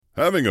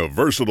Having a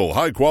versatile,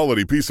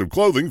 high-quality piece of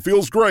clothing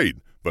feels great,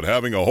 but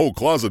having a whole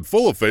closet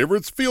full of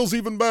favorites feels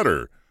even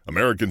better.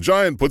 American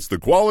Giant puts the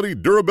quality,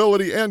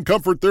 durability, and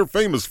comfort they're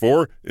famous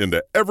for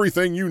into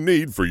everything you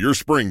need for your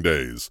spring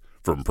days.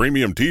 From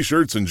premium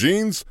t-shirts and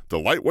jeans to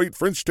lightweight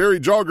French terry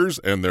joggers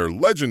and their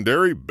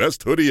legendary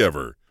best hoodie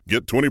ever.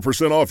 Get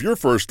 20% off your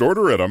first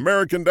order at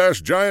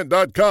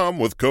American-Giant.com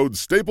with code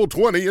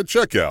STAPLE20 at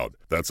checkout.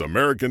 That's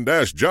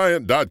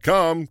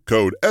American-Giant.com,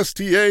 code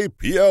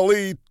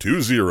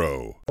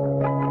STAPLE20.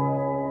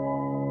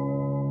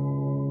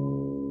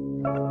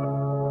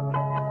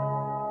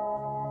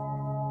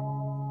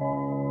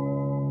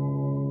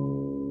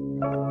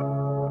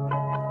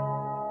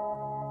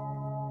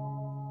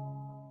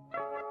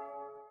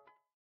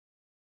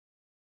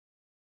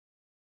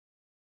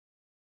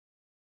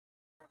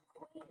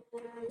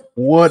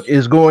 What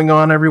is going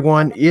on,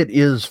 everyone? It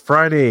is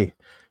Friday,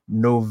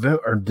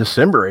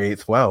 December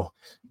 8th. Wow.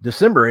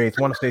 December 8th.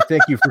 Want to say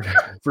thank you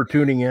for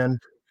tuning in.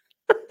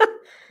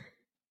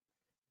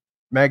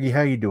 Maggie,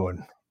 how you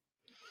doing?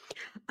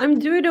 I'm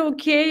doing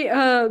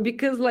okay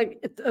because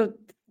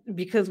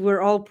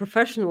we're all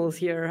professionals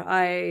here.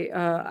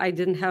 I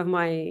didn't have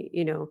my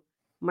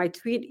my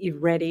tweet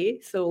ready,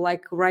 so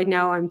like right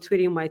now I'm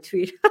tweeting my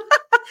tweet.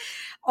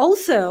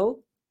 Also,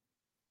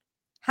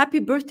 happy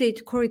birthday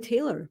to Corey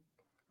Taylor.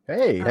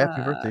 Hey,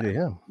 happy birthday to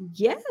him.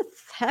 Yes,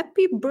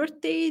 happy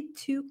birthday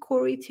to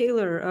Corey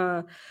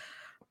Taylor.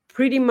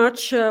 Pretty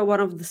much one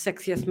of the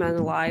sexiest men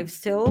alive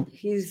still.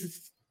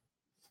 He's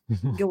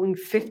going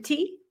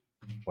 50.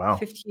 Wow.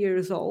 50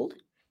 years old.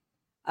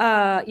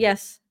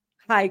 Yes.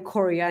 Hi,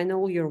 Corey. I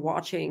know you're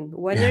watching.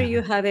 When are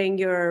you having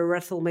your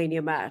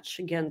WrestleMania match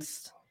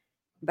against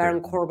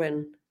Baron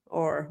Corbin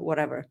or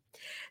whatever?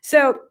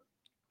 So,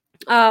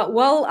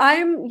 well,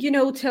 I'm,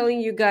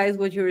 telling you guys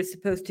what you're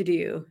supposed to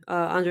do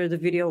under the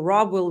video.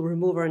 Rob will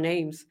remove our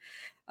names,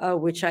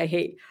 which I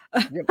hate.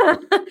 Yep.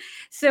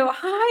 So,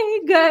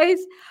 hi, guys.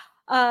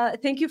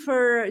 Thank you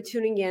for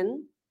tuning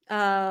in.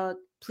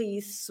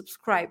 Please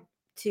subscribe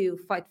to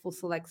Fightful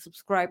Select.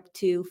 Subscribe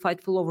to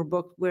Fightful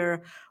Overbooked.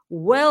 We're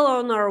well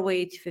on our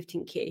way to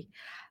 15K.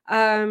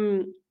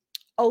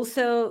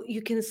 Also,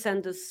 you can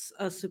send us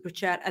a super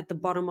chat at the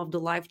bottom of the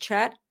live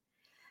chat.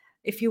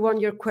 If you want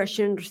your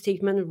question or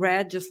statement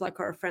read, just like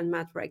our friend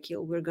Matt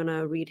Reichel, we're going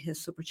to read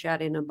his super chat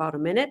in about a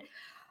minute.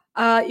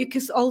 You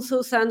can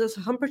also send us a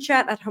humper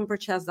chat at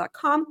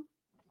humperchats.com.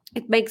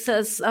 It makes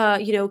us,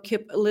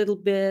 keep a little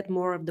bit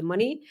more of the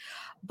money.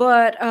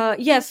 But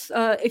yes,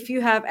 if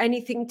you have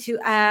anything to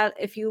add,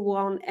 if you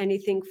want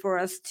anything for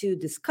us to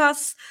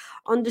discuss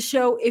on the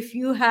show, if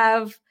you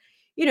have,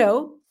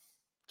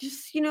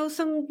 just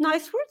some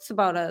nice words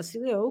about us,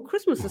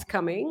 Christmas is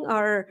coming,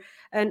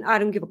 and I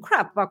don't give a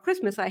crap about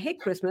Christmas. I hate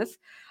Christmas.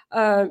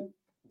 Shout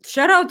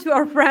out to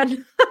our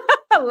friend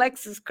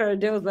Alexis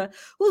Cardoza,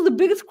 who's the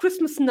biggest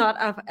Christmas nut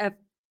I've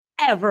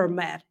ever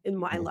met in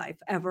my life,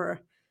 ever.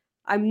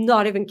 I'm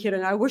not even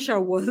kidding. I wish I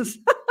was.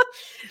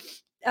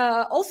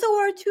 Also,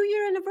 our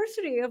 2-year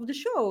anniversary of the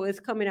show is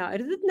coming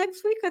out. Is it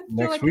next week? I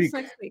feel like it's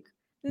next week.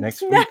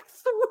 Next week.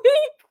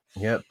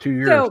 Yep, 2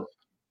 years. So,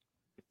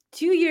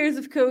 2 years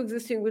of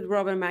coexisting with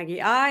Rob and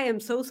Maggie. I am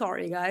so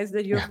sorry, guys,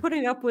 that you're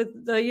putting up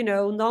with the,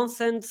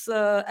 nonsense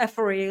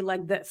effery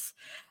like this.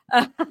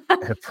 We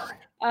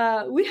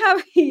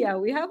have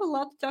a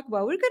lot to talk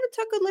about. We're going to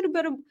talk a little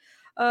bit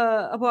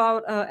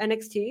about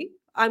NXT.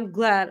 I'm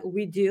glad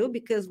we do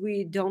because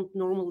we don't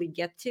normally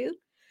get to.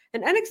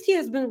 And NXT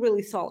has been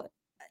really solid.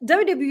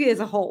 WWE as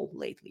a whole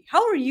lately.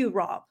 How are you,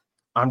 Rob?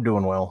 I'm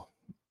doing well.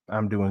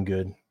 I'm doing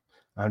good.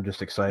 I'm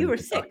just excited. You were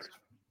sick.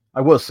 I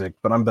was sick,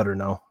 but I'm better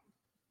now.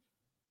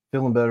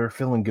 Feeling better,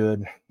 feeling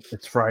good.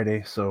 It's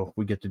Friday, so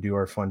we get to do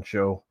our fun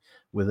show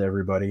with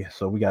everybody.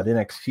 So we got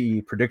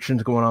NXT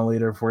predictions going on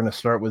later. We're going to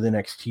start with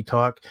NXT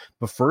talk.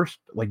 But first,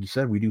 like you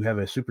said, we do have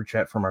a super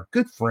chat from our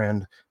good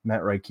friend,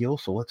 Matt Reichel.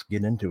 So let's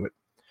get into it.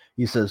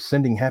 He says,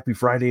 sending happy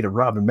Friday to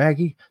Rob and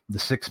Maggie. The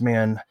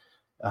 6-man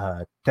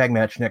tag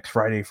match next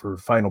Friday for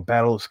Final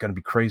Battle is going to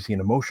be crazy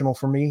and emotional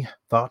for me.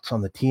 Thoughts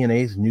on the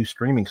TNA's new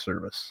streaming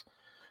service?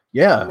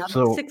 Yeah. Not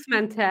so the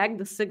 6-man tag,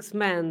 the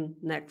 6-man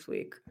next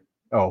week.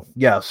 Oh,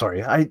 yeah,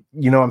 sorry.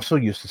 I'm so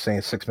used to saying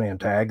 6-man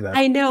tag.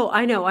 I know.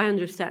 I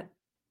understand.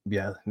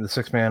 Yeah, the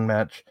 6-man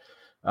match.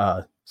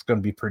 It's going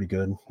to be pretty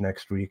good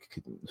next week.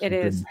 It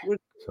is. We'll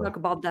talk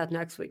about that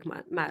next week,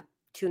 Matt.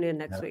 Tune in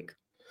next week.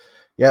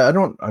 Yeah,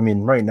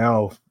 right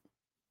now,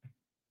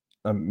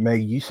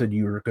 Meg, you said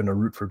you were going to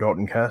root for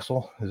Dalton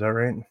Castle. Is that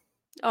right?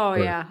 Oh,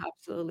 yeah,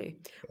 absolutely.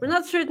 We're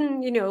not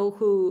certain,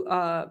 who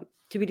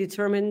to be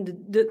determined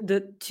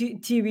the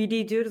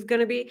TBD dude is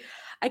going to be.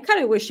 I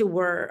kind of wish it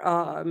were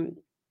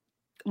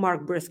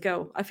Mark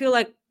Briscoe. I feel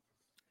like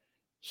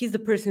he's the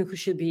person who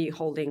should be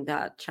holding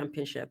that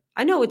championship.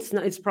 I know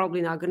it's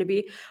probably not going to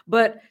be,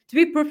 but to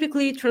be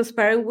perfectly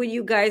transparent with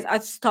you guys,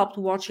 I've stopped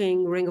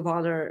watching Ring of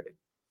Honor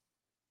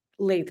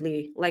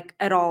lately, like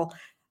at all.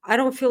 I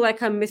don't feel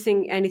like I'm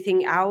missing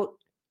anything out.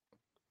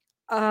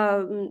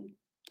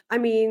 I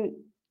mean,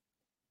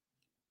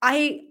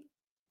 I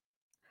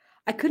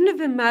I couldn't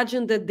have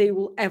imagined that they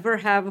will ever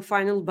have a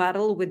final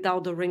battle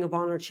without the Ring of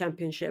Honor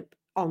Championship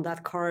on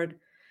that card.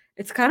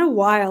 It's kind of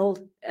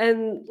wild,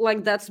 and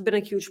like that's been a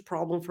huge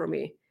problem for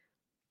me.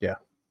 Yeah.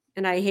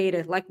 And I hate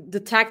it. Like the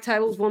tag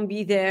titles won't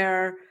be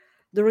there,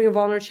 the Ring of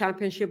Honor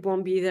Championship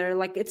won't be there.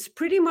 Like it's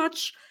pretty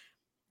much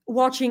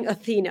watching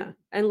Athena.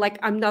 And like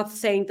I'm not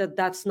saying that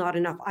that's not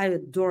enough. I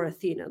adore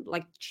Athena.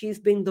 Like she's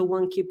been the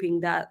one keeping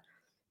that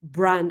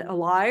brand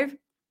alive.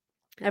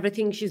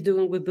 Everything she's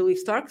doing with Billy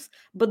Starks,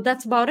 but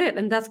that's about it,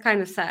 and that's kind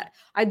of sad.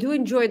 I do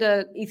enjoy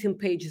that Ethan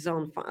Page is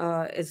on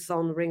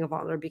Ring of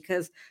Honor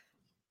because,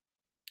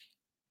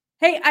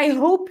 hey, I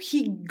hope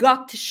he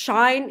got to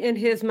shine in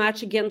his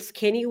match against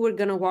Kenny. We're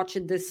gonna watch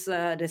it this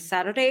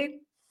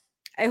Saturday.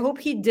 I hope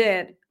he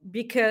did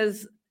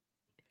because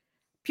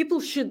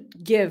people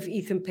should give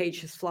Ethan Page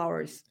his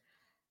flowers.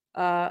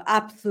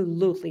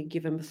 Absolutely,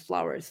 give him his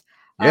flowers.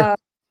 Yeah.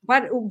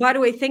 But by the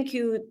way, thank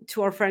you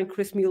to our friend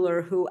Chris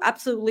Mueller, who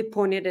absolutely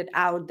pointed it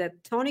out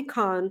that Tony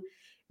Khan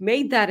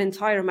made that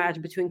entire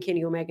match between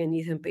Kenny Omega and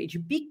Ethan Page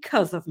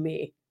because of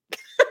me.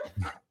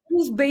 It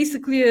was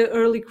basically an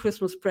early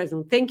Christmas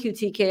present. Thank you,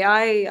 TK.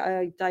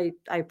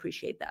 I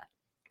appreciate that.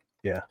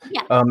 Yeah.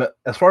 Yeah.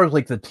 As far as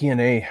like the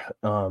TNA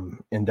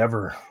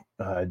Endeavor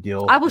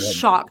deal, I was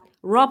shocked.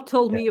 Rob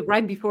told me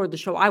right before the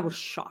show. I was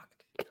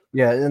shocked.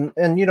 Yeah,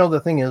 and you know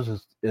the thing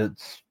is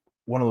it's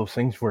one of those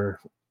things where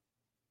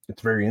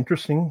it's very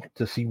interesting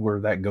to see where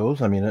that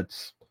goes. I mean,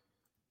 it's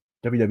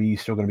WWE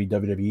still going to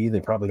be WWE.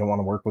 They probably don't want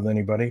to work with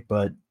anybody,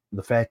 but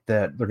the fact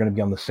that they're going to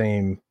be on the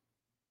same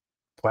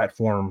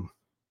platform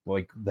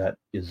like that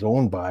is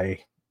owned by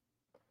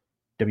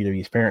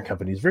WWE's parent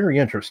company is very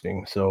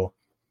interesting. So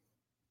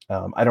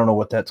I don't know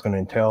what that's going to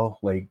entail.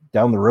 Like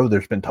down the road,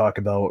 there's been talk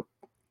about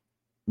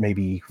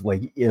maybe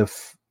like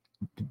if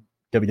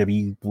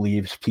WWE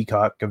leaves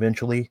Peacock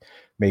eventually,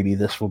 maybe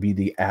this will be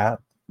the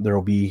app. There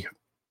will be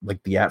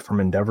like the app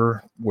from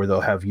Endeavor where they'll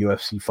have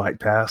UFC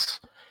Fight Pass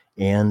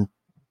and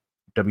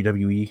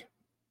WWE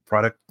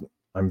product.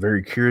 I'm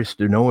very curious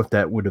to know if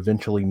that would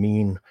eventually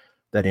mean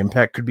that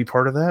Impact could be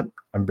part of that.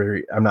 I'm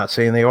not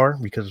saying they are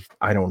because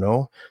I don't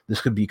know.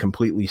 This could be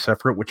completely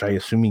separate, which I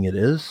assuming it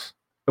is.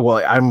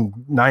 Well, I'm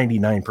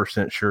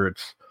 99% sure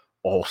it's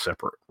all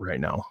separate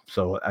right now.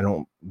 So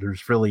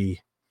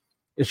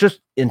it's just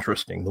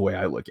interesting the way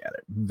I look at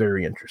it.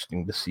 Very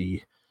interesting to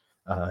see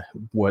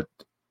what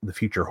the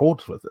future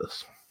holds with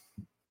this.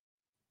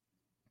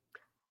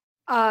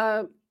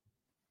 I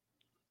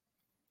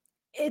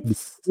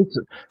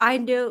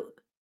know.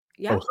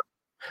 Yeah. Oh,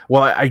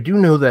 well, I do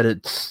know that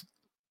it's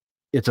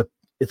a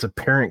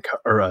parent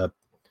or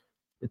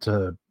it's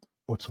a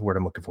what's the word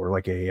I'm looking for?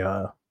 Like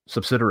a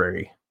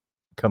subsidiary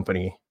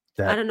company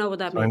that I don't know what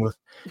that means.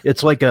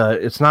 It's like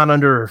it's not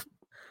under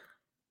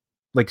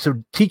like so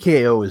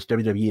TKO is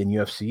WWE and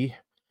UFC,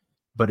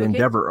 but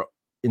okay.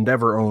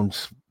 Endeavor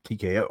owns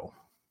TKO.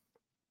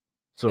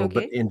 So, okay.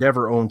 But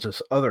Endeavor owns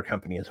this other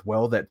company as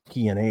well that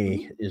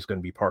TNA is going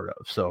to be part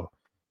of. So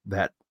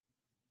that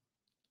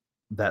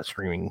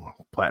streaming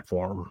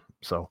platform.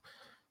 So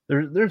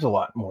there's a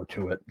lot more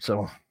to it.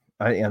 So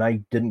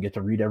I didn't get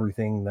to read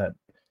everything that.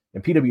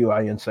 And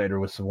PWI Insider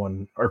was the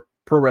one, or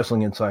Pro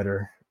Wrestling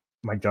Insider,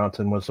 Mike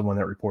Johnson was the one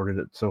that reported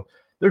it. So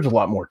there's a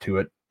lot more to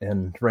it.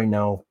 And right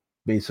now,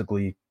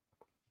 basically,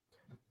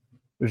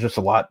 there's just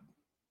a lot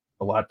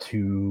that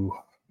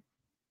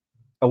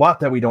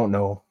we don't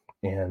know.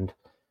 And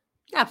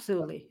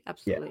absolutely.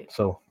 Yeah,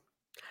 so,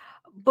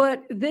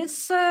 but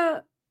this,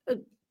 I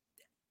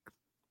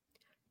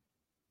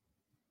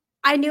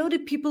know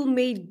that people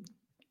may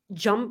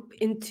jump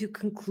into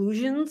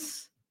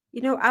conclusions,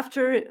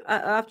 after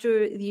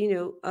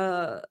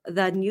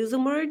that news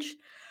emerged.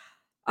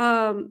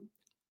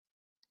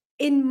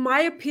 In my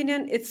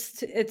opinion,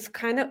 it's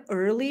kind of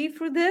early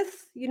for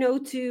this,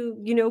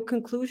 to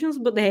conclusions.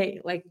 But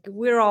hey, like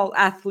we're all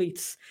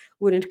athletes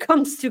when it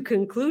comes to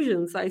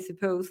conclusions, I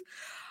suppose.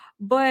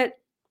 But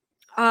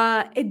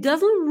it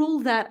doesn't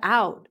rule that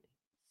out,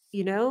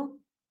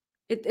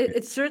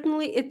 It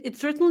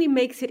certainly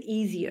makes it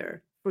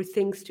easier for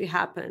things to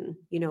happen,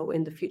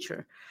 in the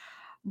future.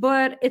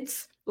 But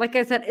it's like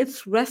I said,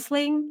 it's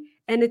wrestling.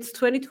 And it's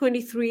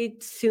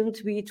 2023, soon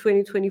to be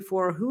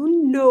 2024.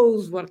 Who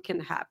knows what can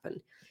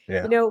happen?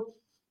 Yeah.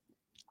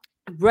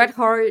 Bret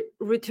Hart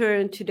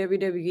returned to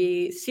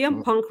WWE.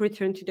 CM Punk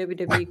returned to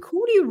WWE.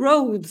 Cody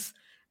Rhodes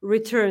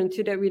returned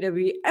to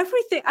WWE.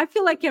 Everything. I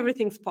feel like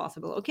everything's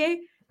possible. Okay.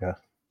 Yeah.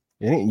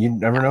 You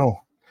never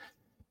know.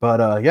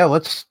 But yeah,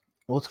 let's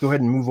go ahead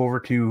and move over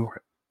to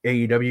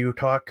AEW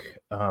talk.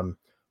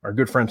 Our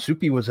good friend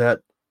Soupy was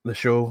at the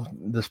show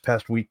this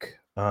past week.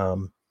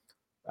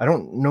 I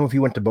don't know if he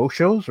went to both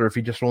shows or if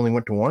he just only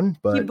went to one,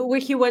 but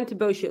he went to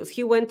both shows.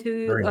 He went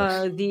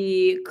to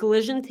the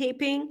Collision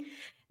taping,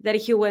 that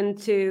he went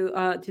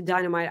to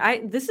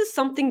Dynamite. This is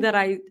something that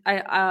I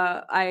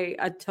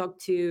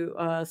talked to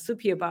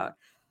Soupy about.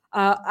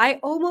 I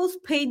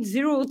almost paid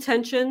zero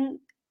attention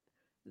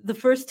the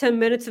first 10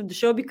 minutes of the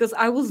show because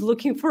I was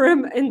looking for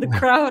him in the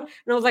crowd,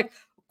 and I was like,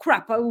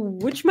 "Crap!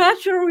 Which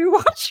match are we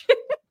watching?"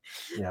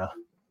 Yeah,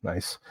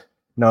 nice.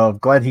 No,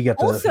 glad he got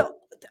to.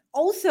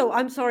 Also,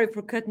 I'm sorry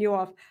for cutting you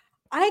off.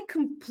 I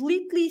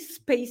completely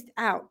spaced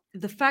out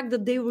the fact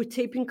that they were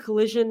taping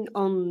Collision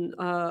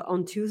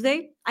on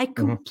Tuesday. I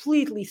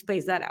completely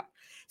spaced that out.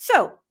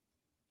 So,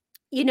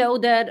 you know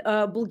that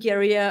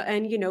Bulgaria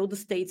and the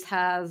States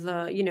has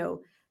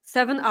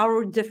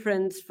 7-hour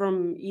difference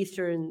from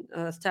Eastern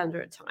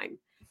Standard Time.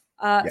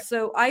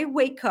 So I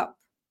wake up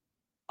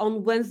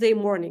on Wednesday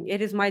morning.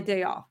 It is my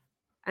day off,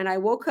 and I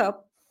woke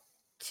up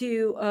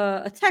to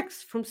a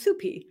text from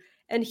Soupy,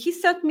 and he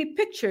sent me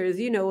pictures,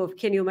 of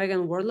Kenny Omega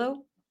and Wardlow.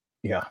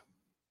 Yeah.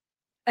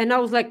 And I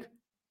was like,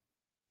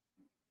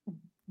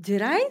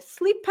 did I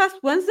sleep past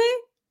Wednesday?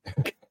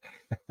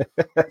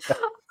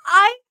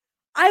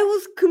 I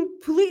was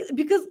completely,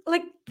 because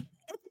like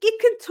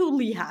it can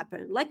totally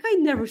happen. Like I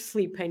never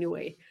sleep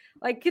anyway.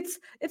 Like it's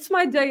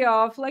my day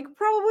off. Like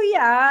probably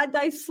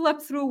I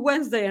slept through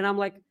Wednesday, and I'm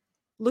like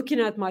looking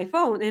at my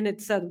phone and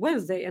it said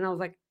Wednesday, and I was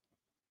like,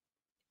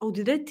 oh,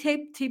 did I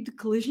tape the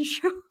Collision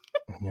show?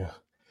 Yeah.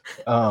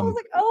 I was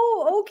like,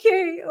 oh,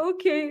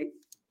 okay.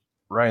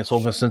 Ryan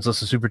Sullivan sends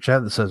us a super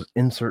chat that says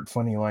insert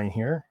funny line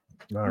here.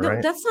 All no,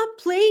 right. That's not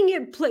playing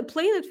it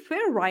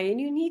fair, Ryan.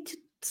 You need to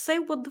say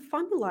what the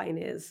funny line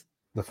is.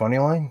 The funny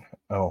line?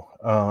 Oh,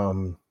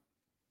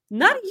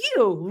 not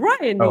you.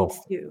 Ryan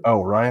needs to.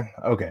 Oh, Ryan?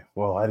 Okay.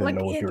 Well, I didn't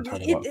know what you were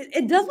talking about.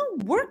 It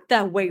doesn't work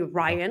that way,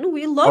 Ryan.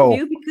 We love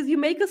you because you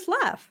make us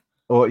laugh.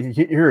 Well,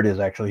 here it is,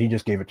 actually. He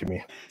just gave it to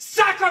me.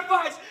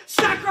 Sacrifice!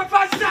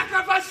 Sacrifice!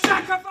 Sacrifice!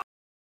 Sacrifice!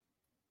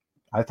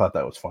 I thought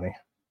that was funny.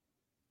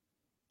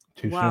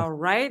 Wow,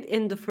 right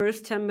in the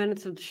first 10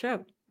 minutes of the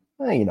show.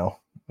 We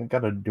got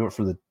to do it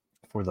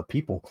for the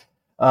people.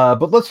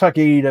 But let's talk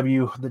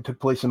AEW that took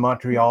place in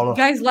Montreal. You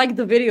guys like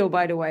the video,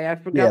 by the way. I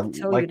forgot to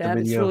tell you that.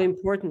 It's really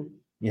important.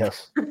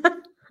 Yes.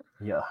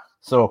 Yeah.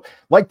 So,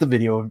 like the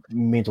video, it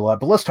means a lot.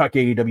 But let's talk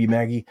AEW,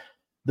 Maggie.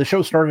 The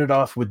show started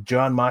off with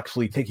Jon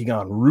Moxley taking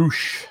on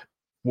Roosh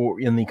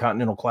in the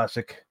Continental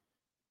Classic.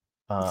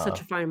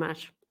 Such a fine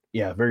match.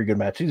 Yeah, very good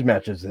match. These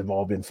matches have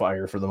all been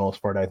fire for the most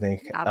part, I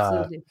think.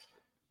 Absolutely.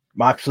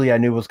 Moxley, I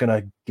knew was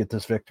going to get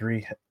this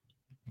victory.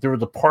 There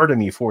was a part of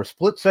me for a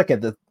split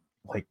second that,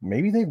 like,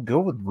 maybe they'd go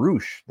with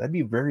Roosh. That'd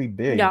be very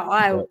big. No,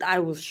 I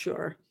was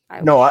sure.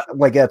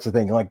 That's the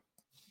thing. Like,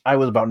 I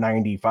was about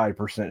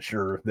 95%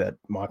 sure that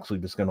Moxley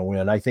was going to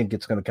win. I think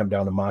it's going to come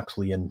down to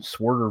Moxley and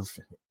Swerve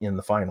in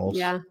the finals.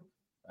 Yeah.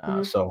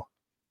 So,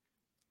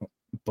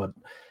 but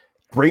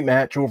great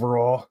match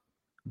overall.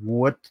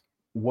 What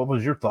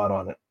was your thought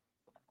on it?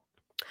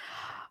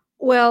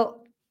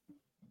 Well,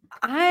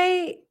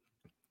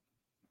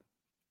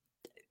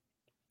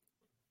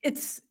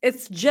 it's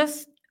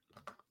just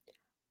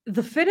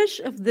the finish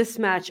of this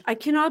match. I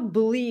cannot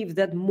believe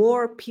that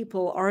more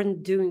people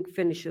aren't doing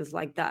finishes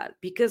like that,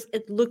 because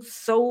it looks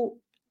so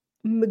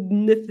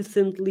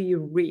magnificently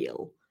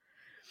real.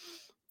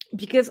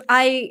 Because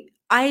I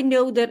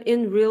know that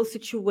in real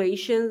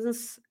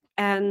situations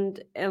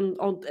and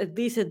at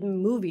least in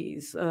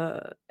movies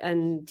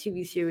and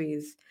TV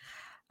series,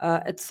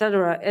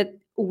 etc.,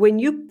 when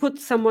you put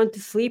someone to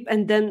sleep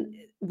and then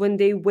when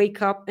they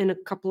wake up in a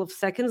couple of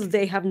seconds,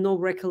 they have no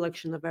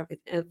recollection of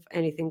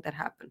anything that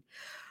happened.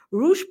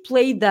 Roosh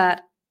played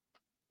that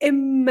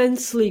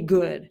immensely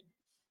good.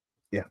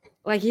 Yeah.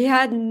 Like he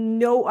had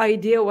no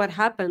idea what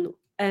happened.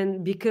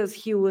 And because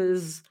he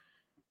was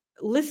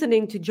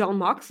listening to Jon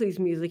Moxley's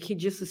music, he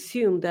just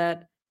assumed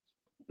that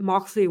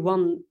Moxley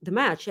won the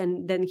match.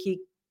 And then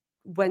he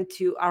went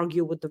to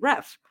argue with the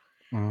ref.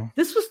 Mm-hmm.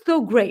 This was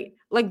so great.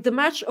 Like the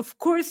match, of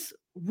course,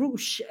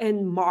 Roosh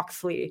and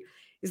Moxley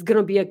is going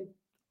to be a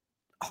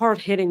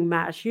hard-hitting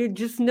match. You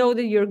just know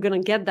that you're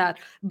gonna get that.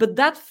 But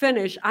that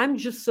finish, I'm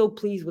just so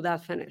pleased with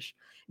that finish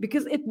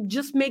because it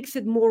just makes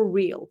it more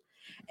real.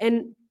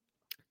 And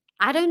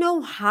I don't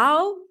know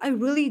how, I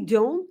really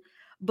don't,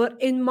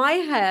 but in my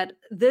head,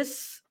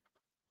 this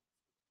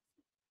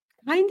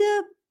kind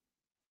of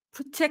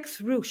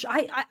protects Roosh.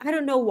 I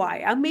don't know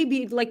why. I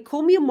maybe like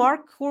call me a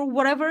mark or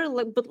whatever,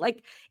 but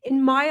like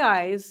in my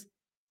eyes,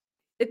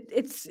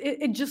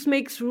 it just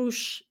makes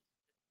Roosh,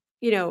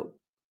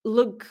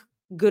 look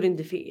good in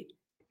defeat.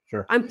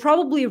 Sure. I'm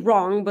probably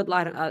wrong, but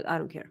I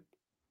don't care.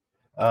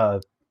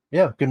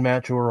 Yeah, good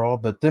match overall.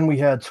 But then we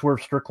had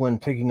Swerve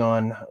Strickland taking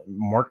on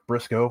Mark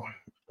Briscoe.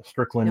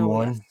 Strickland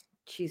won. Yes.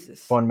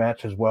 Jesus. Fun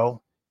match as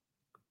well.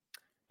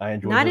 I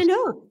enjoyed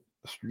 9-0.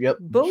 Yep.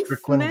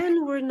 Both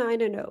men were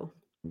 9-0.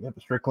 Yep.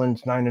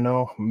 Strickland's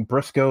 9-0.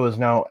 Briscoe is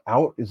now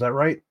out. Is that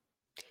right?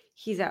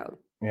 He's out.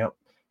 Yep.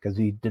 Because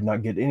he did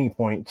not get any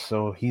points,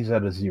 so he's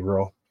at a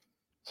 0.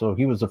 So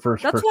he was the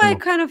first. That's why I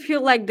kind of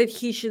feel like that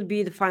he should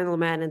be the final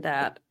man in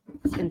that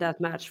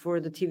match for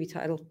the TV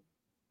title.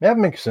 That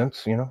makes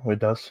sense. It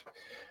does.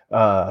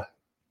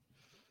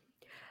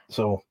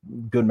 So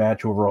good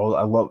match overall.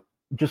 I love,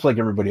 just like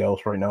everybody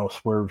else right now,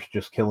 Swerve's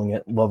just killing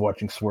it. Love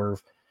watching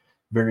Swerve.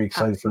 Very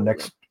excited for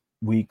next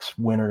week's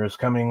winner is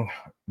coming.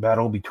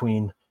 Battle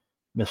between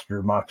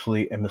Mr.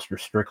 Moxley and Mr.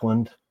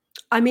 Strickland.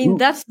 I mean,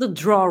 that's the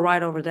draw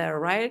right over there,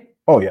 right?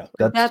 Oh yeah,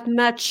 that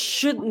match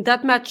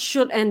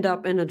should end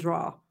up in a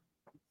draw.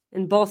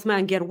 and both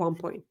men get 1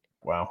 point.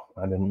 Wow,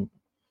 that'd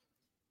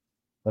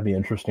be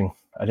interesting.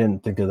 I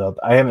didn't think of that.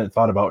 I haven't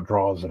thought about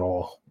draws at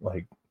all.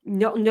 Like,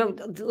 No,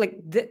 like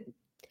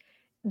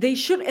they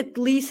should at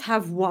least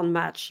have one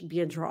match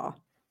be a draw,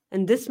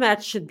 and this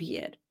match should be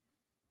it.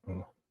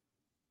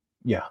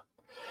 yeah.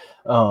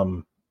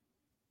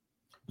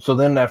 So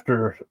then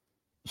after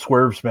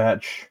Swerve's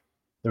match,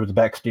 there was a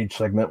backstage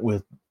segment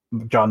with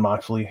John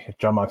Moxley.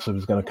 John Moxley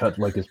was going to cut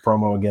like his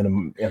promo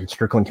again, and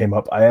Strickland came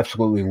up. I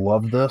absolutely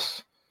loved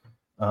this.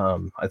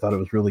 I thought it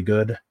was really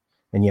good.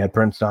 And you had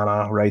Prince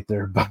Nana right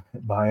there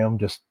by him.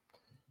 Just,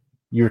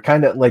 you're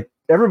kind of like,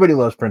 everybody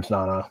loves Prince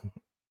Nana,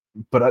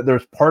 but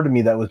there's part of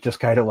me that was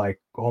just kind of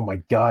like, oh my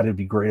God, it'd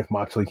be great if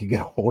Moxley could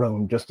get a hold of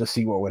him just to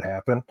see what would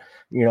happen,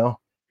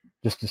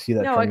 just to see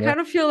that. No, I kind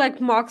of feel like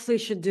Moxley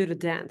should do the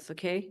dance,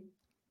 okay?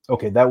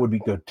 Okay, that would be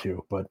good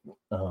too. But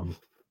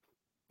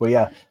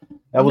yeah,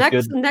 that was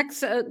good.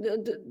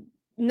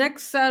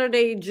 Next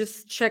Saturday,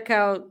 just check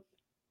out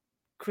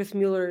Chris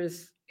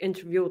Mueller's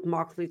interview with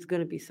Moxley. It's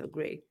going to be so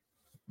great.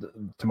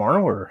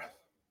 Tomorrow or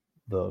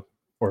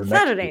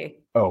Saturday? Next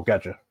week? Oh,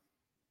 gotcha.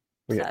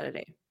 Yeah.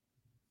 Saturday.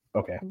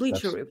 Okay.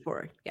 Bleacher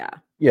Report. Yeah.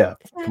 Yeah.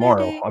 Saturday,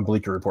 tomorrow on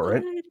Bleacher Report,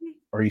 right? Saturday,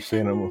 Are you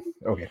saying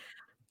okay?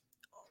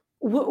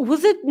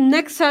 Was it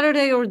next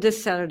Saturday or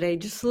this Saturday?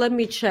 Just let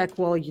me check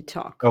while you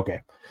talk.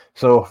 Okay.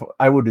 So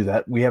I will do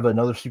that. We have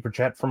another super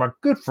chat from our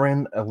good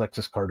friend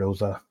Alexis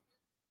Cardoza.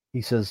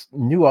 He says,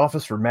 "New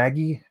office for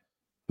Maggie.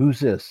 Who's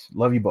this?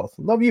 Love you both.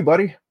 Love you,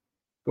 buddy.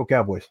 Go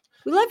Cowboys."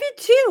 We love you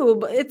too,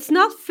 but it's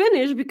not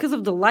finished because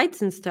of the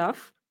lights and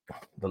stuff.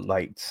 The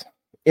lights.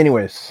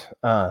 Anyways,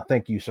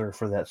 thank you, sir,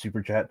 for that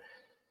super chat.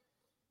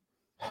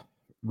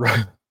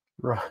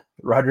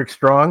 Roderick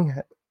Strong.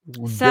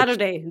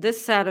 Saturday.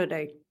 This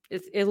Saturday.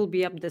 It'll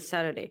be up this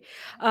Saturday.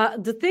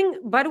 The thing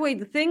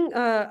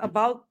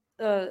about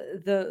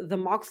the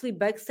Moxley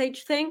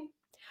backstage thing,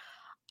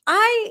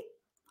 I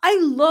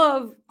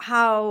love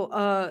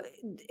how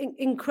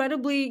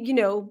incredibly,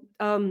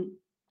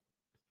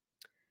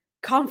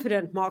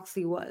 confident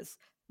Moxley was,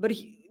 but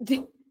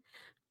he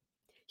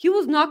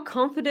was not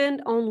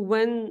confident on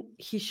when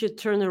he should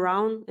turn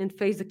around and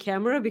face the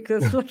camera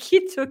because like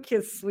he took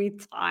his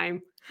sweet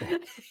time.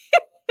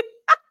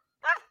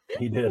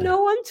 He did.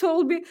 No one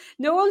told me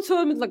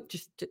like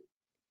just to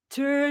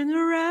turn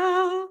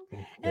around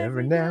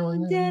every now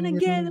and then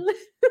again.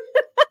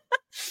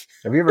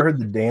 Have you ever heard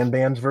the Dan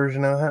Band's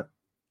version of that?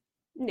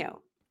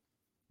 No.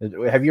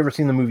 Have you ever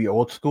seen the movie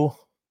Old School?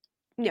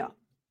 No.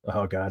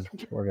 Oh God,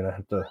 I'm gonna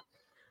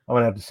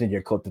have to send you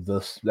a clip of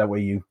this. That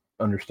way you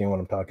understand what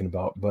I'm talking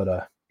about.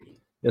 But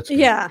it's good.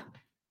 Yeah.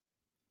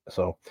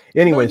 So,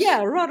 anyways, but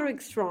yeah,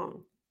 Roderick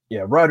Strong.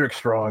 Yeah, Roderick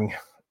Strong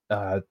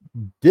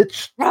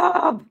ditched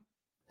Rob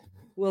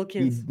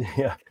Wilkins.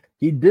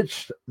 He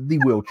ditched the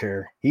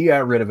wheelchair. He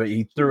got rid of it.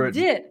 He threw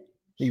it.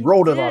 He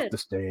rolled it off the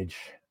stage,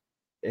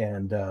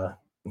 and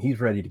he's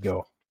ready to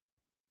go.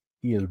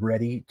 He is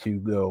ready to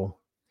go.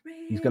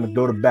 He's going to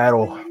go to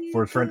battle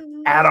for his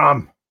friend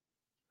Adam.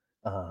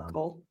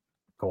 Cole.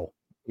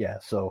 Yeah,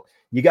 so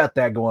you got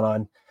that going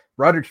on.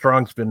 Roderick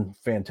Strong's been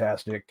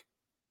fantastic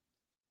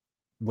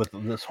with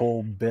this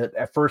whole bit.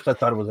 At first, I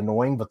thought it was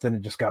annoying, but then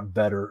it just got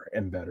better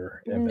and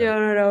better.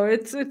 No.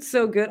 It's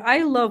so good.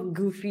 I love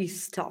goofy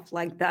stuff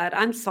like that.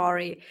 I'm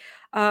sorry.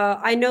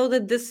 I know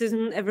that this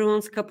isn't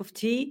everyone's cup of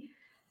tea,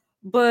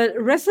 but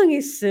wrestling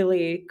is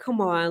silly.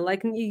 Come on,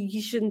 like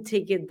you shouldn't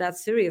take it that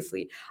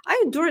seriously.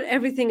 I adored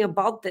everything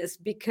about this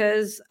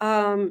because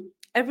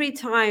every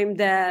time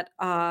that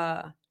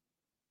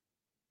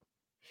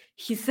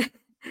he said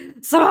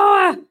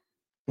Samoa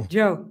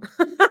Joe,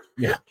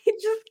 yeah,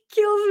 it just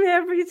kills me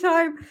every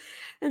time.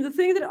 And the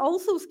thing that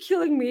also is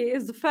killing me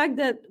is the fact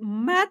that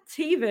Matt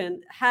Taven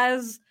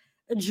has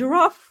a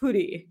giraffe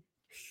hoodie.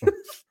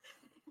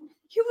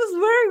 He was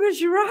wearing a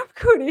giraffe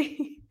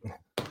hoodie.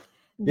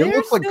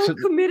 They're so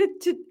committed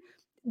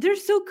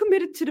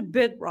to the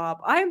bit, Rob.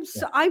 I'm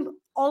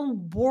on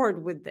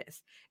board with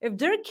this. If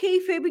they're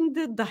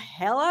kayfabing the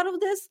hell out of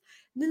this,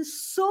 then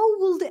so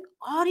will the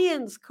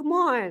audience. Come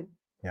on.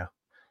 Yeah.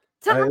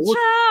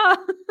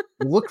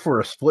 Look for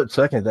a split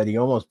second that he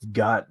almost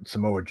got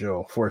Samoa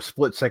Joe. For a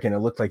split second, it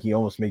looked like he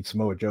almost made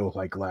Samoa Joe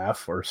like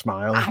laugh or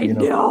smile. I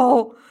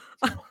know.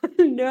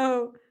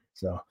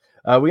 So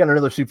we got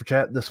another super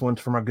chat. This one's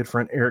from our good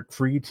friend Eric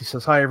Freed. He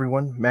says, "Hi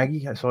everyone,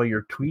 Maggie. I saw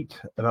your tweet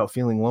about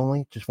feeling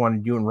lonely. Just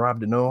wanted you and Rob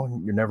to know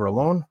you're never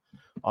alone.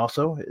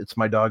 Also, it's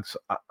my dog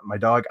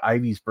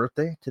Ivy's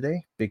birthday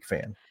today. Big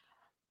fan."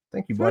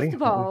 Thank you, buddy. First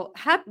of all,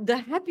 the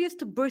happiest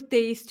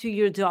birthdays to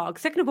your dog.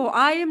 Second of all,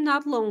 I am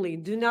not lonely.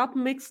 Do not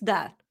mix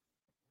that.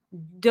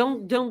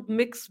 Don't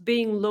mix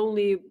being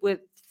lonely with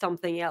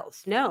something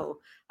else. No,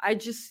 I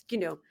just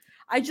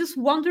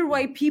wonder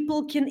why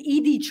people can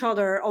eat each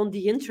other on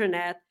the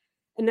internet,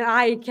 and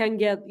I can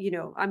get,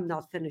 I'm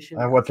not finishing.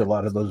 I watch a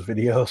lot of those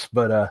videos,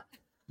 but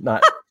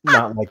not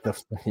like the.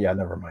 Yeah,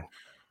 never mind.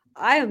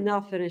 I am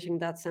not finishing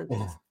that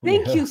sentence.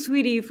 Thank you,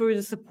 sweetie, for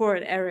the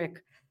support,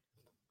 Eric.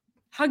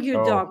 Hug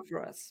your dog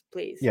for us,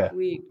 please. Yeah,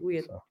 we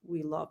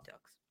love dogs.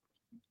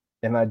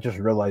 And I just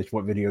realized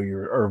what video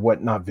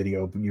not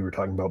video you were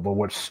talking about, but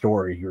what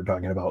story you were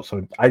talking about.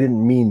 So I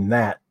didn't mean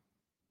that,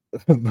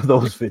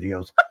 those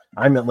videos.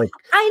 I meant like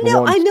I the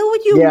know ones,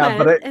 what you yeah,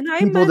 meant, but and I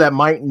people meant that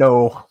might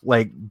know,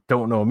 like,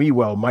 don't know me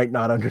well, might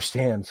not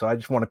understand. So I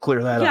just want to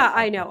clear that yeah, up.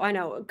 I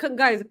know.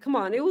 Guys, come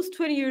on. It was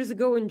 20 years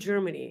ago in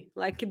Germany.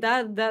 Like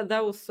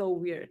that was so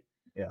weird.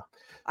 Yeah.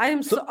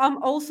 I'm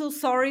also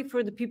sorry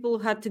for the people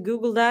who had to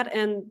Google that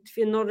and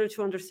in order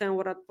to understand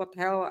what the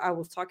hell I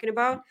was talking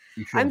about.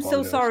 You should I'm so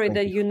apologize. sorry Thank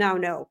that you. you now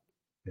know.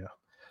 Yeah.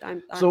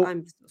 I'm So-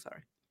 so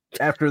sorry.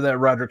 After that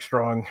Roderick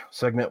Strong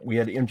segment, we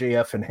had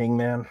MJF and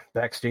Hangman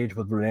backstage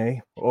with Renee.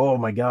 Oh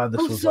my God,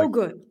 this Oh, was so like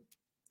good.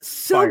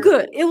 So fire.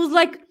 good. It was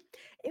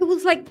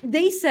like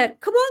they said,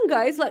 "Come on,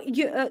 guys! Like,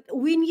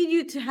 we need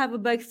you to have a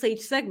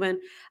backstage segment.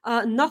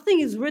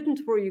 Nothing is written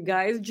for you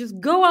guys. Just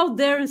go out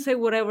there and say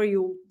whatever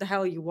the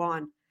hell you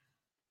want."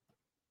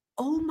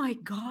 Oh my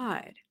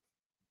God!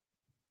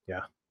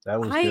 That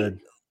was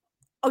good.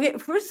 Okay,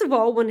 first of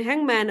all, when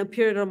Hangman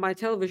appeared on my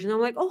television,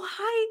 I'm like, "Oh,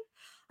 hi!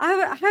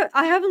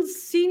 I haven't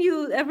seen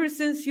you ever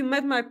since you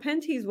met my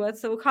panties wet.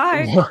 So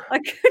hi!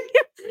 Like,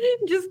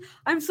 just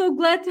I'm so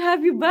glad to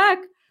have you back."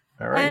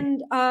 All right.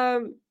 And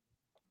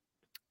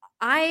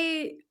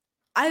I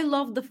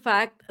love the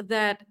fact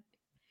that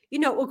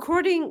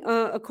according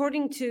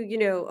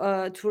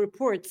to to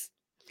reports,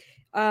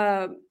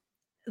 uh,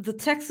 the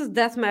Texas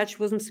death match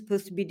wasn't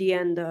supposed to be the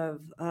end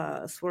of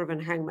Swerve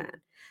and Hangman,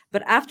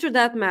 but after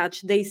that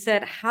match, they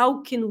said,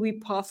 "How can we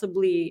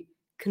possibly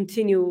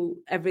continue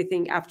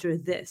everything after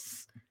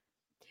this?"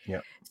 Yeah.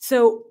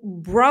 So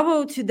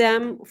bravo to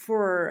them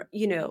for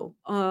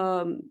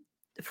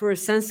for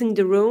sensing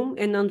the room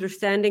and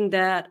understanding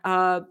that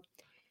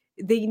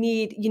they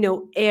need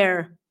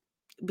air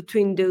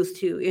between those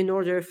two in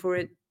order for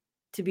it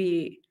to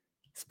be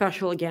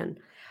special again.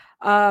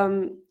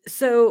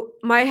 So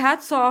my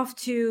hats off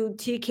to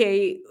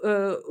TK,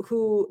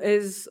 who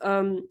is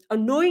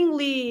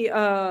annoyingly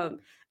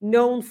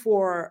known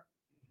for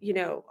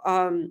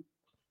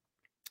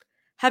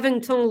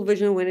having tunnel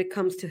vision when it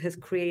comes to his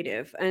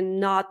creative and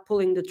not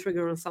pulling the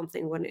trigger on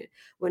something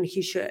when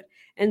he should,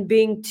 and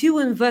being too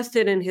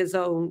invested in his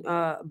own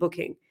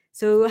booking.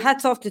 So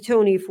hats off to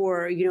Tony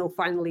for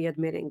finally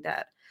admitting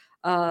that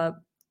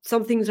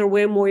some things are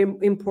way more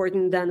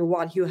important than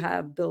what you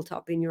have built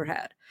up in your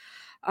head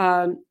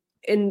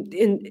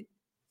in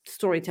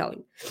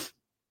storytelling.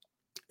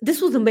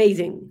 This was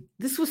amazing.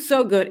 This was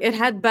so good. It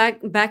had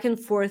back and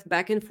forth.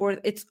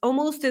 It's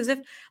almost as if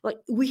like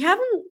we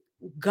haven't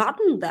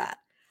gotten that,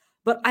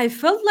 but I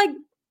felt like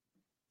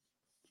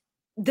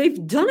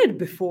they've done it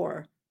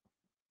before.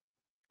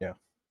 Yeah.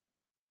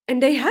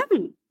 And they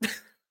haven't.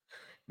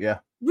 Yeah.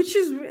 Which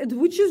is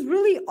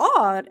really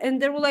odd.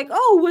 And they were like,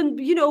 "Oh, when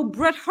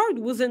Bret Hart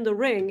was in the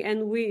ring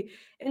and we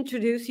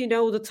introduced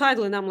the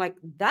title," and I'm like,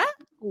 that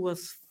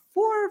was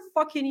 4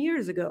 fucking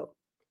years ago.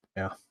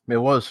 Yeah, it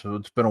was.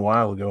 It's been a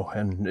while ago,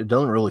 and it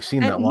doesn't really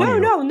seem that And long ago.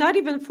 no, not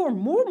even 4,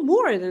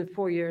 more than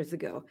 4 years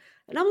ago.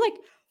 And I'm like,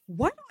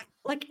 what?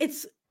 Like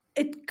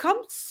it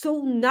comes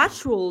so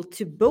natural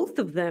to both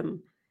of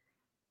them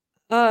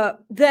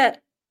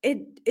that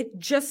it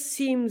just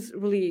seems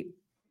really,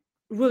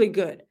 really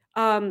good.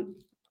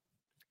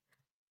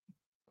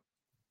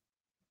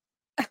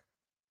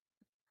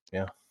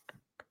 Yeah.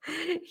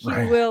 He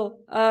Right. will.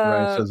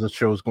 Ryan says the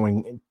show's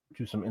going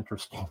into some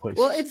interesting places.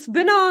 Well, it's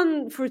been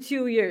on for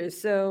 2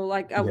 years, so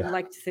like I would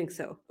like to think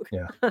so.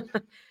 Yeah.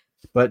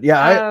 But yeah,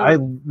 I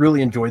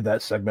really enjoyed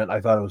that segment. I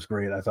thought it was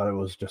great. I thought it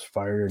was just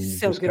fire and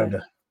So just good. kind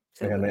of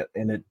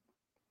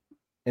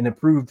and it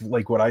proved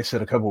like what I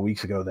said a couple of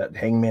weeks ago that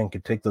Hangman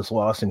could take this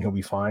loss and he'll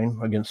be fine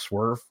against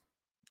Swerve.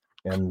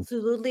 And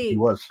Absolutely. he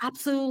was.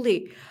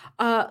 Absolutely.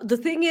 The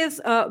thing is,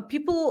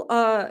 people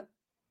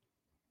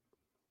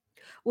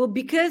well,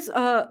 because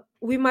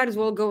we might as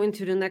well go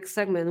into the next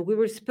segment. We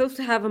were supposed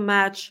to have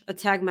a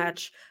tag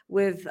match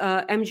with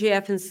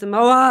MJF and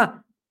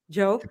Samoa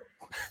Joe.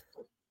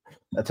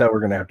 That's how we're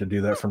gonna have to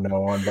do that from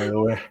now on, by the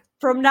way.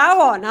 From now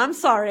on, I'm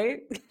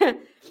sorry.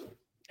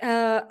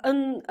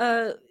 And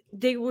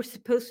they were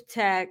supposed to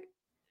tag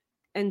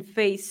and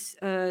face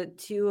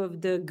 2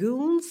 of the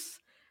goons,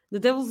 the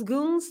Devil's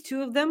Goons,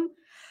 2 of them.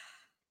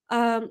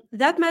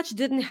 That match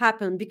didn't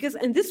happen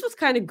and this was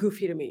kind of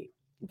goofy to me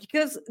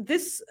because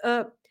this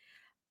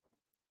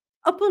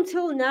up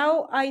until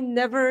now I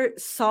never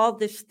saw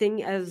this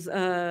thing as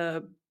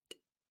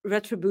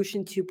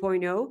Retribution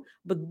 2.0,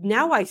 but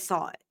now I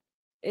saw it.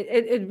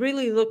 It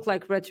really looked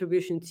like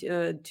Retribution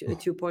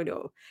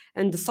 2.0,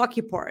 and the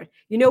sucky part,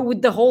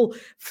 with the whole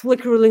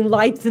flickering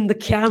lights in the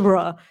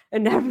camera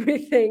and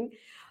everything.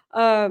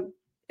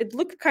 It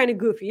looked kind of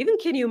goofy. Even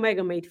Kenny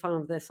Omega made fun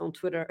of this on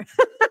Twitter.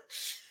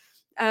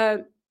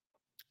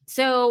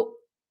 So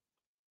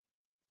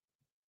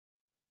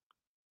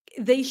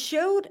they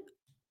showed,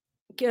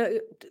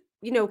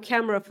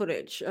 camera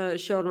footage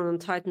showed on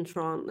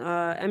Titantron,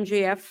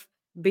 MJF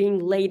being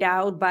laid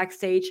out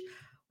backstage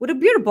with a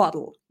beer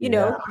bottle. You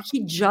know, Yeah.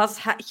 he just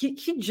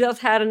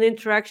had an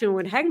interaction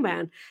with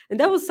Hangman, and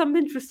that was some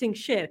interesting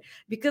shit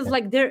because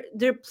like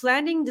they're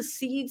planting the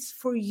seeds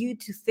for you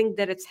to think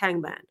that it's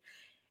Hangman.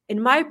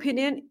 In my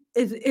opinion,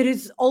 it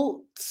is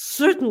all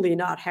certainly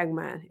not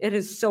Hangman. It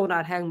is so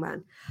not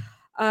Hangman.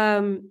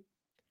 I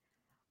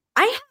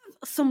have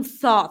some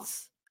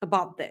thoughts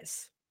about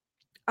this.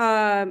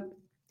 Um,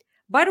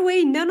 by the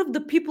way, none of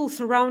the people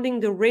surrounding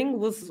the ring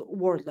was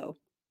Wardlow.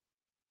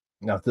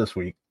 Not this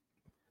week.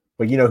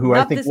 But you know who I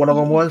Not think this one of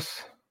them was?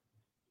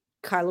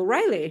 Kyle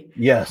O'Reilly.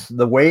 Yes,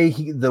 the way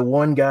the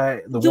one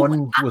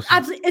was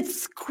It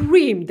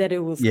screamed that it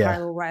was Yeah,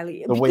 Kyle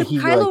O'Reilly the way because he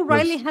Kyle like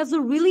O'Reilly was. has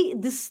a really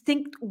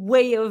distinct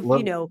way of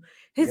Let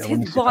his let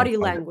me see if I body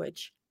can find it.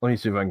 language. Let me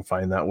see if I can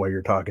find that while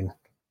you're talking.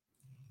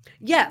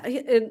 Yeah,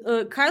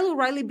 Kyle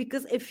O'Reilly,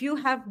 because if you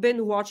have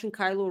been watching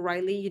Kyle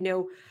O'Reilly,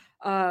 you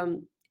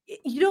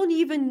don't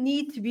even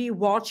need to be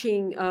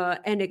watching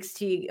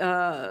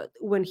NXT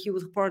when he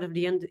was part of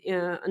the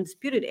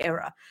Undisputed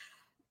Era.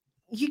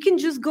 You can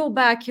just go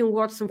back and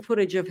watch some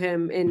footage of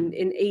him in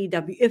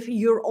AEW if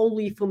you're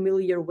only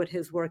familiar with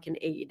his work in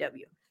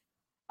AEW.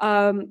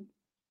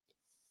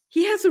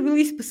 He has a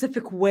really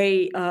specific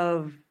way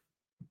of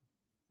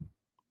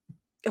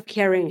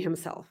carrying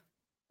himself.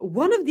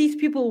 One of these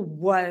people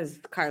was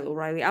Kyle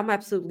O'Reilly. I'm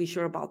absolutely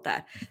sure about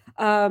that.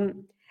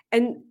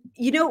 And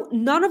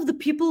none of the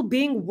people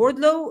being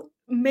Wardlow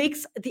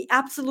makes the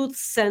absolute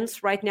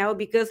sense right now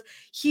because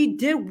he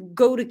did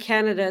go to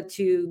Canada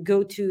to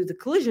go to the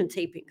Collision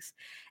tapings,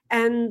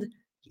 and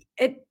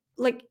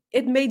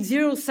it made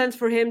zero sense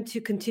for him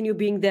to continue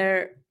being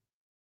there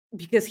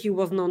because he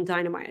wasn't on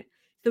Dynamite.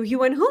 So he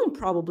went home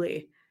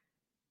probably.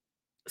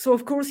 So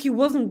of course he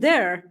wasn't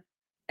there,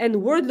 and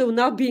Wardlow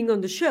not being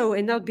on the show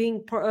and not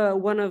being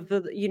one of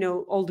the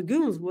all the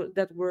goons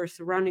that were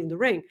surrounding the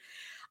ring.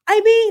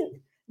 I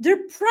mean,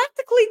 they're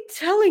practically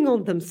telling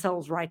on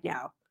themselves right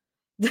now.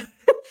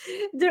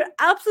 They're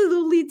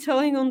absolutely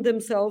telling on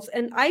themselves,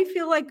 and I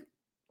feel like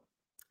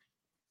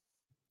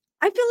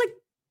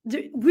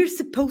we're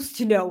supposed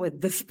to know at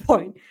this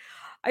point.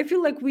 I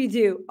feel like we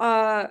do.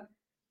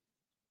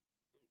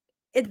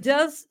 It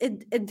does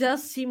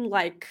seem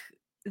like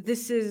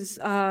this is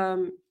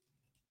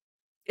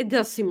it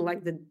does seem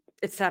like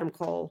it's Adam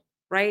Cole,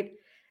 right?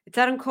 It's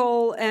Adam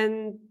Cole,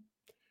 and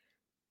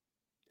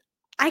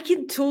I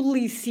can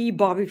totally see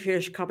Bobby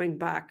Fish coming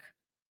back.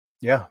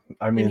 Yeah,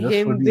 I And mean,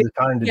 this would him be the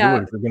time to do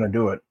it if you're going to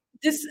do it.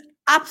 This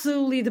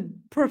absolutely the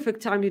perfect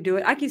time to do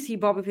it. I can see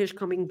Bobby Fish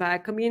coming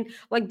back. I mean,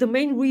 like the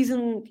main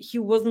reason he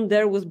wasn't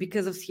there was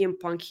because of CM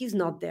Punk. He's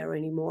not there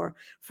anymore,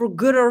 for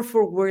good or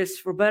for worse,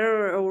 for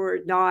better or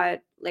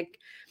not. Like,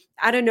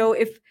 I don't know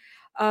if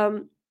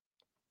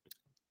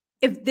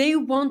they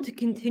want to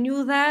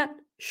continue that,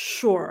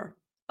 sure.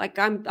 Like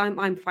I'm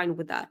fine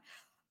with that.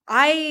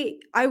 I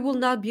will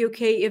not be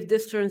okay if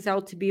this turns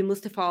out to be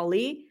Mustafa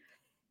Ali,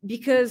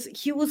 because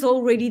he was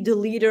already the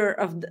leader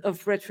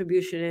of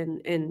Retribution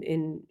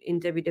in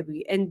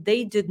WWE, and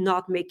they did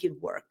not make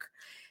it work.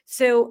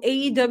 So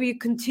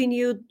AEW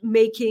continued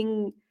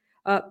making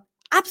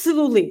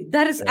absolutely,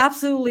 that is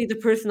absolutely the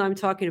person I'm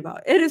talking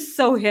about. It is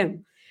so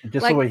him.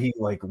 Just the way he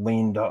like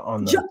leaned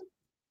on the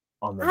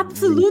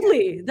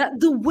absolutely ring. That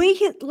the way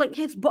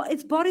his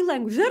body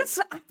language, that is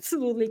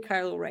absolutely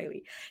Kyle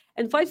O'Reilly.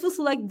 And Fightful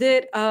Select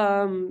did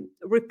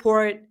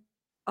report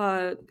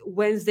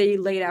Wednesday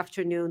late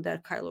afternoon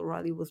that Kyle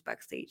O'Reilly was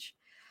backstage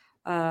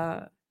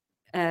at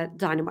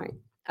Dynamite.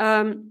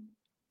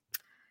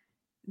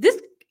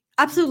 This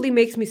absolutely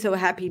makes me so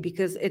happy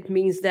because it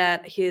means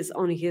that he's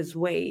on his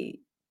way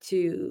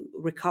to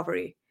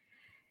recovery.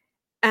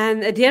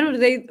 And at the end of the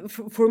day,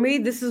 for me,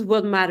 this is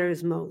what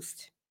matters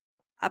most.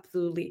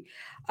 Absolutely.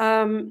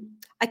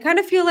 I kind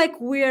of feel like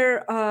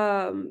we're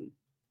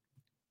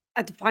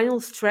at the final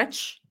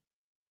stretch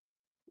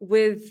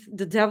with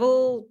the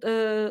devil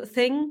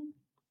thing.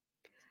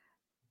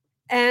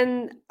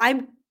 And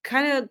I'm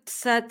kind of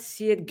sad to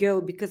see it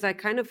go because I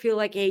kind of feel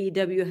like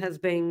AEW has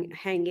been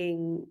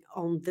hanging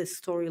on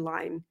this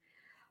storyline.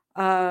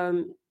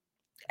 And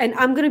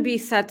I'm going to be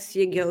sad to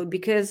see it go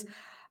because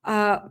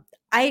I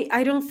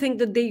don't think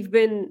that they've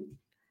been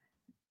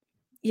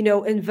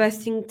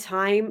investing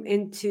time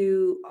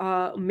into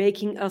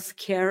making us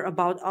care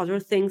about other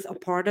things a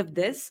part of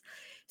this.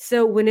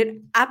 So when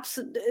it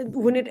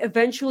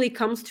eventually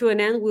comes to an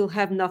end, we'll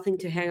have nothing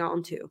to hang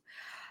on to.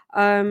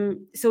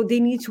 So they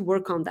need to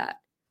work on that.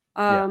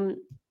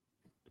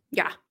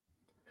 Yeah.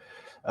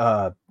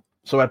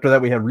 So after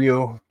that, we had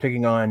Rio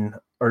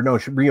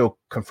Rio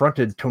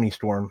confronted Tony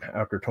Storm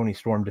after Tony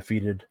Storm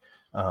defeated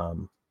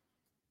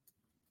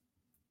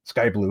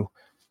Sky Blue.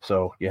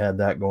 So you had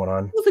that going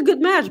on. It was a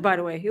good match, by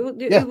the way. It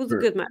was a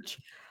good match.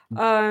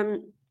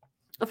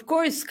 Of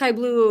course, Sky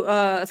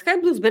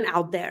Blue's been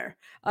out there.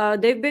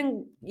 They've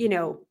been,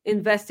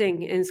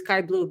 investing in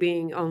Sky Blue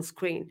being on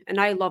screen, and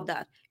I love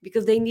that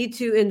because they need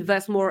to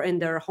invest more in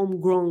their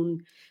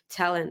homegrown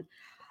talent.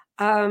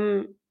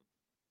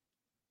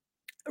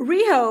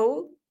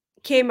 Riho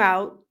came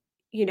out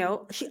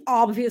she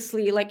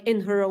obviously, like,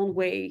 in her own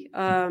way,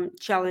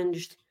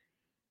 challenged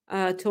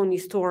Tony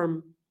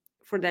Storm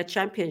for that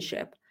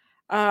championship.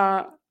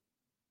 I'm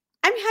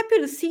happy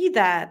to see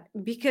that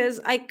because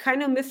I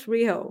kind of miss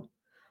Riho.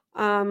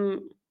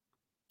 Um,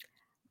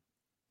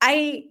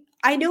 I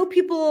know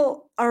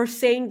people are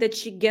saying that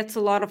she gets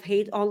a lot of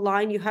hate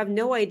online. You have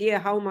no idea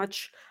how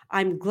much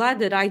I'm glad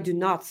that I do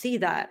not see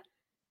that.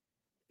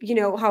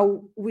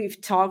 How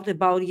we've talked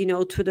about,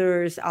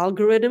 Twitter's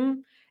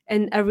algorithm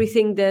and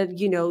everything that,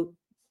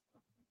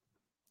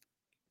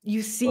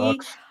 you see.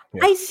 Bucks.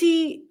 Yeah.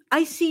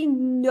 I see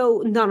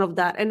none of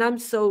that. And I'm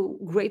so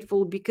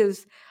grateful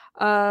because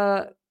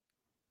Riho's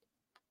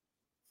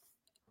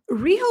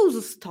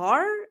a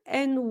star,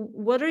 and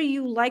whether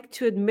you like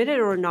to admit it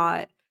or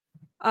not,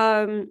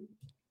 um,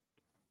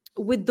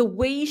 with the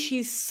way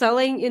she's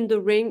selling in the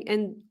ring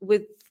and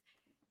with,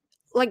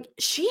 like,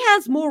 she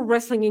has more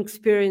wrestling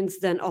experience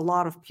than a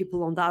lot of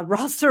people on that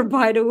roster,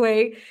 by the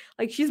way.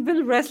 Like, she's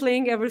been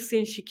wrestling ever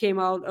since she came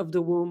out of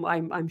the womb,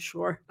 I'm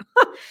sure.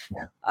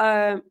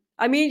 Yeah.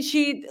 I mean,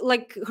 she,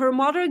 like, her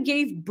mother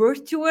gave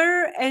birth to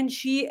her and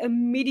she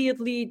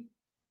immediately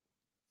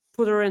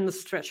put her in the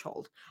stretch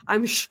hold.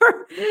 I'm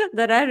sure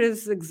that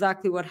is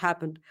exactly what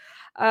happened.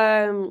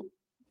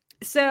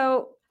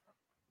 So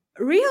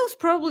Rio's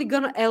probably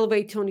gonna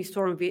elevate Tony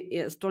Storm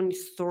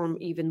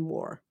even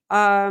more.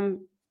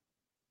 I'm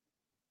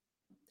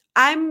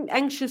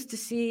anxious to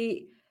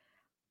see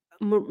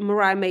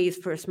Mariah May's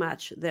first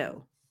match,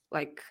 though,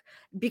 like,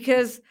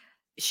 because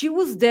she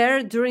was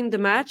there during the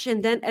match,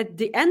 and then at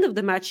the end of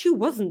the match, she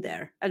wasn't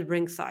there at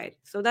ringside.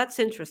 So that's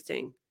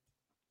interesting.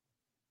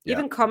 Yeah.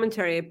 Even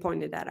commentary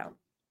pointed that out.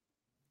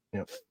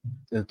 Yep.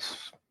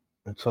 It's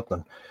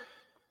something.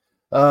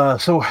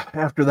 So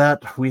after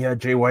that, we had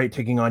Jay White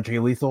taking on Jay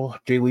Lethal.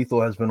 Jay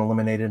Lethal has been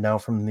eliminated now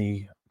from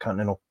the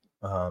Continental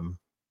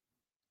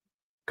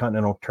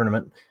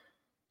tournament.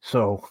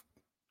 So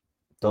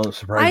doesn't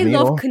surprise me. I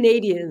love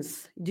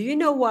Canadians. Do you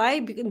know why?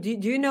 Do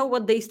you know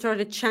what they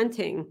started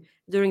chanting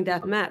during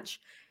that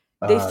match?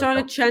 They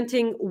started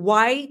chanting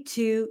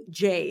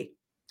Y2J.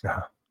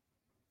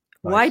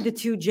 Why Nice. the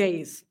two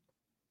J's?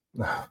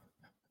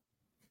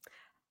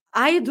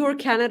 I adore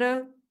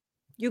Canada.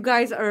 You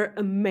guys are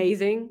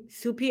amazing.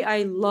 Soupy,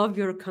 I love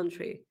your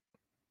country.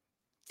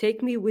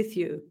 Take me with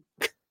you.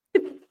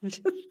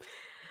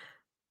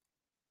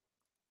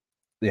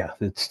 Yeah,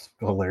 it's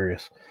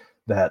hilarious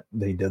that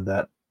they did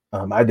that.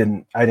 I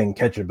didn't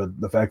catch it, but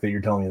the fact that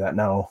you're telling me that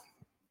now,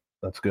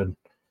 that's good.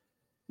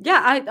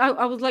 Yeah,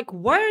 I was like,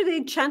 why are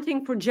they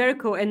chanting for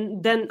Jericho?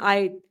 And then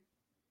I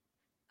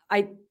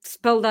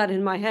spelled that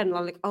in my head, and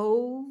I'm like,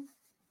 oh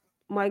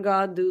my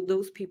God, dude,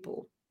 those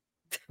people.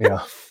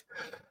 Yeah.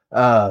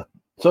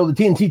 So the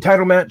TNT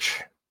title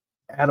match,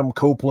 Adam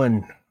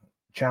Copeland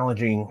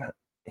challenging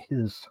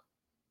his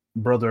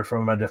brother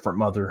from a different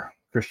mother,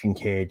 Christian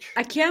Cage.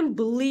 I can't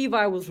believe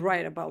I was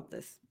right about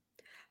this.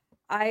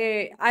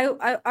 I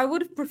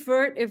would have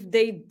preferred if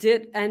they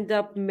did end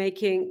up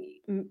making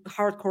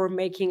hardcore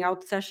making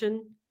out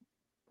session.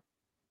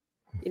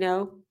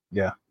 Yeah.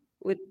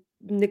 With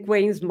Nick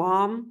Wayne's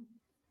mom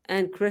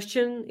and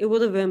Christian, it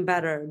would have been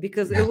better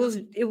because it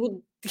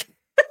would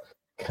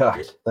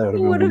God, that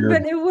would have been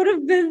weird. It would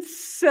have been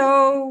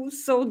so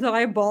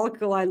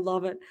diabolical. I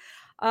love it.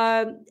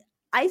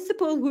 I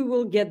suppose we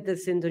will get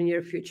this in the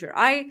near future.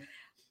 I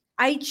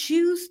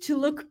choose to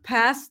look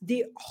past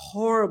the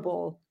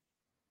horrible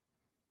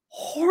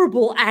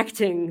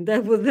acting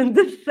that was in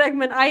this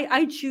segment.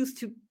 I choose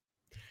to,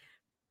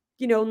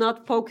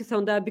 not focus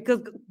on that because,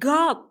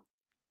 God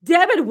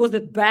damn it, was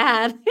it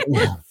bad? It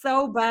was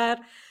so bad.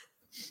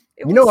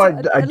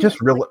 I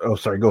just realized. Oh,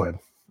 sorry. Go ahead.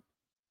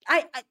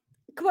 I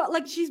come on,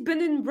 like, she's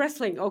been in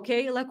wrestling,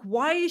 okay? Like,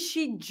 why is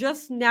she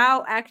just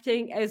now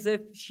acting as if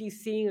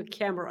she's seeing a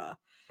camera?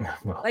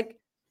 Well, Like,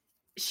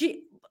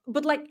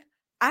 but like,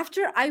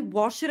 after I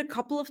watched it a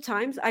couple of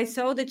times, I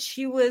saw that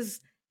she was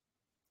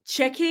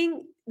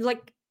checking,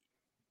 like,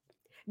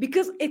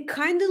 because it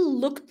kind of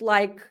looked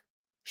like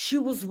she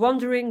was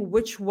wondering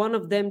which one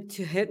of them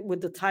to hit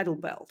with the title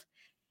belt.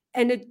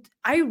 And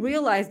I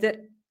realized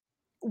that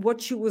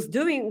what she was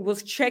doing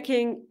was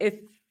checking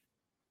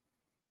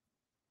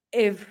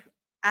if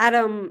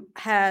Adam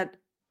had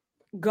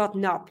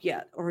gotten up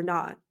yet or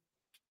not.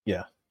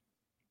 Yeah.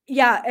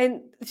 Yeah,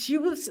 and she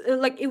was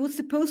like, it was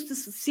supposed to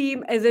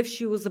seem as if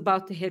she was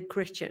about to hit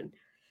Christian,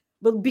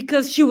 but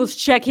because she was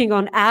checking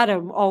on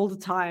Adam all the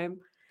time.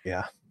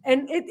 Yeah.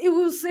 And it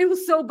was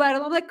so bad.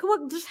 And I'm like, come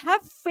on, just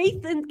have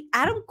faith in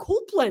Adam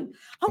Copeland.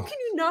 How can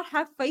you not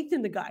have faith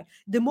in the guy?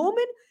 The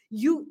moment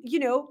you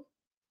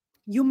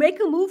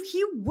make a move,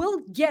 he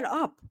will get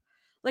up.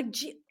 Like,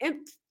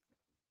 and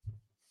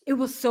it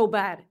was so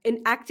bad. And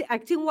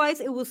acting wise,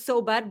 it was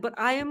so bad. But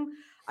I'm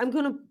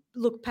gonna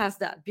look past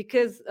that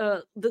because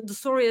the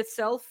story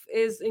itself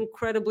is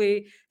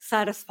incredibly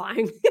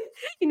satisfying.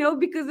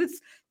 Because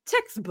it's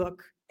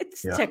textbook.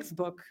 It's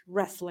textbook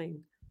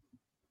wrestling.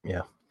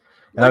 Yeah.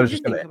 And I was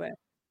just think of it?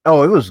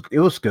 Oh, it was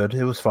good.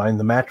 It was fine.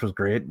 The match was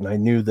great, and I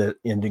knew that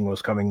ending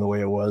was coming the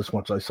way it was.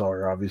 Once I saw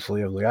her,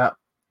 obviously, I was like,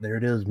 There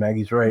it is.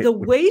 Maggie's right. The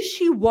way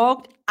she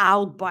walked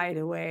out, by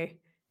the way.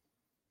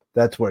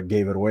 That's what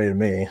gave it away to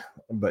me.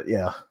 But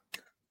yeah,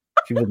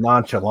 she was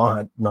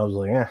nonchalant, and I was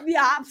like, "Yeah."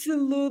 Yeah,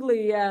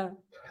 absolutely, yeah.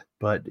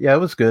 But yeah, it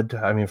was good.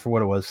 I mean, for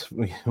what it was,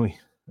 we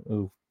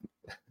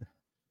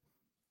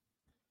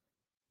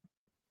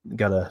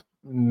got a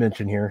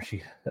mention here.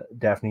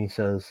 Daphne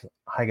says,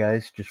 "Hi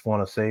guys, just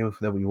want to say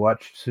that we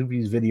watched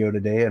Subi's video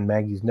today, and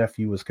Maggie's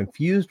nephew was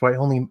confused why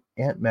only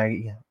Aunt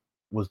Maggie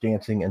was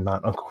dancing and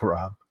not Uncle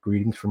Rob.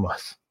 Greetings from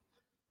us.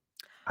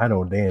 I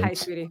don't dance." Hi,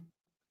 sweetie.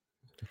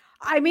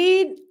 I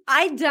mean,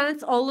 I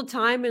dance all the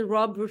time, and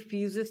Rob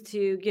refuses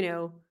to,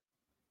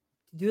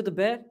 do the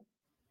bit.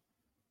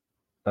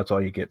 That's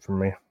all you get from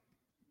me.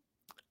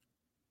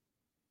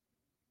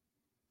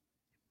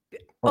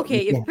 Well,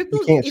 Okay, if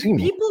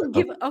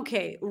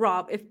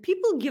Rob, if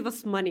people give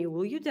us money,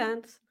 will you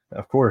dance?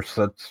 Of course,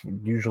 that's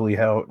usually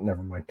how.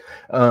 Never mind.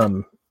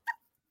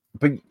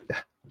 But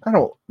I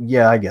don't.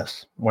 Yeah, I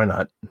guess why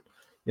not?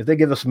 If they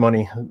give us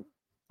money,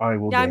 I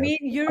will. Yeah,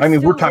 dance. I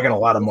mean, we're talking a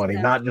lot of money,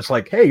 not just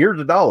like, hey, here's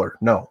 $1.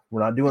 No,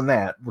 we're not doing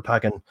that. We're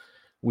talking.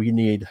 We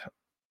need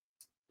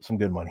some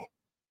good money,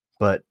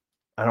 but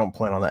I don't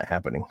plan on that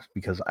happening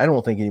because I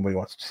don't think anybody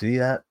wants to see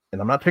that,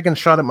 and I'm not taking a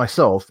shot at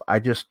myself. I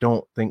just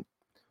don't think.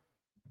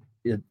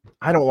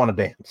 I don't want to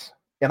dance,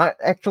 and I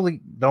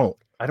actually don't.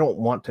 I don't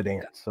want to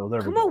dance. So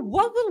there. Come on,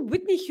 what will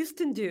Whitney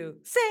Houston do?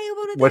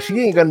 Well, she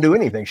ain't gonna do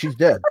anything. She's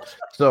dead.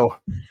 So,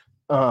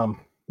 Jesus.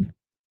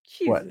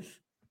 What?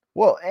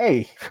 Well,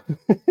 hey.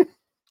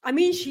 I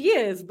mean, she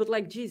is, but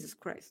like Jesus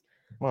Christ.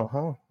 Well,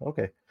 huh?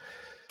 Okay.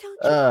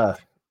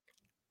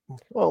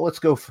 Well, let's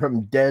go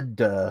from dead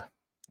to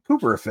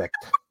Cooper effect.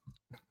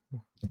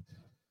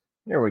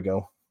 There we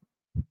go.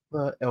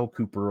 The El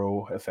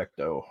Coopero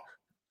effecto.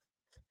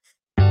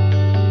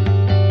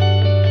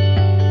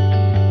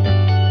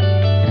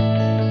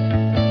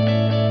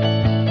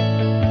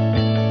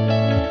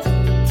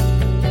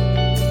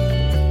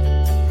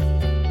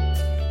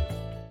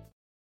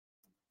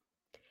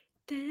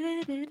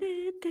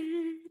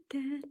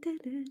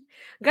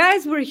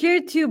 Guys, we're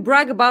here to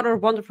brag about our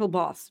wonderful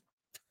boss.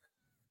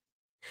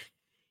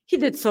 He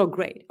did so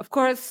great. Of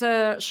course,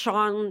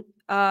 Sean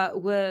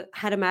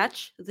had a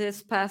match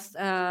this past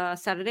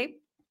Saturday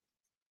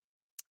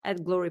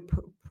at Glory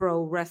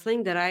Pro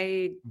Wrestling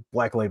that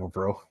Black Label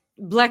Pro.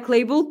 Black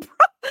Label Pro.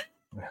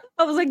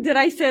 I was like, did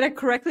I say that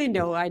correctly?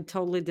 No, I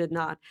totally did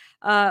not.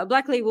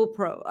 Black Label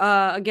Pro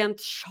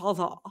against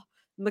Shava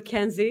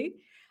McKenzie.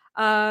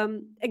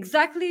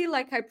 Exactly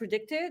like I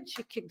predicted,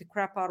 she kicked the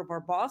crap out of our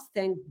boss.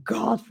 Thank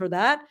God for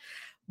that.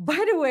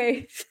 By the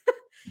way,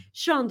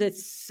 Sean did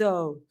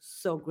so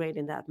great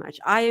in that match.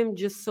 I am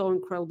just so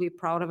incredibly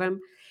proud of him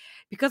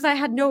because I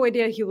had no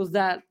idea he was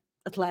that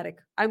athletic.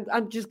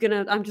 I'm just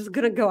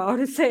gonna go out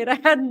and say it.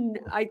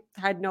 I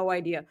had no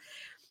idea.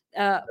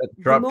 That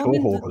drop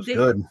toe hold was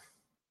good.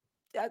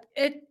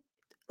 It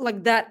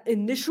like that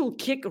initial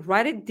kick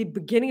right at the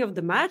beginning of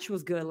the match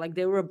was good. Like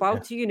they were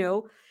about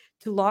to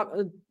to lock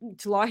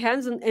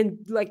hands and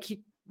like he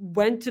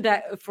went to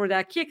that for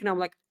that kick and I'm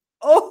like,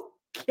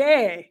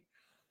 okay.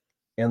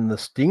 And the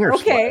stinger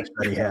splash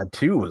that he had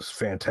too was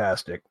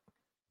fantastic.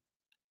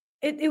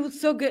 It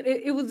was so good.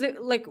 It was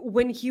like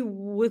when he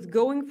was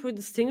going for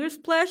the stinger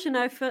splash, and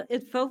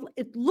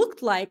it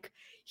looked like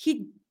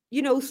he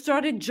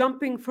started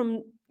jumping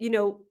from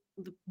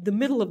the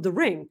middle of the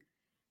ring,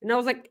 and I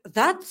was like,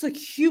 that's a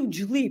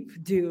huge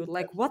leap, dude.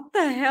 Like, what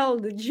the hell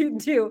did you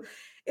do?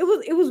 It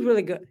was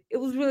really good. It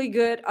was really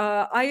good.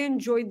 I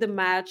enjoyed the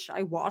match.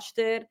 I watched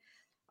it.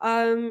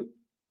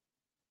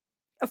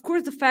 Of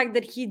course, the fact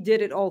that he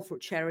did it all for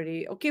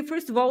charity. Okay,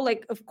 first of all,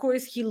 like, of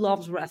course, he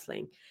loves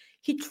wrestling.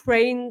 He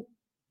trained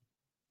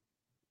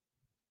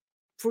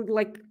for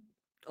like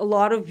a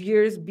lot of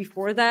years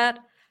before that.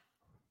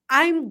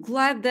 I'm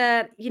glad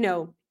that,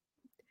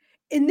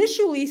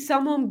 initially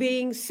someone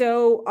being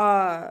so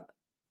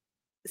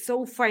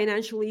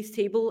financially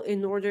stable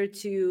in order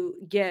to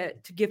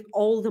give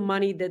all the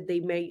money that they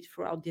made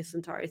throughout this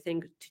entire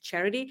thing to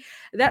charity.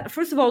 That,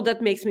 first of all,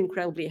 that makes me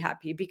incredibly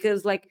happy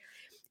because like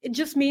it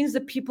just means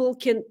that people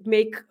can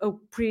make a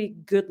pretty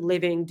good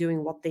living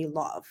doing what they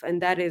love,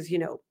 and that is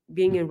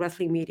being in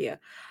wrestling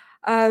media.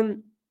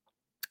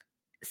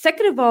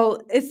 Second of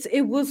all,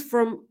 it was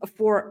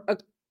for a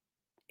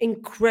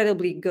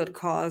incredibly good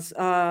cause.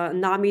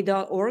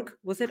 NAMI.org,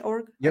 was it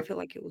org? Yep. I feel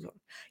like it was org.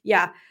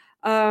 Yeah.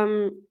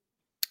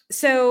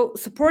 So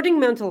supporting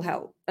mental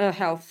health. I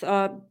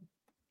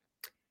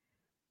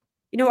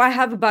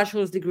have a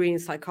bachelor's degree in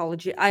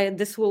psychology.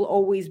 This will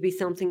always be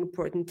something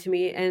important to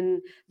me,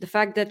 and the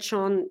fact that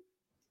Sean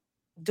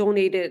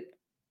donated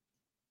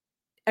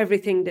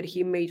everything that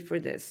he made for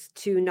this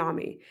to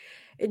NAMI,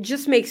 it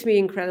just makes me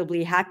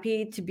incredibly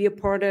happy to be a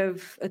part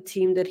of a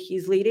team that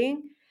he's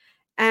leading.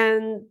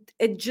 And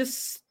it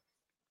just,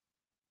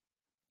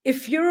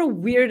 if you're a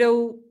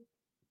weirdo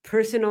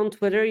person on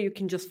Twitter, you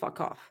can just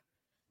fuck off.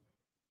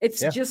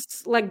 It's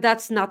just like,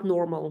 that's not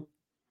normal.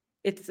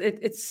 It's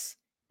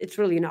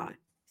really not.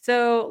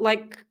 So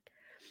like,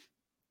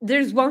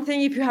 there's one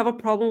thing if you have a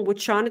problem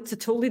with Sean, it's a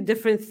totally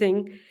different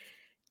thing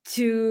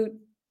to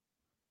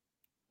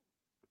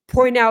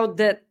point out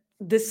that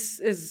this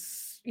is,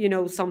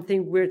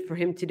 something weird for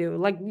him to do.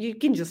 Like, you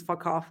can just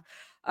fuck off.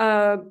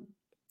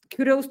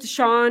 Kudos to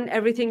Sean.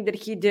 Everything that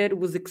he did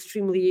was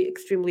extremely,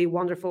 extremely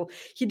wonderful.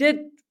 He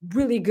did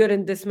really good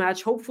in this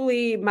match.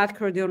 Hopefully, Matt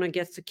Cardona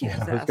gets to kick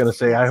his ass. I was going to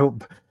say, I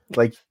hope,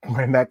 like,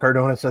 when Matt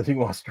Cardona says he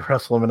wants to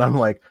wrestle him, and I'm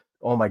like,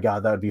 oh my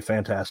God, that would be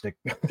fantastic.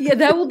 Yeah,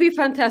 that would be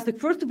fantastic.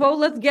 First of all,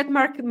 let's get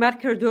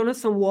Matt Cardona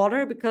some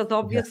water, because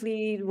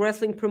obviously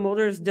wrestling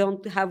promoters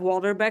don't have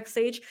water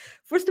backstage.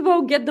 First of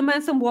all, get the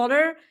man some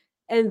water,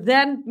 and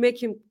then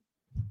make him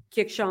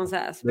kick Sean's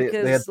ass.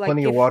 Because they had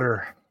plenty of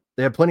water.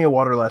 They had plenty of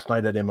water last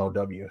night at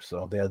MOW,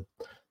 so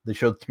they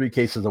showed 3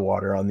 cases of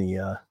water on the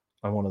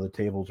on one of the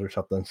tables or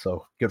something.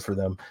 So good for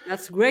them.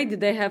 That's great. Did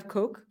they have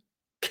Coke?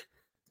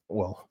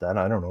 Well, that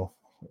I don't know.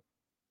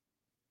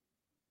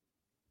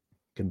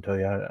 Couldn't tell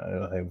you.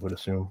 I would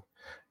assume.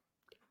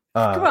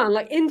 Come on,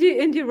 like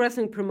indie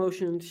wrestling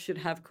promotions should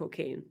have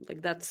cocaine.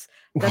 Like that's.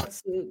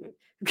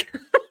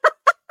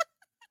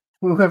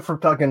 We went from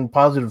talking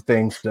positive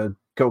things to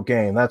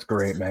cocaine. That's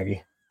great,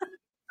 Maggie.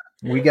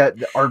 We got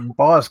our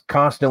boss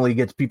constantly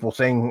gets people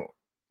saying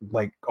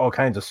like all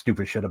kinds of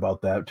stupid shit about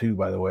that too,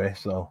 by the way.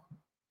 So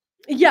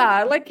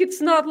yeah, like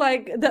it's not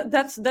like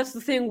that's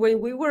the thing.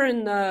 When we were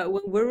in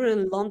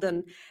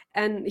London,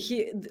 and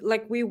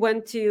we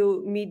went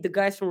to meet the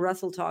guys from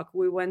Wrestle Talk.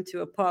 We went to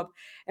a pub,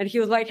 and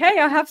he was like, "Hey,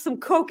 I have some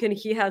Coke," and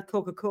he had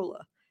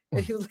Coca-Cola,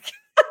 and he was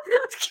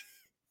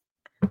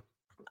like,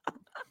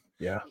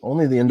 "Yeah,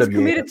 only the NWA." He's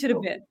committed to the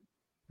bit.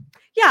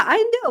 Yeah,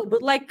 I know,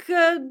 but like.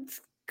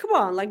 Come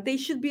on, like they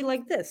should be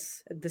like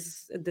this at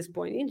this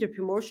point. Indie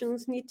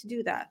promotions need to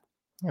do that.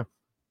 Yeah.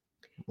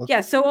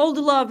 Yeah. So all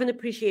the love and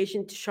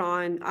appreciation to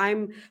Sean.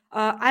 I'm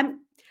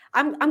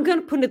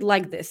gonna put it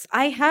like this.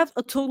 I have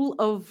a total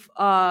of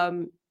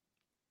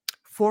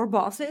 4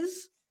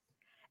 bosses,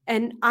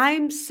 and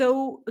I'm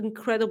so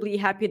incredibly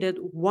happy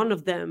that one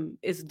of them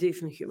is a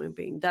decent human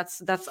being.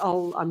 That's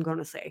all I'm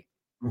gonna say.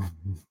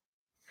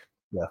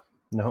 Yeah.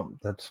 No,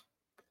 that's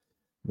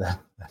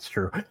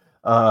true.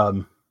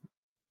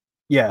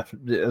 Yeah,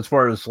 as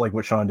far as like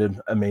what Sean did,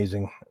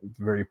 amazing.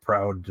 Very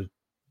proud to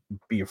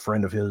be a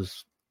friend of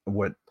his.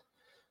 What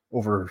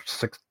over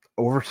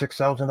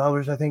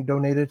 $6,000 I think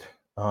donated.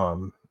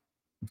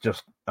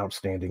 Just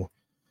outstanding.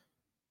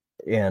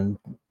 And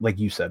like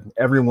you said,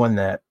 everyone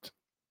that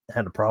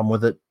had a problem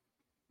with it,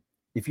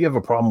 if you have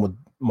a problem with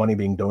money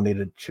being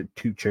donated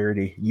to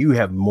charity, you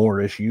have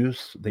more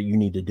issues that you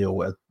need to deal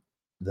with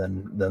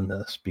than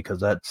this, because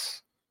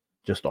that's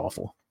just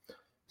awful.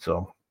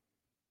 So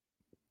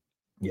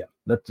yeah,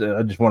 that's.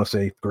 I just want to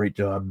say, great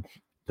job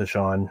to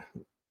Sean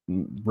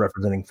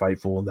representing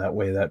Fightful that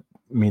way. That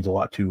means a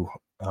lot to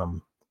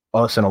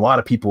us and a lot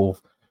of people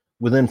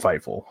within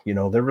Fightful.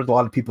 There was a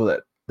lot of people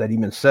that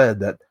even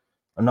said that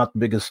I'm not the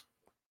biggest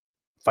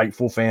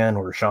Fightful fan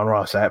or Sean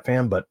Ross Sapp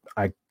fan, but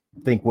I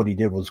think what he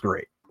did was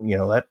great.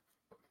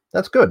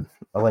 That's good.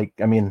 I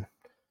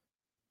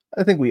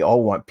think we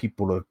all want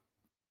people to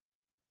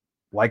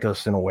like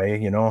us in a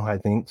way. I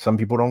think some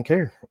people don't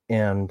care,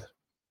 and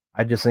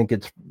I just think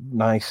it's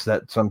nice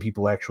that some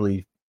people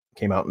actually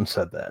came out and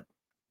said that.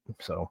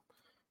 So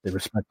they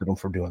respected him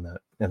for doing that.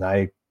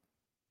 And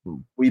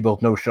we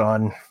both know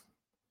Sean,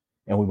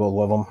 and we both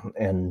love him,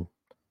 and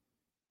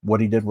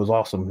what he did was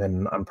awesome.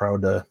 And I'm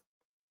proud that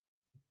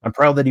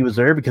he was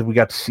there, because we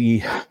got to see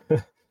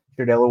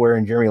Cher Delaware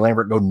and Jeremy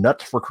Lambert go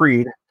nuts for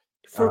Creed.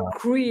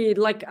 Creed,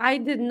 like I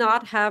did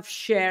not have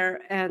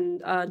Cher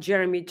and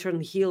Jeremy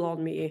turn heel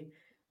on me.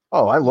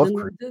 Oh, I love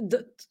Creed.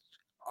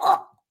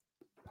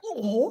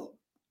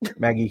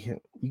 Maggie,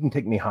 you can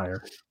take me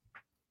higher,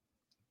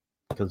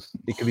 because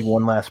it could be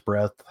one last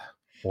breath,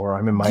 or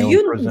I'm in my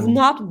own prison. Do you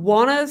not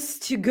want us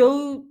to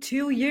go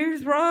 2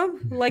 years, Rob?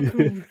 Like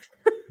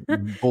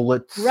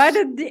bullets right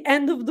at the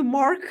end of the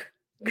mark.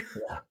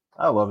 Yeah,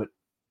 I love it.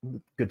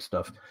 Good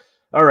stuff.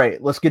 All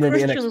right, let's get into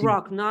Christian NXT.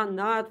 Rock,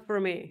 not for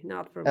me.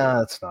 Not for me.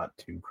 That's not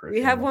too Christian.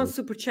 We have one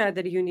super chat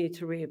that you need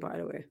to read, by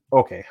the way.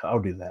 Okay, I'll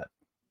do that.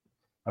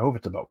 I hope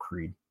it's about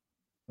Creed.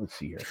 Let's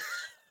see here.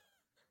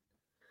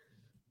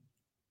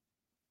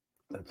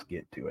 Let's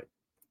get to it.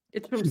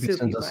 It's from Soupy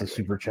sends us a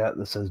super chat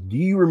that says, "Do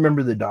you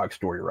remember the dog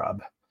story,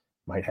 Rob?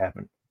 Might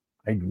happen.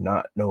 I do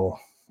not know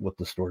what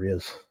the story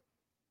is."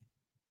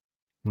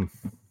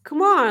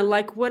 Come on,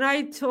 like when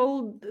I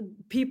told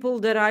people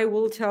that I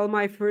will tell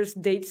my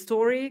first date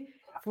story.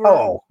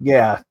 Oh,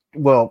 yeah.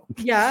 Well,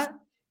 yeah.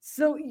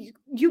 So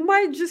you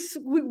might just,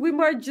 we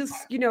might just,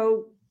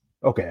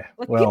 okay.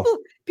 Like well,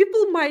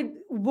 people might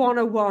want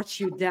to watch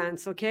you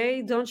dance.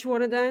 Okay, don't you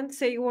want to dance?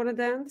 Say you want to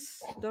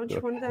dance. Don't you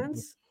want to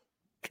dance?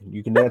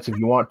 You can dance if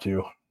you want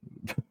to.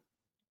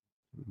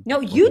 No,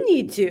 you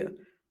need to.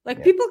 Like,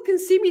 yeah. People can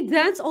see me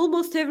dance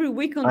almost every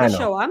week on the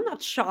show. I'm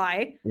not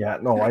shy. Yeah,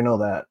 no, I know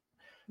that.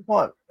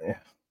 What? Yeah.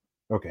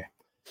 Okay.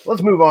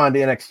 Let's move on to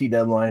NXT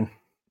Deadline.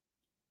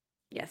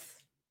 Yes.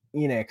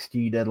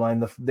 NXT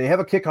Deadline. They have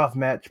a kickoff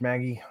match,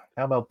 Maggie.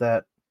 How about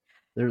that?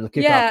 There's a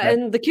kickoff Yeah, match.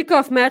 and the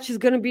kickoff match is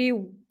going to be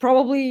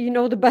probably,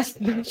 the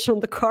best match on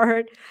the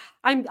card.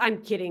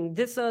 I'm kidding.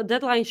 This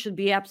deadline should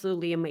be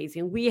absolutely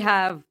amazing. We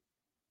have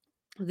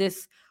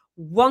this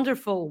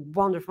wonderful,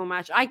 wonderful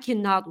match. I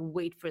cannot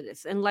wait for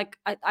this. And like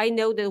I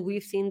know that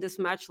we've seen this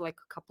match like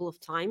a couple of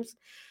times,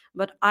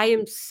 but I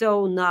am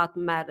so not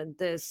mad at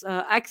this.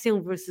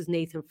 Axiom versus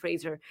Nathan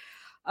Fraser.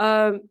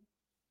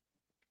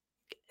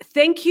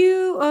 Thank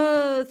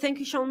you,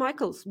 Shawn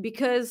Michaels,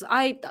 because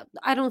I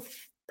don't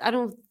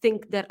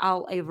think that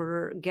I'll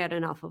ever get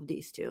enough of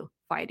these two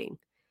fighting.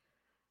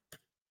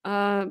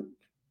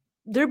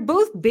 They're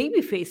both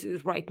baby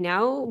faces right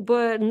now,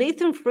 but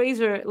Nathan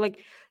Fraser, like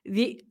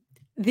the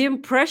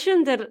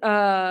impression that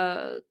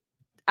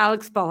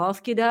Alex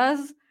Palowski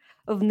does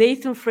of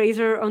Nathan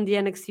Fraser on the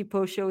NXT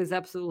post show is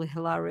absolutely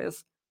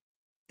hilarious.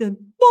 The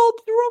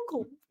Bob's your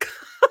uncle.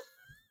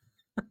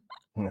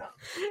 Yeah.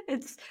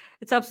 It's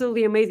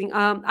absolutely amazing.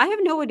 I have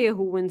no idea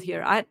who wins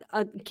here.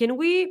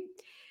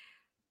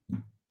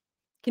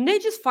 Can they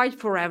just fight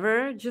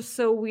forever just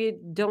so we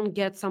don't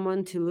get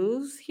someone to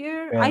lose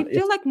here? And I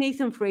feel like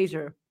Nathan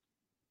Fraser.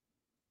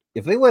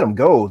 If they let him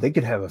go, they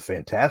could have a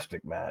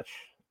fantastic match.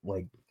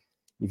 Like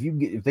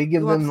if they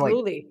give them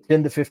Absolutely. like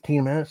 10 to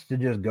 15 minutes to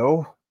just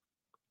go,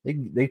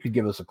 they could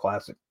give us a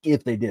classic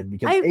if they did,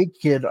 because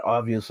A-Kid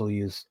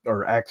obviously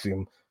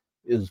Axiom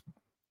is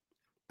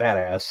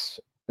badass.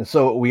 And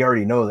so we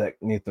already know that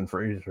Nathan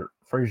Fraser,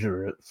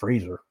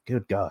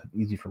 good God,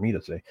 easy for me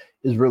to say,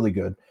 is really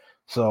good.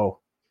 So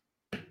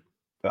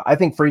I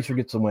think Fraser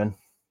gets the win.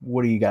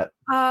 What do you got?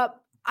 I'm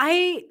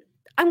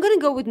gonna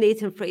go with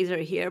Nathan Fraser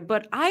here,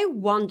 but I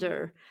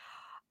wonder,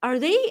 are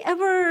they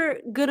ever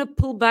gonna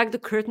pull back the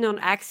curtain on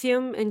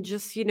Axiom and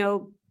just,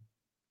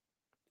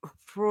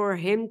 for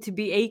him to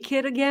be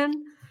A-Kid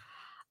again?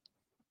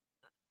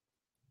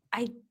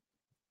 I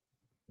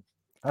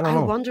don't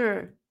know.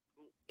 wonder,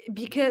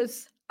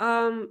 because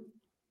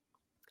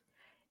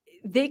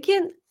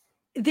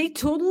they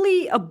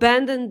totally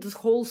abandoned this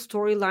whole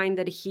storyline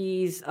that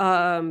he's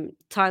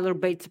Tyler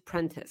Bates'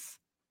 apprentice.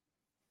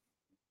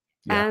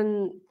 Yeah.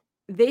 And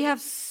they have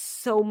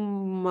so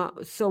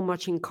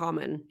much in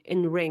common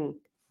in ring,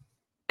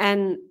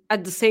 and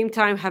at the same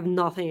time have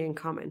nothing in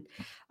common.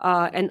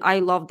 And I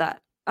love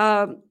that.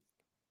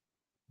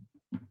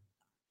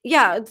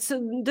 Yeah,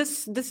 so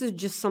this is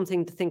just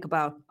something to think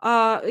about.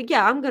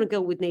 Yeah, I'm gonna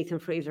go with Nathan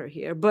Fraser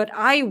here, but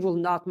I will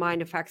not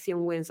mind if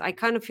Axiom wins. I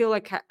kind of feel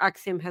like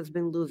Axiom has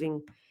been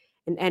losing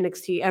in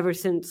NXT ever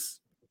since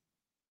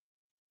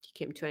he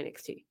came to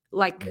NXT.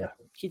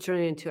 He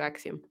turned into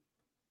Axiom.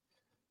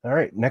 All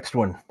right, next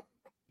one.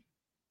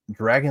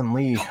 Dragon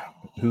Lee,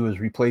 who is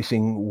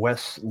replacing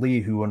Wes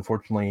Lee, who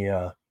unfortunately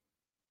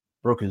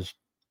broke his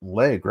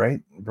leg,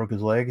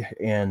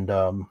 and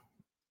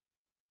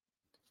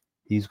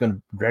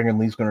Dragon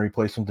Lee's gonna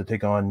replace him to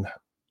take on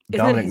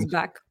Dominic. His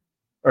back?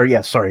 Or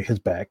yeah, sorry, his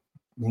back.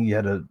 He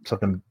had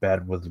something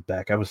bad with his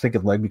back. I was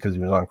thinking leg because he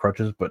was on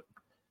crutches, but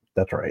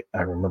that's right.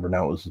 I remember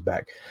now it was his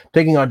back.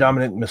 Taking on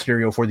Dominic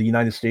Mysterio for the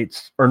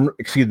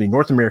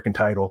North American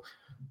title.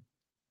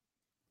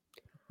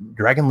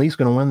 Dragon Lee's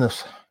going to win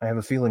this. I have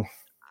a feeling.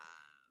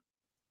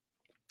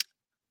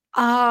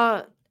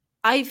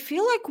 I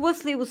feel like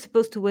Wesley was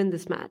supposed to win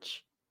this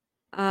match.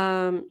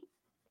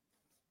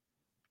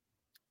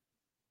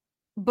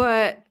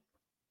 But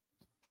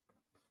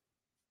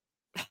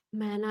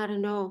man, I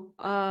don't know.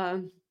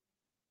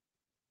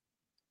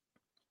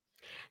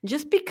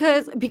 Just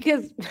because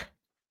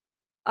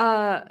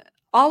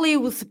Ollie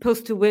was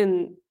supposed to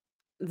win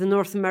the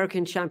North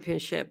American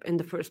Championship in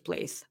the first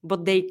place,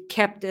 but they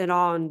kept it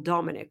on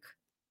Dominic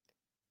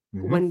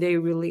when they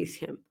released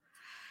him.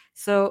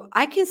 So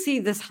I can see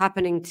this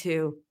happening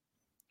too.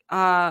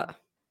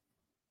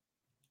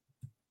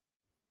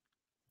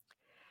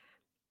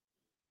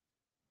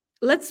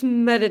 Let's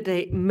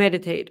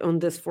meditate on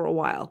this for a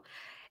while.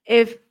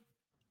 If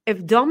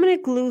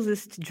Dominic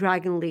loses to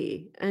Dragon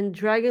Lee, and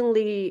Dragon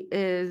Lee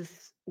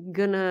is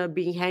gonna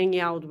be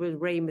hanging out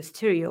with Rey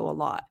Mysterio a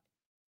lot,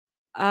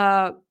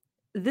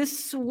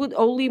 this would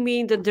only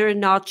mean that they're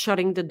not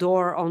shutting the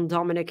door on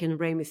Dominic and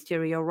Rey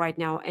Mysterio right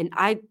now, and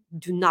I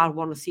do not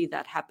want to see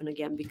that happen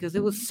again because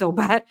it was so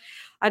bad.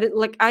 I didn't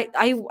like.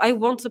 I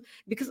want to,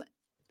 because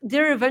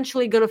they're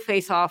eventually gonna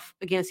face off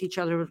against each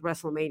other with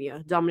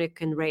WrestleMania, Dominic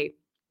and Rey.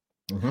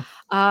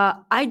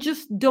 I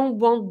just don't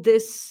want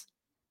this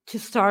to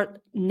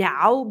start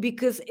now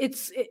because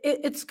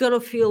it's gonna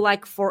feel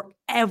like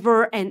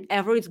forever and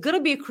ever. It's gonna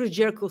be a Chris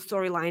Jericho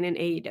storyline in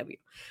AEW.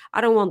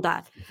 I don't want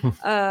that.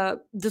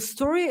 The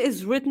story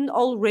is written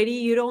already.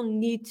 You don't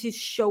need to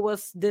show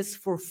us this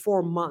for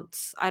 4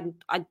 months. I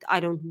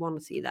don't want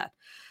to see that.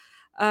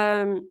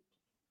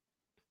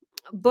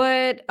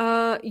 But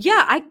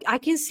yeah, I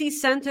can see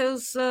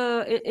Santos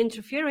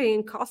interfering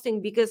and costing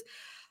because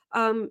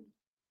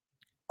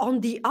on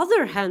the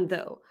other hand,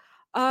 though,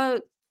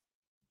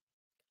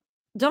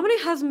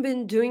 Dominic hasn't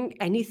been doing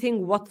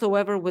anything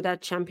whatsoever with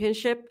that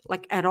championship,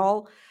 like at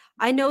all.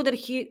 I know that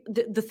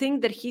the thing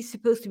that he's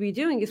supposed to be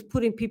doing is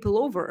putting people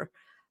over.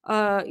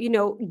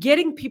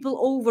 getting people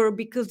over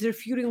because they're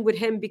feuding with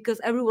him because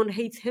everyone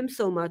hates him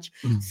so much.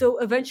 So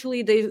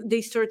eventually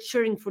they start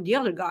cheering for the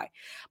other guy.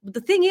 But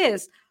the thing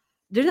is,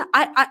 they're not,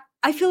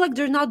 I feel like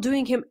they're not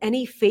doing him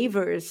any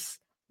favors,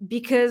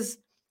 because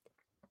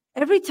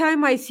every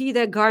time I see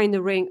that guy in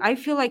the ring, I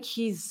feel like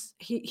he's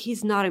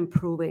not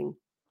improving.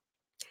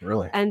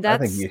 Really? And I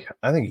think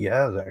he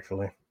has,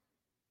 actually.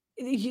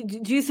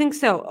 Do you think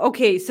so?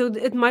 Okay, so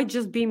it might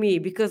just be me,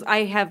 because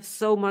I have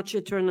so much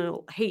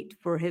eternal hate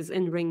for his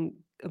in-ring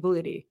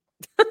ability.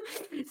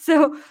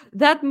 So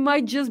that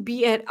might just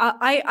be it.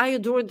 I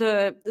adore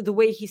the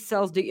way he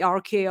sells the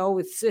RKO.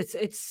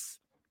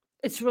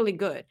 It's really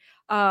good.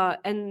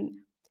 And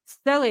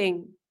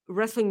selling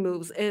wrestling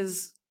moves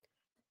is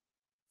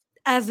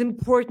as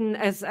important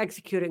as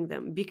executing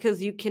them,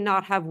 because you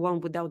cannot have one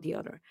without the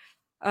other.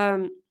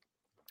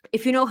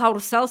 If you know how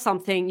to sell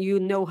something, you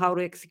know how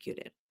to execute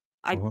it.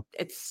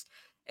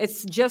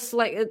 It's just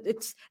like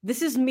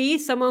this is me,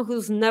 someone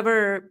who's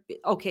never,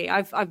 okay,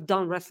 I've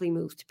done wrestling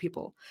moves to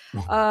people,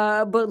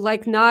 but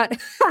like not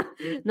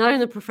not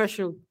in a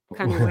professional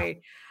kind of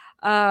way.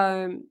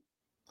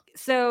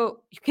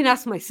 So you can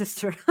ask my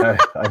sister.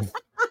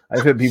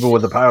 I've hit people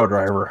with a pile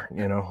driver,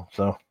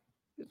 so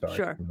sorry,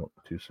 Sure. no,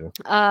 too soon.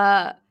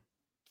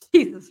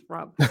 Jesus,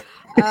 Rob.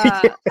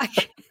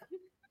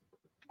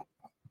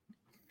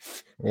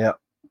 Yeah.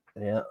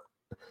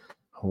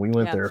 We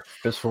went there.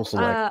 Fistful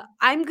select.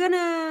 I'm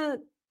gonna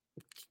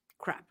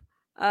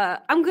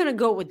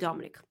go with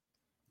Dominic.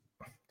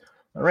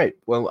 All right.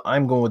 Well,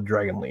 I'm going with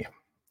Dragon Lee.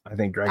 I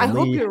think Dragon I Lee.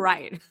 hope you're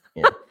right.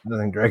 Yeah, I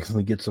think Dragon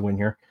Lee gets the win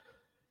here.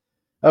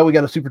 We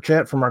got a super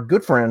chat from our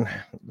good friend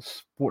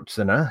Sports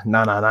Center.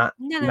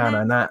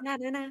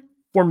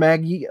 For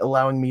Maggie,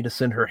 allowing me to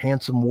send her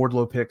handsome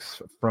Wardlow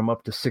pics from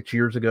up to 6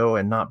 years ago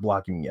and not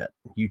blocking yet.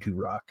 You two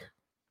rock.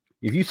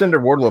 If you send her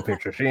Wardlow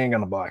picture, she ain't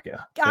gonna block you.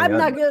 I'm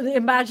not gonna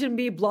imagine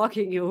me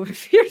blocking you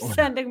if you're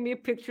sending me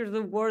pictures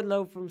of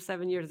Wardlow from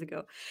 7 years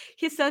ago.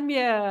 He sent me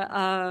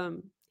a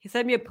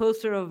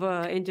poster of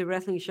indie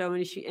wrestling show,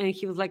 and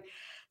he was like,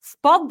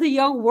 "Spot the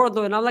young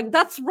Wardlow," and I'm like,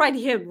 "That's right,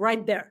 him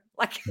right there."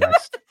 Like,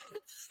 nice.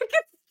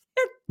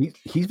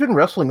 He's been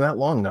wrestling that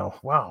long now.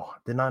 Wow,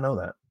 did not know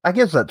that. I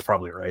guess that's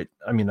probably right.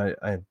 I mean,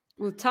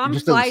 well, time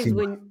flies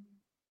when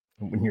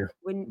you're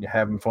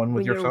having fun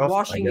with yourself. You're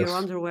washing your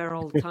underwear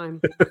all the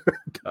time.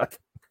 God.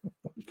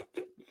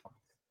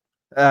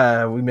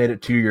 We made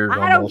it 2 years.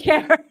 I don't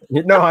care.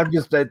 No,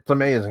 it's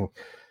amazing.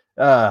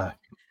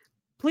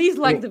 Please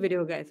like the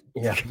video, guys.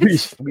 Yeah,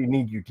 please, we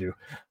need you to.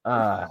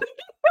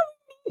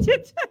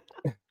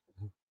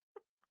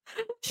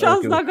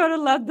 Sean's not gonna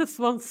let this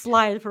one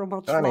slide for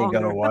much longer. I ain't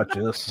gonna watch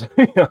this.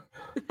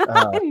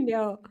 I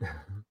know.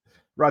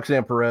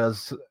 Roxanne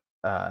Perez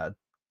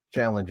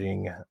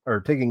challenging or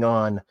taking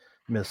on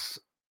Miss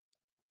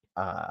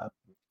Rob,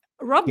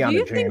 Kiana do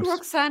you James. think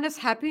Roxanne is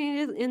happy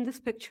in this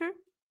picture?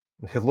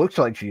 It looks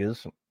like she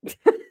is.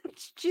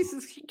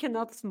 Jesus, she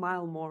cannot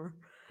smile more.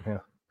 Yeah,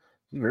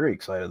 she's very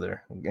excited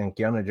there, and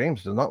Kiana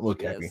James does not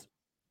look happy.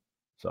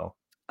 So.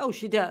 Oh,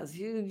 she does.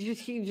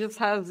 She just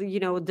has,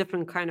 a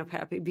different kind of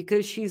happy,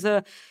 because she's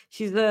a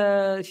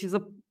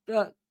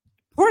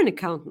porn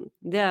accountant.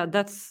 Yeah,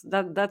 that's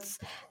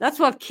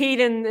what Kate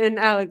and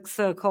Alex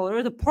call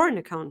her, the porn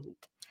accountant.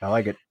 I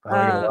like it. I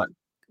like it a lot.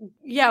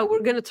 Yeah,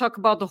 we're gonna talk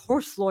about the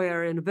horse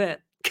lawyer in a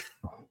bit.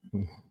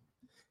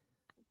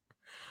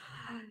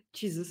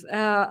 Jesus.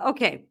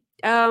 Okay.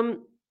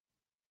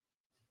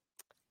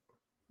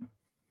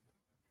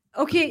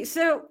 Okay,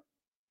 so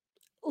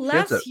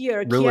last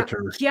year,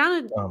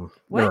 Kiana.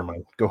 Never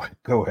mind.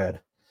 Go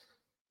ahead.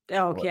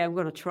 Okay, I'm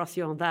going to trust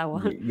you on that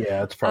one.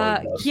 Yeah, it's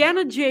probably best.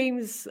 Kiana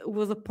James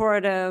was a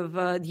part of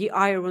the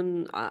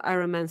Iron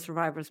Man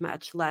Survivors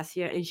match last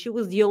year, and she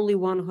was the only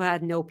one who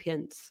had no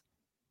pins.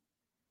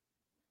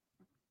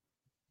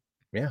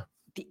 Yeah,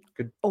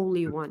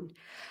 only one.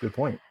 Good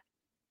point.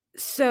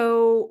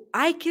 So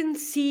I can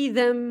see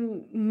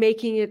them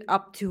making it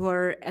up to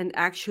her and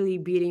actually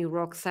beating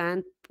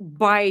Roxanne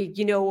by,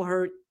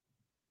 her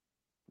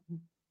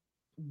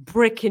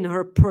brick in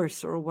her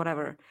purse or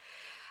whatever.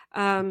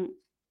 Do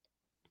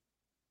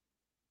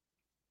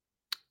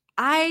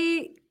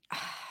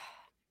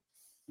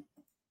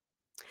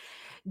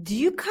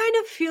you kind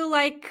of feel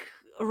like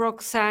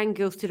Roxanne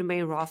goes to the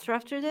main roster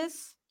after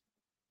this?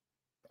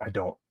 I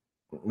don't.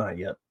 Not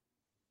yet.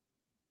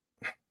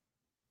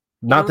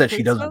 Not that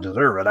she doesn't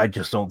deserve it. I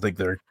just don't think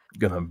they're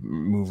gonna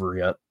move her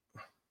yet.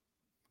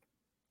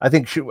 I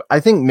think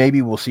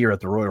maybe we'll see her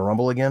at the Royal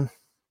Rumble again.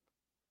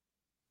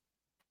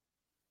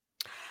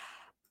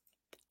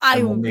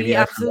 I would be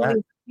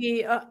absolutely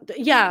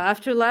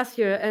after last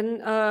year,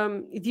 and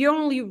the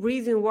only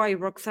reason why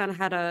Roxanne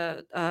had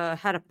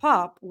a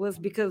pop was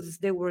because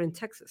they were in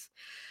Texas.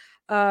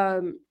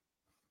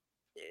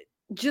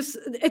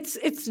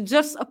 It's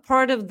just a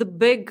part of the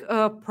big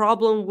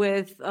problem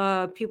with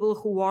people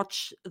who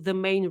watch the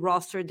main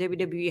roster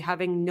WWE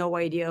having no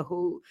idea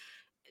who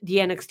the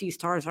NXT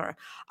stars are.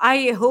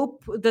 I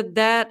hope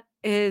that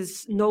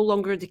is no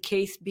longer the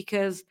case,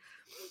 because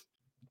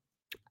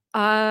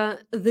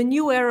The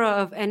new era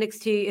of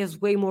NXT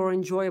is way more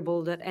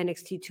enjoyable than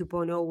NXT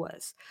 2.0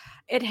 was.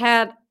 It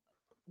had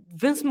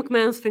Vince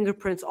McMahon's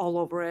fingerprints all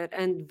over it,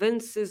 and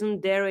Vince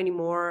isn't there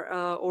anymore,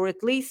 or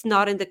at least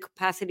not in the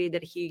capacity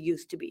that he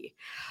used to be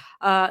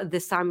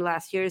this time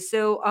last year.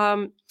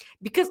 So,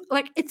 because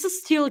like it's a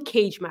steel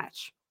cage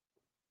match,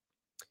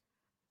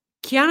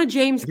 Kiana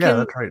James Yeah, can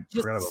that's right.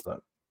 just Forgot about that.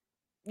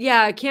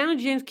 yeah, Kiana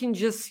James can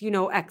just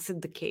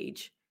exit the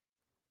cage.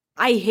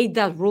 I hate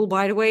that rule,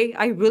 by the way.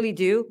 I really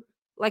do.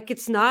 Like,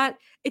 it's a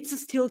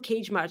steel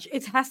cage match.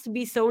 It has to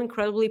be so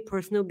incredibly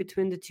personal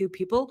between the two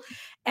people.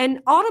 And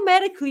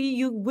automatically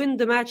you win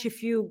the match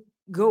if you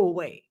go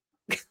away.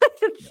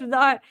 It's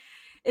not,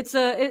 it's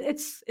a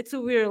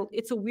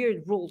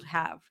weird rule to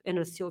have in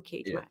a steel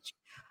cage Yeah. match.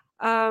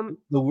 Um,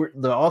 The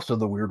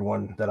weird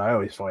one that I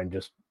always find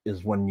just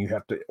is when you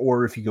have to,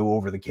 or if you go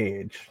over the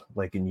cage,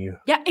 like and you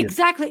Yeah,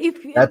 exactly.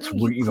 If that's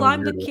you even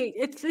climb the weirder. cage,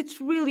 it's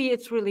really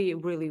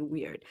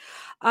weird.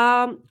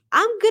 I'm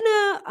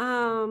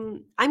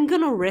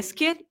gonna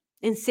risk it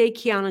and say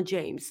Kiana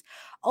James.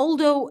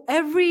 Although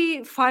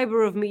every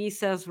fiber of me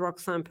says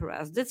Roxanne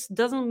Perez, this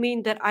doesn't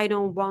mean that I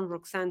don't want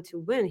Roxanne to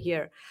win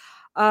here.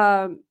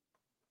 But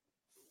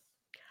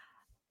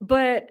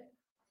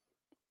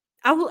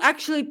I will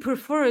actually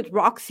prefer it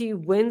Roxy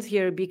wins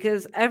here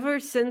because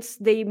ever since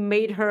they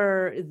made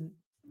her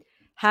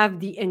have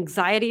the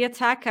anxiety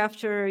attack um,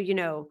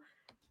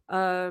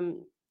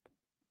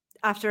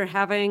 after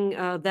having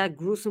that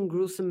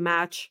gruesome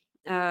match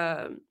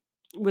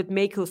with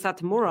Meiko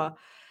Satomura,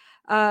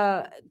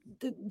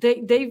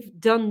 they've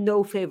done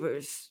no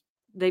favors.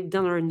 They've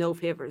done her no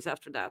favors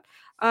after that.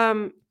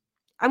 I'm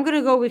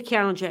gonna go with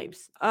Kiana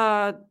James.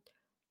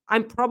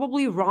 I'm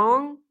probably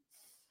wrong,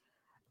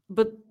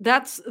 but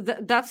that's the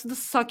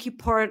sucky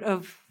part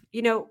of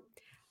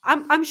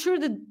I'm sure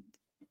that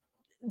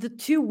the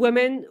two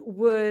women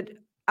would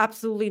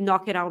absolutely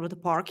knock it out of the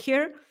park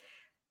here,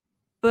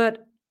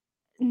 but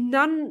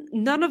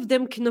none of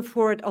them can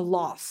afford a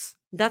loss.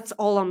 That's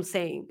all I'm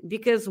saying,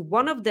 because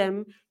one of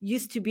them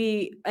used to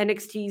be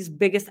NXT's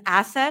biggest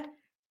asset,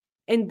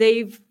 and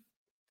they've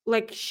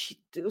like she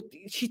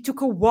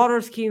took a water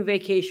skiing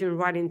vacation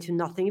right into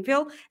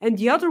Nothingville, and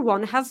the other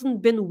one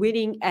hasn't been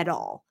winning at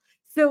all.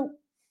 So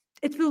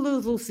it's a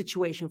lose-lose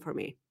situation for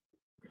me.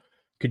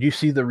 Could you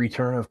see the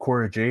return of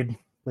Cora Jade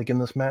like in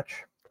this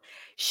match?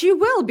 She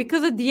will,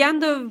 because at the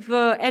end of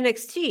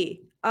NXT,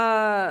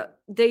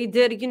 they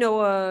did,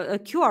 a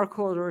QR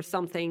code or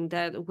something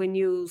that when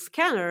you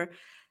scan her,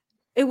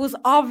 it was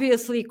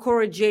obviously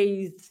Cora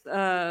Jade's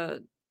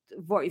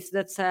voice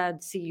that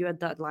said, "See you at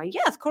that line."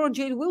 Yes, Cora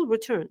Jade will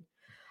return.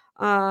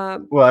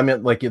 Well, I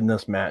meant like in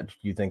this match.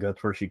 Do you think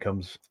that's where she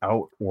comes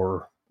out,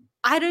 or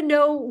I don't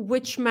know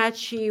which match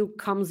she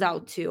comes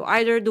out to.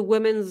 Either the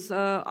women's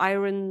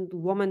Iron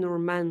Woman or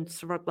men's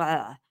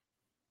the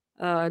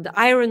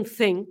Iron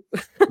Thing,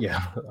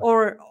 yeah?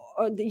 or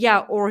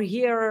or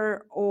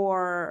here,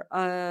 or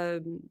I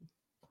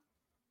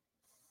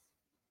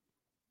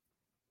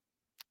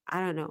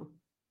don't know.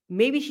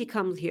 Maybe she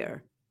comes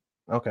here,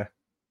 Okay,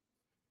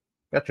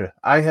 gotcha.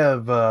 I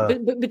have.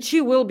 but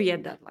she will be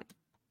at that line.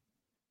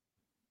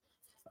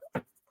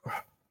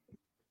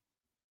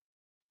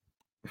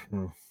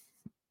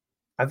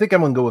 I think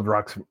I'm gonna go with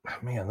Roxanne.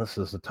 Man, this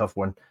is a tough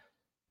one.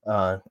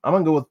 I'm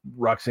gonna go with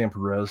Roxanne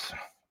Perez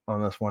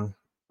on this one.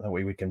 That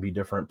way we can be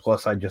different.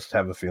 Plus, I just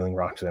have a feeling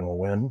Roxanne will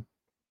win.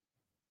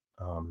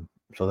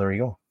 So there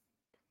you go.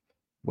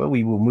 Well,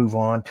 we will move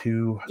on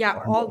to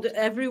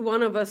Every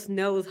one of us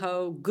knows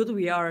how good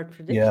we are at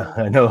predictions. Yeah,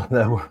 I know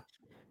that.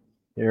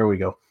 Here we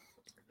go.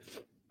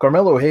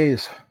 Carmelo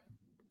Hayes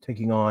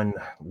taking on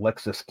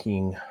Lexus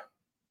King.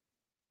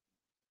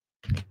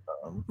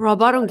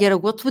 Rob, I don't get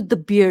it. What's with the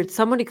beard?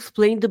 Someone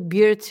explain the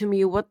beard to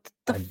me. What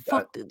the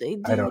fuck did they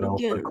do? I don't know.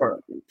 Again?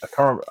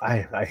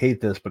 I hate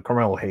this, but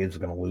Carmelo Hayes is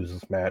going to lose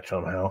this match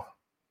somehow.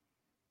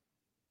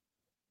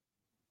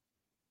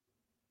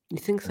 You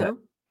think so?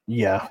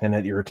 Yeah, and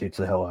it irritates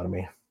the hell out of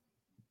me.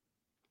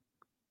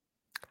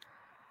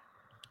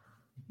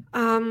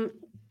 I'm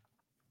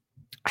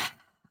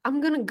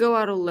gonna go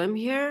out a limb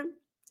here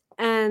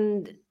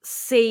and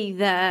say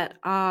that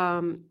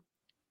I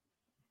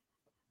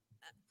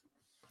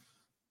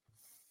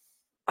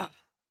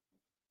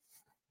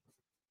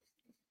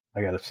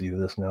got to see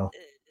this now.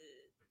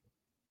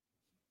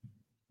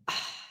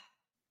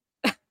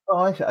 Oh,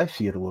 I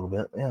see it a little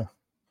bit. Yeah,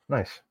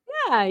 nice.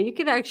 Yeah, you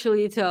can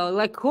actually tell.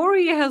 Like,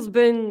 Corey has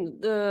been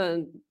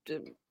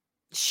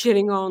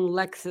shitting on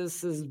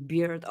Lexus's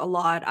beard a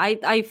lot.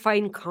 I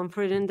find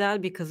comfort in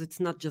that because it's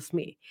not just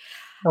me.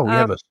 Oh, we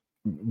have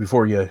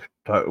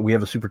we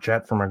have a super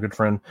chat from our good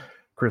friend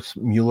Chris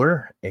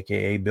Mueller,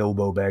 aka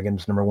Bilbo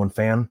Baggins' #1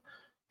 fan.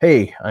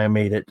 Hey, I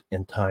made it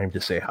in time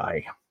to say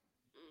hi.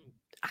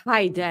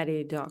 Hi,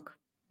 Daddy Doc.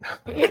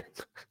 Hi,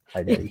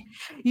 Daddy.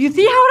 You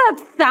see how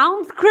that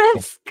sounds,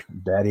 Chris?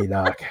 Daddy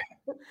Doc.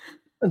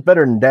 That's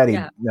better than Daddy.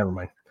 Yeah. Never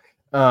mind.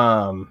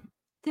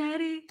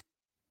 Daddy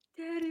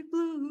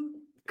Blue.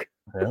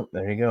 Well,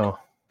 there you go.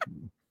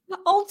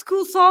 old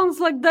school songs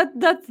like that.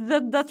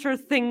 That's her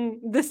thing.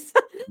 This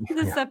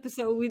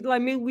episode. We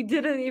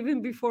did it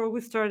even before we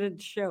started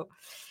the show.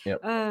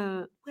 Yep.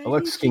 What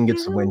Alexis did King you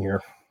gets the do? win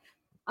here.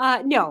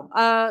 No.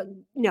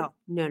 No.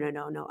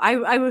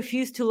 I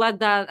refuse to let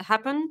that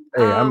happen.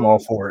 Hey, I'm all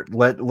for it.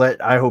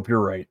 I hope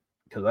you're right,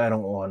 because I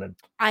don't want to.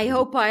 I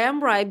hope I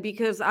am right,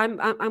 because I'm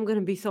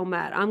gonna be so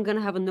mad. I'm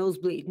gonna have a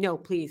nosebleed. No,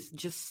 please,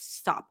 just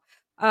stop.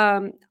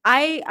 I'm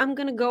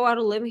gonna go out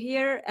a limb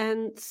here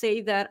and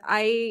say that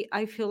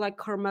I feel like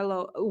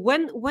Carmelo.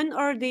 When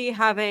are they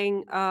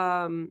having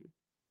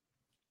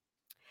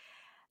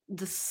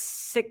the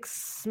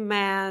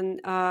 6-man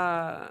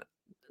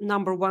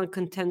number one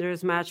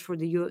contenders match for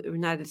the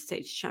United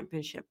States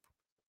Championship?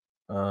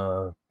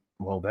 Well,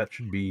 that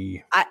should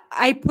be.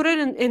 I put it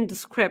in the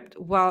script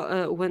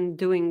while when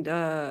doing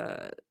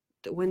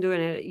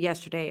it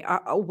yesterday.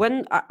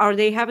 When are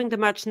they having the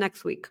match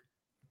next week?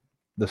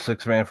 The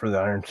 6-man for the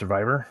Iron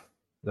Survivor?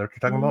 Is that what you're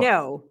talking about?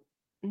 No.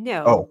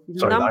 Oh,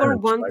 sorry, the Number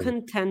Iron one Survivor.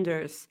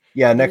 contenders.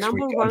 Yeah, The next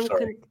number week. I'm one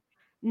sorry.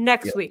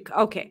 next Yeah. week.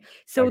 Okay,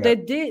 so got they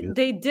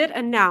confused. did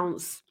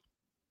announce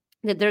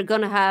that they're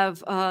gonna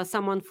have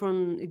someone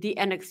from the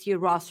NXT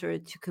roster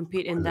to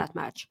compete in that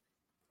match.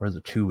 Or is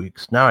it 2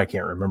 weeks? Now I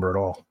can't remember at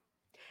all.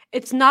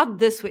 It's not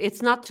this week.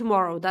 It's not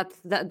tomorrow.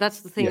 That's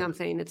the thing Yeah. I'm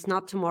saying. It's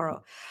not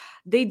tomorrow.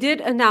 They did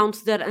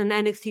announce that an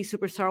NXT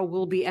superstar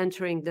will be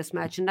entering this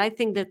match, and I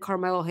think that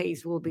Carmelo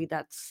Hayes will be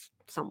that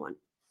someone.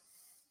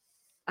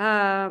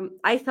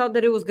 I thought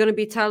that it was going to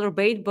be Tyler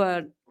Bate,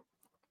 but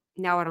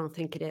now I don't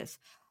think it is.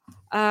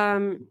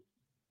 I'm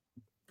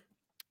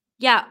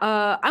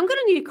going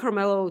to need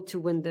Carmelo to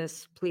win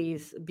this,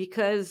 please,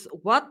 because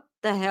what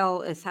the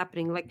hell is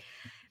happening? Like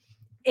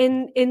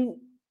in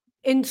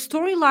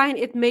storyline,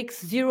 it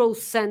makes zero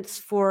sense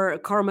for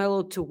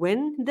Carmelo to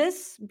win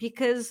this,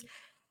 because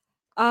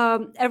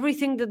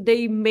everything that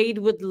they made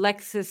with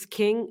Lexis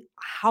King,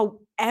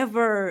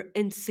 however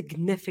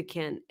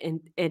insignificant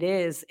it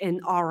is in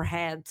our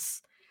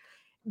heads,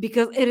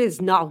 because it is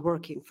not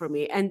working for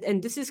me.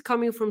 And this is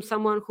coming from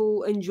someone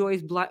who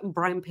enjoys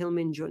Brian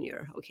Pillman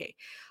Jr. Okay,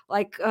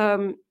 like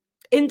in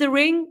the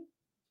ring,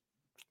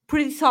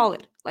 pretty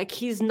solid. Like,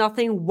 he's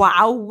nothing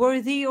wow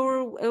worthy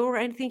or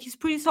anything. He's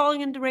pretty solid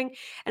in the ring,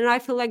 and I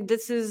feel like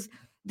this is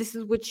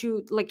what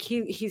you like.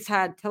 He's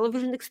had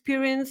television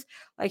experience.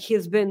 Like,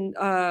 he's been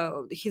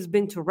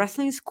to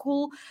wrestling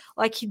school.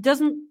 Like, he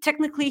doesn't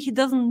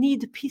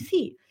need a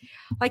PC.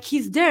 Like,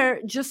 he's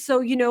there just so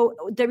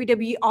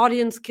WWE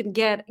audience can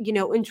get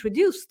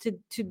introduced to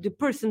the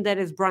person that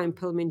is Brian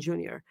Pillman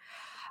Jr.,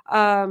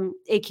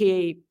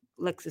 aka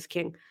Lexis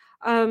King.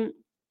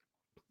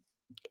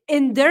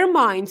 In their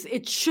minds,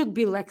 it should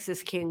be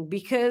Lexis King,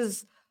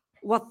 because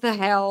what the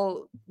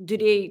hell do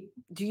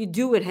you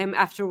do with him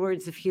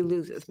afterwards if he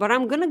loses? But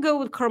I'm gonna go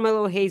with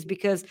Carmelo Hayes,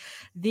 because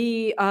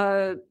the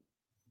other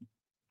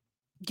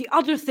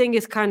thing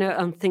is kind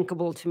of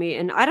unthinkable to me,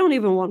 and I don't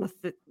even want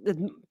to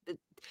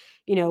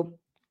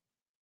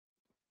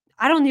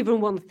I don't even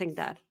want to think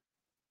that.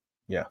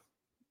 Yeah,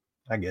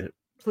 I get it.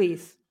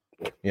 Please.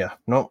 Yeah,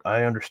 no,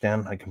 I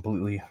understand. I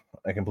completely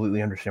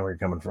understand where you're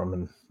coming from,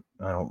 and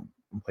I don't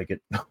like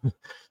it.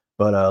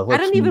 But I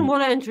don't even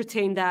want to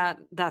entertain that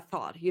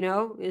thought.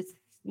 It's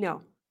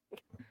no.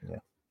 Yeah.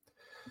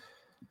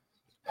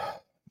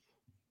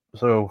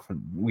 So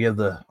we have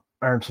the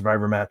Iron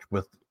Survivor match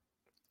with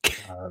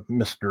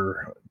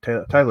Mr.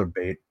 Tyler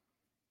Bate.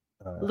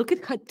 Look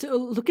at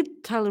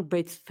Tyler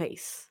Bates'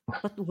 face.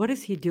 What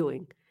is he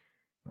doing?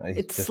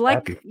 It's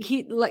like happy.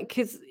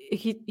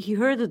 he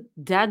heard a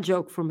dad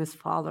joke from his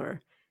father,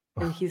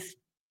 and he's.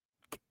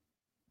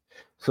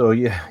 So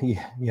you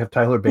have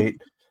Tyler Bate,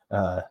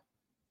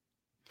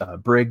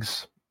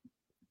 Briggs,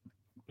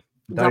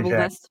 Double Dijak,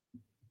 vest.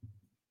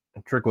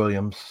 Trick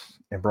Williams,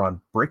 and Braun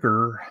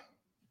Breaker.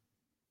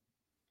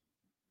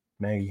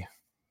 Maggie,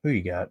 who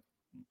you got?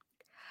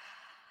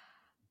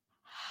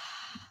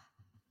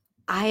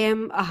 I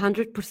am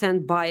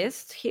 100%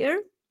 biased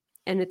here,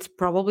 and it's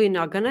probably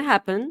not going to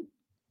happen,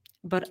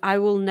 but I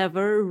will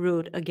never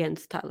root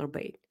against Tyler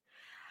Bate.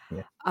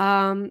 Yeah.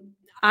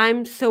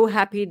 I'm so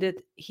happy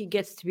that he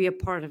gets to be a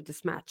part of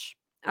this match.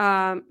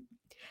 The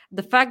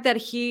fact that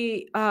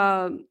he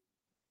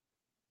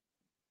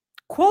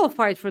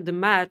qualified for the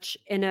match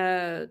in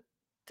a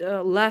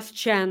last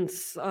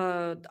chance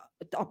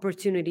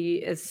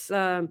opportunity is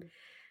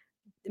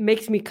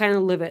makes me kind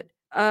of livid.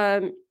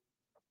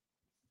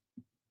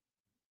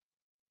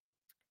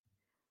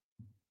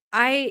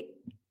 I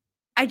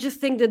just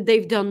think that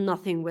they've done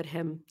nothing with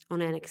him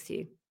on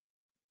NXT,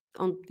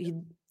 on the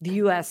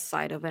US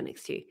side of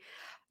NXT.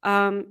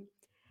 And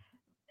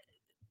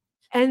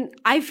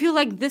I feel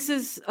like this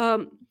is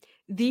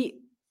the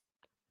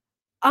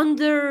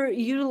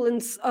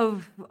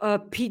underutilization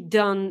of Pete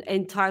Dunne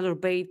and Tyler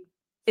Bate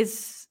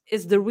is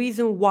the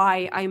reason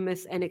why I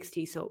miss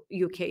NXT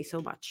UK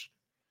so much.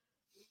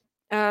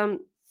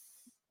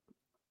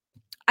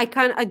 I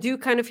do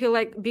kind of feel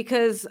like,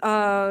 because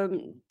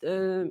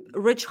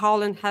Rich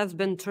Holland has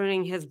been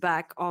turning his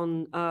back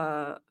on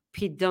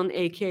Pete Dunne,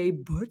 aka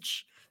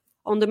Butch,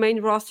 on the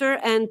main roster,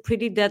 and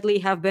Pretty Deadly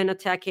have been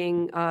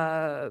attacking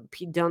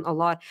Pete Dunne a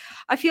lot.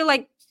 I feel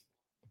like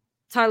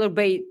Tyler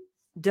Bate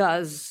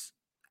does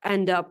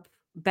end up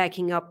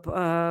backing up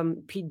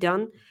Pete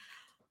Dunne.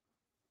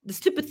 The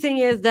stupid thing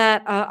is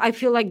that I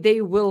feel like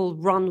they will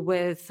run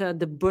with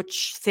the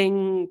Butch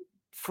thing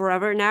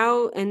forever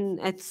now, and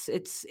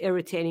it's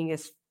irritating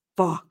as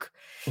fuck.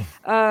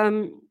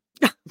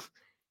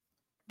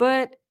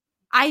 But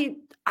I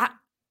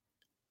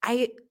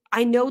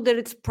know that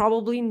it's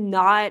probably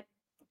not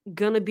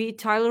gonna be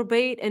Tyler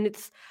Bate, and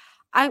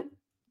I'm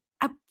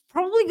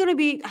probably gonna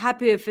be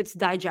happy if it's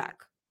Dijak.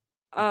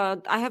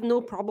 I have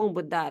no problem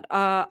with that.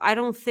 I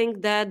don't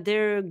think that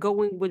they're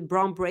going with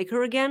Braun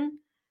Breaker again.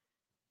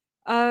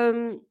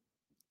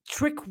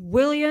 Trick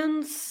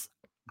Williams,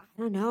 I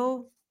don't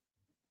know.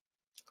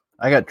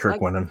 I got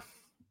Trick winning.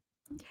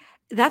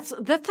 That's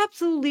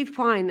absolutely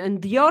fine,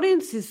 and the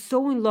audience is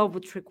so in love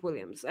with Trick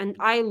Williams, and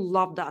I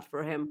love that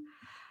for him.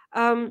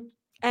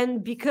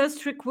 And because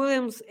Trick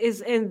Williams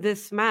is in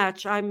this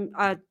match,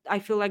 I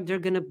feel like they're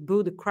gonna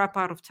boo the crap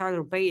out of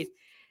Tyler Bate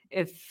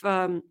if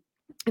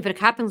it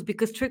happens,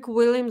 because Trick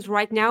Williams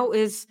right now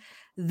is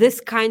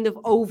this kind of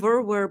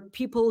over where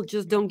people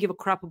just don't give a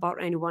crap about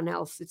anyone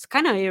else. It's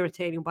kind of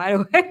irritating, by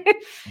the way.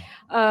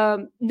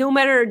 No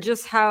matter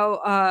just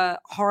how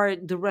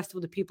hard the rest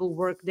of the people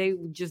work, they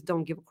just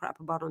don't give a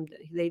crap about them.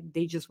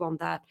 They just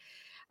want that.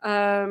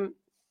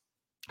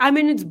 I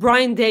mean, it's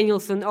Bryan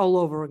Danielson all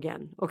over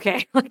again.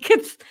 Okay, like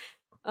it's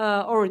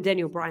or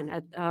Daniel Bryan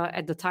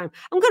at the time.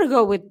 I'm gonna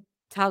go with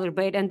Tyler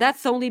Bate, and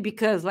that's only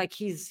because like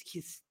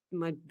he's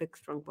my big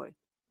strong boy.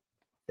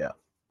 Yeah.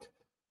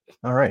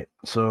 All right,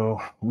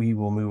 so we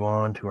will move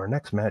on to our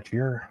next match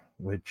here,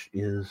 which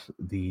is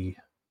the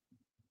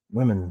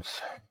women's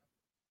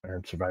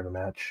Iron Survivor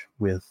match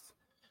with.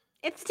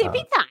 It's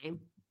Tippy time.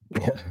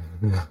 Yeah.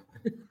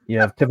 You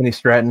have Tiffany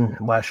Stratton,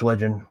 Lash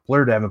Legend,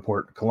 Blair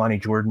Davenport,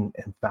 Kalani Jordan,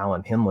 and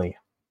Fallon Henley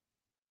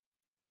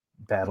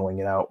battling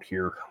it out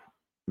here.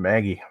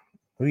 Maggie,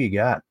 who you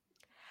got?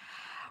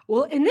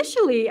 Well,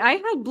 initially I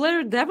had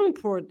Blair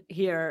Davenport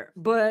here,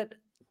 but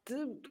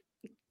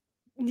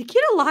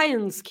Nikita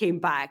Lyons came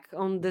back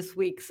on this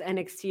week's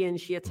NXT and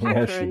she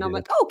attacked her, and I'm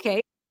like,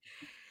 okay,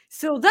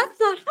 so that's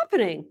not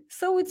happening.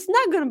 So it's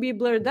not going to be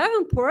Blair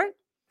Davenport.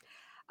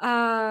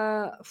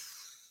 Are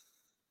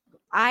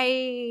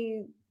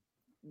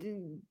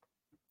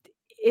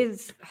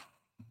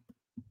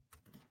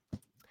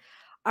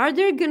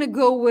they gonna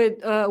go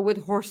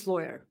with Horse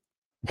Lawyer?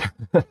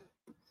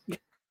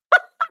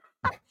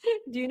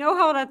 Do you know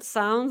how that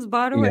sounds,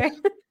 by the way?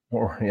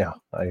 Or yeah,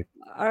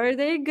 Are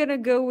they gonna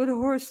go with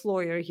Horse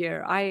Lawyer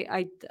here?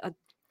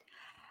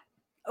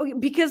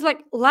 Because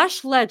like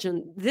Lash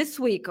Legend this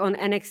week on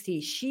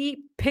NXT,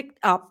 she picked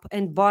up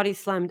and body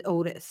slammed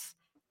Otis.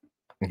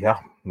 Yeah,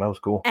 that was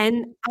cool.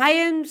 And I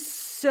am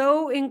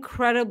so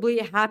incredibly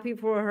happy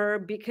for her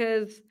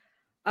because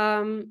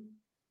I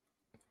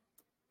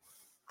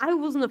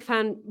wasn't a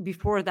fan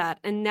before that,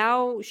 and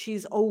now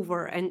she's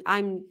over, and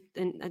I'm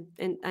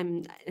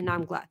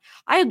glad.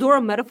 I adore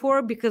a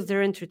metaphor because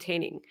they're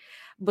entertaining,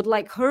 but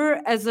like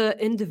her as an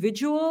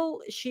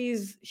individual,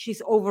 she's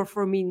over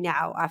for me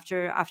now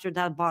after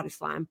that body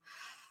slam.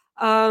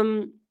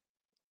 I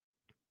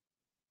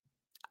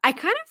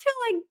kind of feel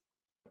like,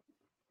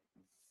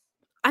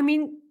 I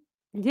mean,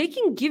 they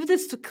can give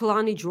this to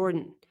Kalani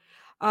Jordan.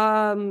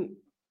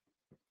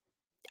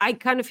 I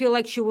kind of feel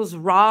like she was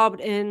robbed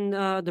in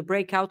the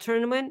breakout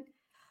tournament.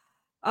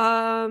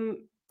 Or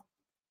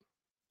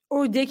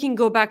they can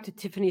go back to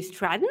Tiffany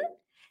Stratton,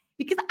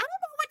 because I don't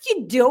know what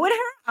you do with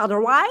her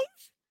otherwise.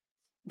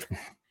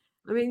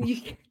 I mean,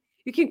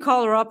 you can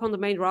call her up on the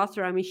main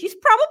roster. I mean, she's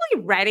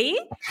probably ready.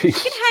 She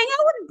can hang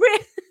out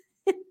with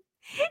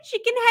she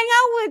can hang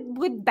out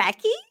with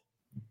Becky,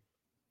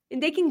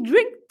 and they can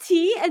drink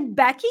tea, and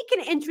Becky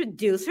can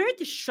introduce her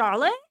to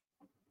Charlotte,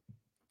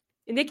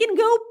 and they can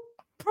go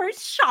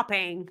purse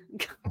shopping.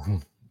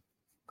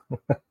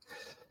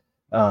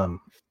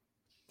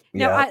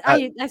 Yeah,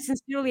 I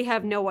sincerely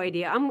have no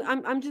idea.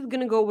 I'm just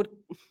gonna go with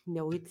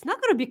no. It's not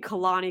gonna be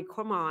Kalani.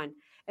 Come on,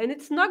 and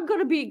it's not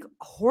gonna be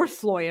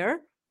Horse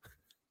Lawyer.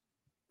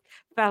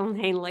 Fallon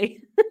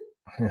Henley.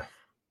 Yeah.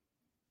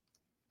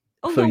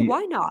 Oh So no,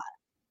 why not?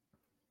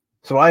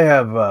 So I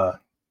have.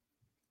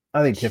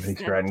 I think Tiffany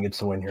Stratton gets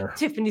the win here.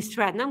 Tiffany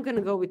Stratton. I'm gonna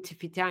go with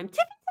Tiffy time.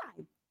 Tiffy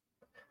time.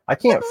 I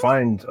can't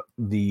find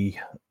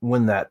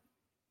when that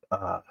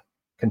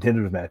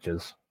contenders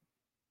matches.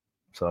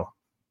 So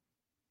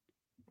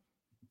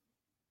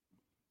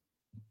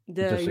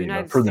the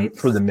United for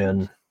States the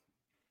men.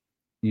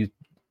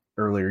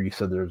 Earlier you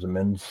said there's a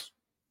men's,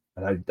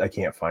 and I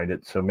can't find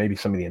it. So maybe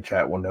somebody in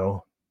chat will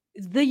know.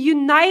 The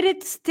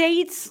United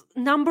States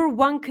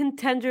 #1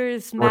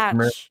 contenders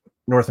match.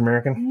 North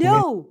American?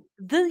 No,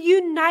 the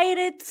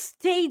United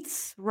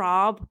States,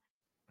 Rob.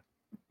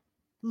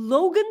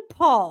 Logan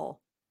Paul.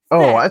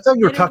 Oh, I thought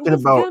you were talking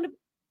about.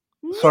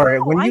 Sorry,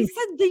 no, I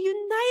said the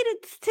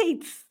United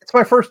States. It's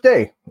my first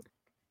day.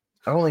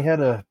 I only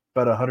had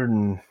about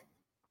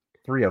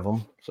 103 of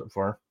them so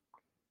far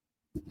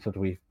since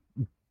we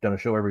done a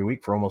show every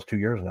week for almost 2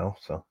 years now.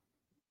 So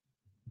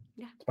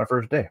Yeah. It's my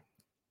first day.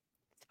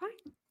 It's fine.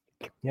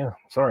 Yeah,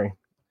 sorry.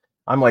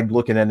 I'm like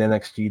looking at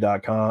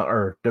NXT.com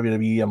or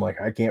WWE. I'm like,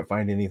 I can't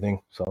find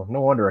anything. So no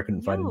wonder I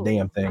couldn't find a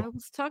damn thing. I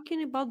was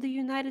talking about the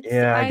United States.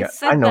 Yeah,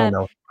 I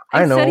know.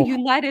 I said know.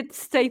 United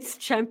States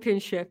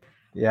Championship.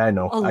 Yeah, I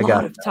know. A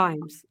lot of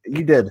times.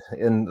 You did.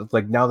 And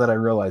like now that I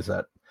realize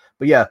that.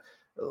 But yeah,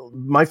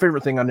 my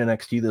favorite thing on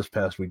NXT this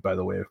past week, by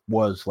the way,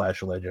 was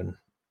Lash Legend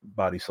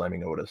body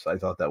slamming Otis. I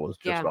thought that was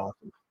just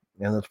awesome.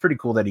 And it's pretty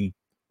cool that he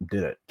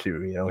did it too.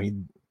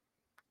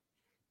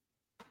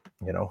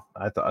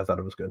 I thought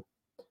it was good.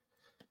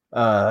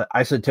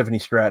 I said Tiffany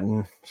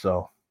Stratton,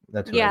 so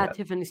that's who I got.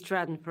 Tiffany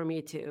Stratton for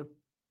me too.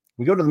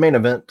 We go to the main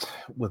event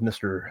with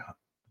Mr.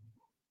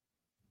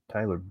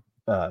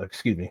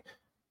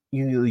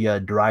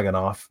 Ilya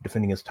Dragunov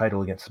defending his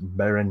title against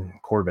Baron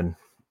Corbin.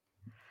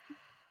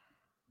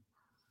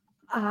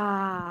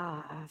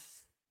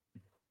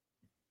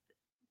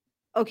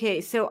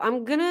 Okay, so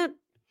I'm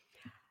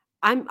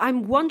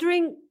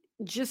wondering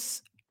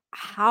just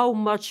how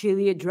much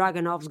Ilya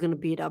Dragunov's gonna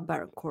beat up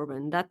Baron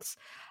Corbin. That's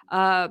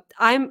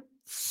I'm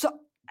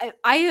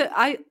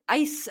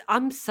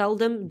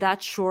seldom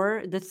that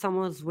sure that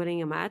someone's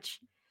winning a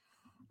match.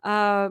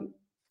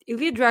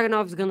 Ilya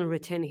Dragunov is gonna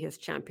retain his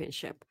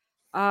championship.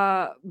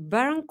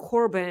 Baron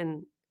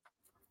Corbin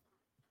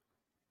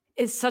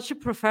is such a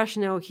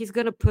professional. He's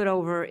gonna put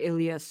over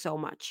Ilya so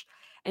much.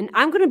 And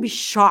I'm going to be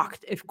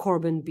shocked if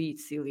Corbin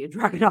beats Ilya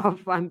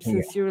Dragunov. I'm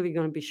sincerely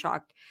going to be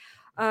shocked.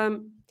 I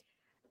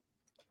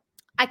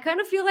kind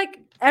of feel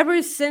like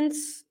ever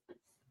since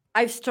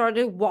I've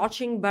started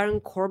watching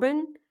Baron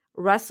Corbin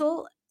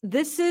wrestle,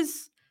 this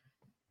is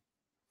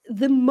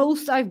the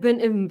most I've been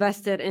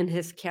invested in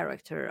his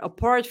character,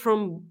 apart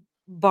from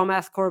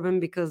Bum-Ass Corbin,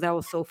 because that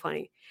was so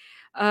funny.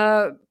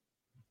 And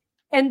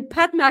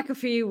Pat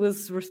McAfee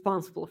was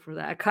responsible for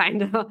that,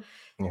 kind of.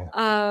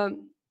 Yeah.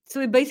 So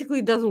it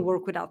basically doesn't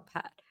work without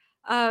Pat.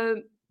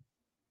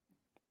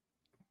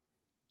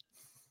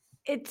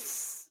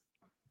 It's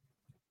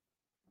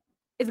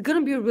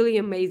gonna be a really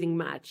amazing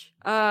match.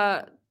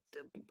 I'm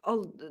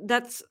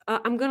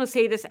gonna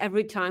say this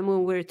every time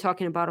when we're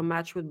talking about a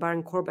match with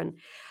Baron Corbin.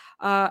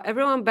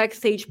 Everyone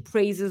backstage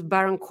praises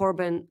Baron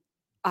Corbin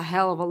a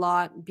hell of a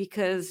lot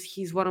because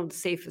he's one of the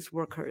safest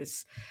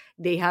workers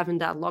they have in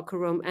that locker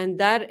room, and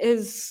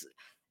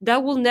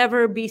that will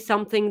never be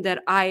something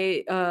that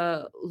I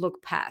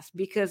look past,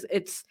 because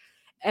it's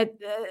at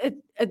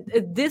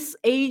this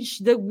age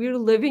that we're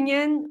living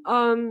in,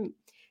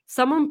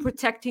 someone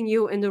protecting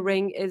you in the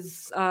ring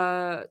is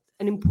an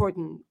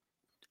important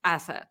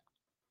asset.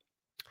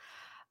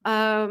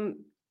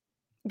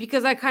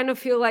 Because I kind of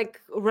feel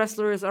like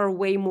wrestlers are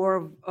way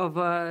more of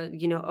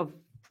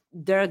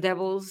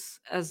daredevils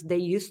as they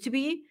used to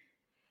be.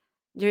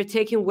 They're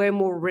taking way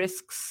more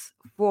risks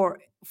for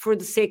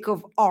the sake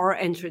of our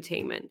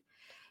entertainment.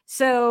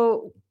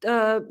 So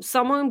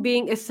someone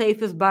being as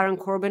safe as Baron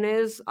Corbin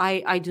is,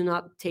 I do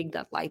not take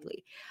that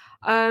lightly.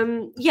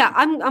 I'm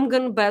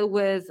gonna bet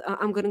with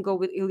I'm gonna go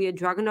with Ilya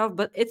Dragunov,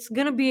 but it's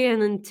gonna be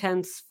an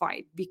intense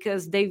fight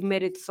because they've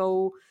made it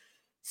so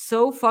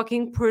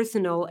fucking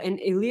personal, and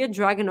Ilya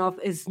Dragunov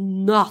is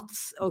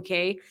nuts.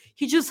 Okay,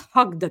 he just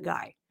hugged the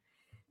guy,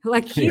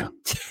 like he.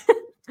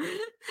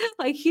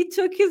 Like he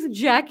took his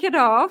jacket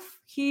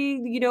off,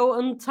 he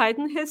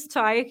untightened his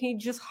tie, he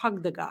just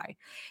hugged the guy.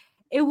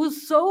 It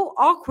was so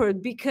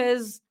awkward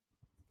because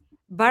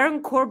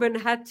Baron Corbin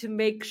had to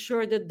make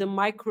sure that the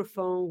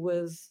microphone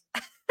was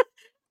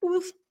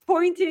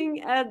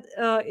pointing at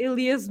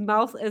Ilya's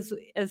mouth as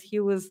he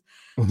was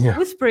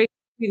whispering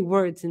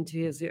words into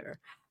his ear.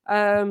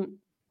 The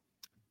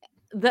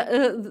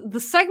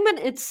segment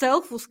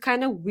itself was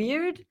kind of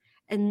weird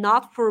and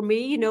not for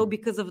me,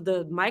 because of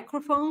the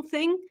microphone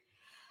thing.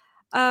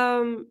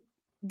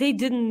 They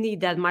didn't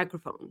need that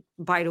microphone,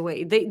 by the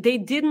way. They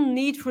didn't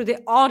need for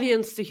the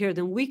audience to hear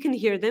them. We can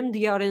hear them.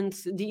 The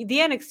audience, the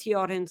NXT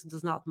audience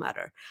does not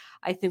matter.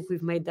 I think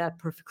we've made that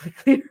perfectly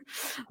clear.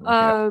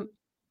 Okay.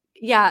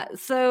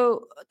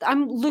 So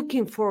I'm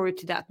looking forward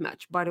to that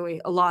match, by the way,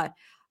 a lot.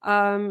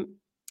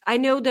 I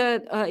know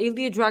that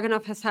Ilya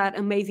Dragunov has had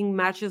amazing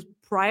matches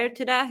prior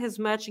to that. His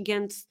match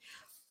against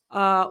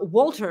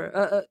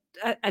Walter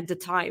at the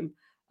time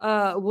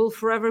will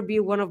forever be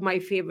one of my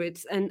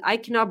favorites, and I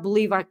cannot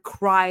believe I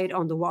cried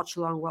on the watch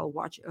along while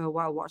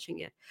watching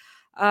it.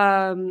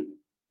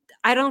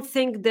 I don't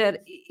think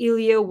that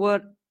Ilya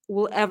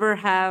will ever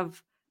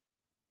have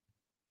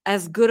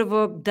as good of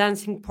a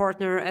dancing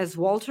partner as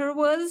Walter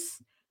was,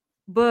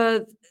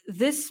 but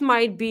this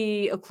might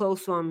be a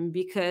close one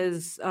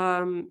because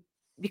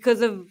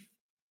of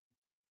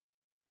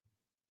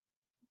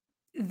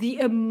the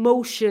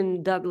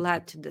emotion that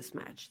led to this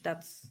match.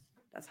 That's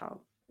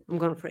how I'm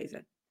gonna phrase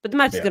it. But the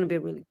match is going to be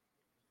really.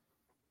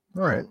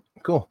 All right,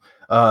 cool.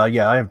 I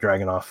have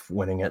Dragunov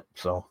winning it.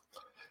 So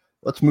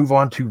let's move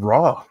on to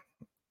Raw.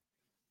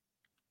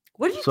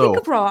 What did you think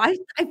of Raw? I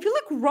feel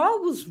like Raw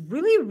was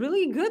really,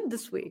 really good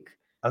this week.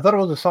 I thought it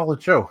was a solid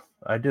show.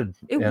 I did.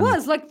 It And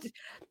was like,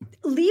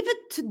 leave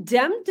it to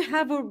them to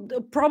have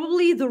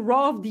probably the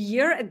Raw of the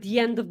year at the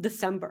end of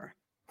December.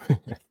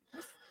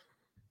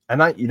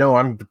 and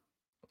I'm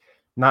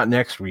not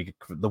next week,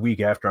 the week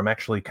after. I'm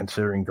actually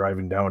considering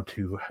driving down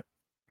to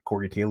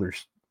Corey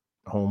Taylor's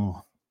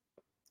home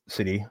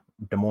city,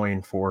 Des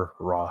Moines, for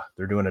Raw.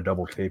 They're doing a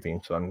double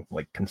taping, so I'm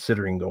like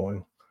considering going.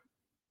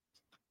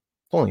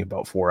 It's only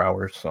about 4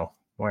 hours, so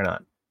why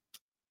not?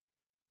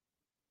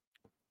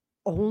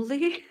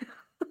 Only?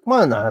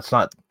 Well, no, it's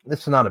not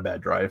a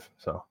bad drive,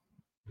 so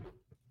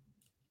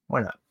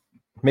why not?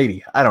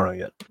 Maybe. I don't know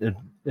yet. It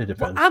depends.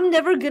 Well, I'm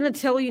never gonna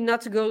tell you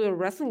not to go to a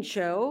wrestling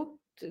show.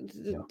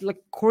 Like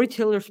Corey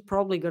Taylor's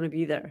probably gonna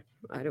be there.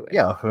 Either way.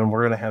 Yeah, and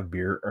we're gonna have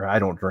beer. Or I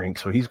don't drink,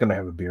 so he's gonna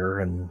have a beer,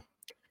 and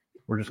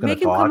we're just gonna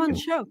Make him talk. come on the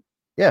show.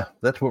 Yeah,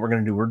 that's what we're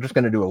gonna do. We're just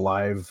gonna do a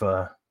live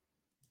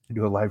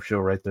show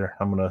right there.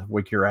 I'm gonna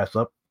wake your ass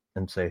up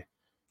and say,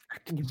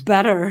 You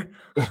better.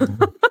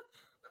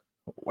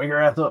 "Wake your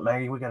ass up,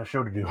 Maggie. We got a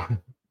show to do."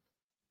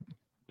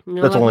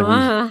 You're That's like, the only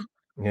reason.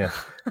 Yeah,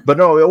 but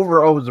no,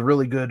 overall it was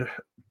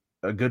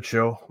a good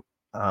show.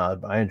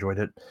 I enjoyed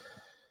it.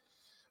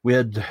 We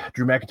had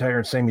Drew McIntyre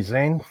and Sami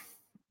Zayn.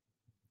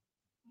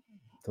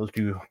 Those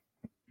two.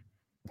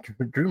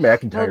 Drew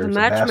McIntyre is a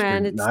bastard,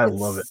 man, and I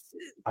love it.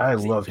 I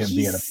love him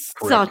being a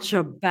prick. Such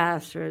a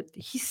bastard.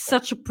 He's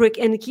such a prick,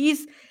 and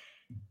he's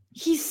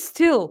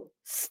still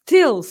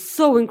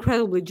so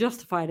incredibly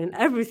justified in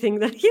everything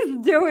that he's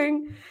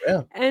doing.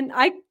 Yeah, and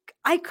I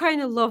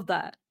kind of love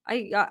that.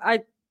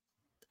 I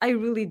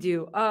really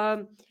do.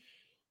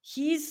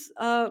 His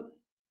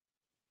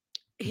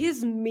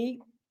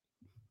means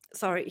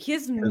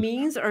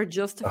are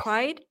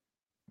justified.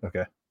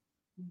 Okay.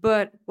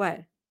 But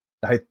what?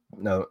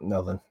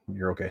 Nothing.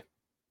 You're okay.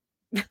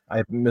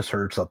 I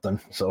misheard something,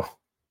 so.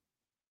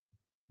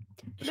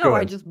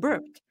 I just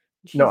burped.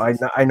 Jesus. No,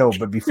 I know,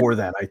 but before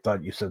that, I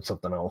thought you said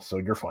something else, so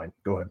you're fine.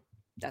 Go ahead.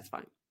 That's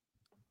fine.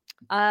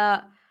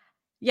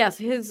 Yes,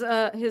 his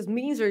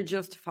means are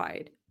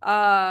justified.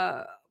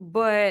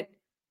 But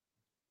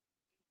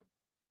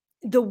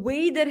the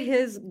way that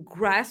he's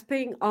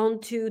grasping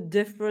onto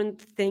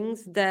different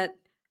things that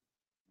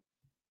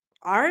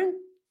aren't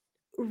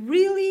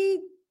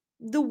really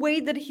the way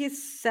that he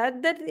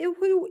said that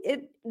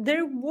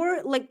there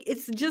were, like,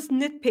 it's just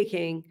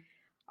nitpicking.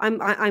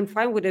 I'm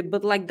fine with it,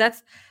 but like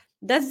that's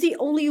the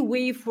only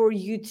way for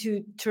you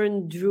to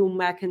turn Drew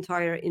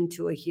McIntyre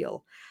into a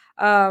heel.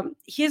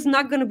 He's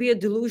not going to be a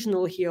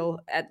delusional heel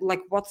at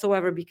like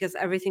whatsoever, because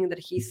everything that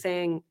he's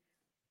saying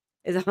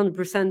is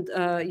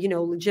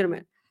 100%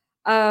 legitimate.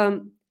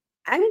 I'm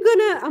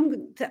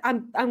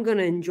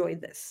gonna enjoy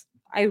this.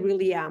 I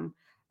really am.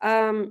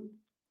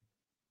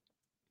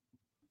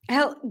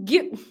 Hell,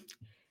 give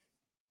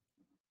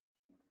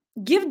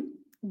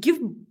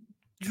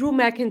Drew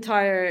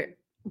McIntyre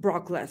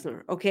Brock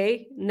Lesnar,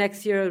 okay,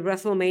 next year at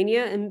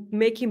WrestleMania, and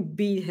make him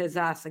beat his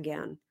ass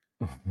again.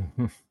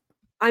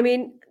 I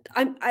mean,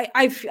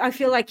 I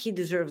feel like he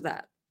deserves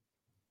that.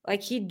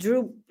 Like he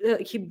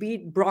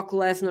beat Brock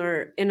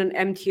Lesnar in an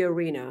empty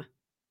arena,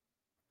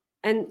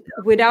 and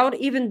without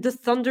even the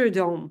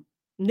Thunderdome.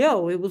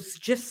 No, it was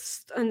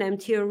just an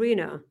empty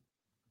arena.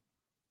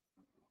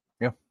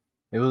 Yeah,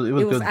 it was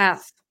good.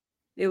 Ass.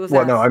 It was.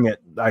 Well, ass. no, I mean,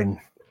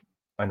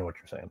 I know what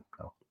you're saying.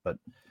 No, but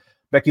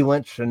Becky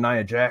Lynch and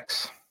Nia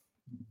Jax.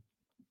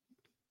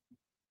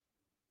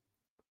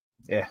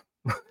 Yeah,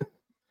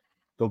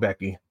 go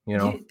Becky. You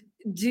know.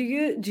 Do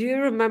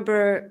you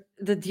remember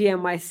the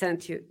DM I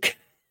sent you?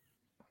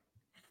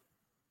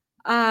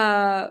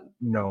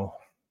 No.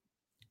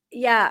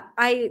 Yeah,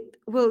 it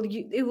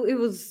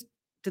was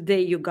the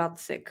day you got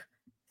sick,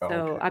 so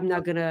okay. I'm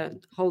not gonna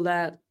hold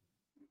that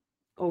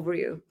over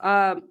you.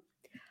 I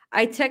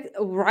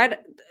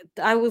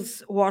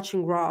was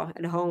watching Raw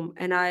at home,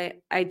 and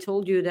I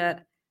told you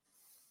that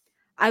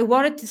I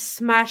wanted to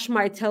smash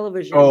my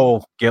television.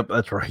 Oh, yep,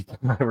 that's right.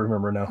 I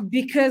remember now.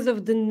 Because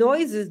of the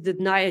noises that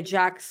Nia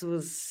Jax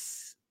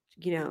was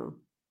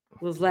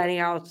letting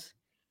out.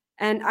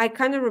 And I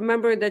kind of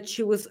remember that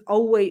she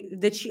always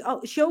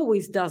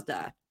does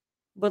that.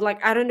 But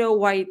like, I don't know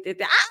why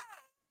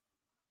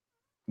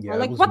Yeah, I'm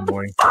like, it was what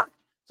annoying. the fuck?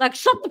 Like,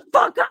 shut the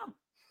fuck up.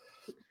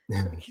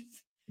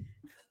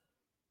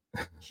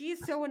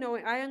 She's so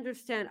annoying. I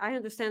understand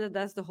that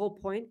that's the whole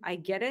point. I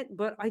get it,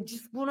 but I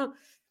just want to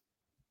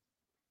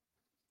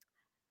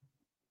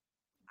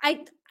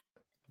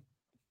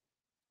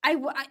I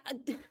want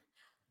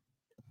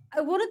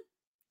to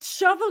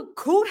shove a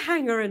coat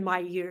hanger in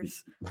my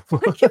ears.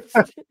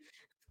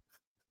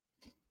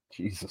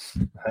 Jesus,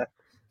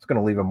 it's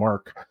gonna leave a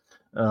mark.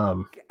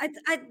 I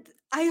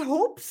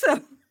hope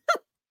so.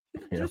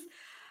 Yeah.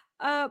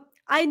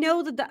 I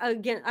know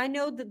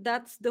that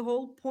that's the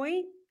whole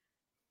point,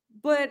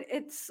 but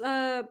it's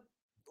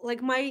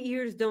like my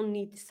ears don't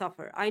need to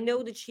suffer. I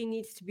know that she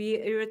needs to be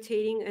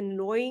irritating and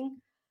annoying.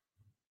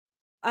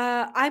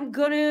 I'm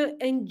gonna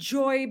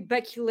enjoy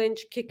Becky Lynch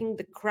kicking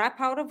the crap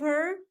out of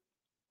her.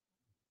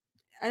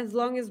 as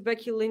long as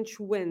Becky Lynch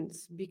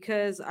wins,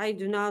 because I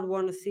do not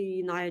want to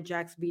see Nia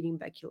Jax beating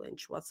Becky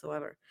Lynch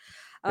whatsoever.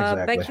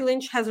 Exactly. Becky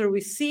Lynch has a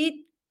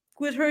receipt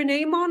with her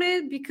name on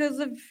it because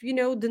of,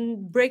 the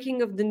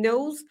breaking of the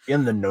nose.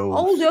 In the nose.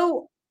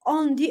 Although,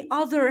 on the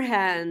other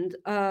hand,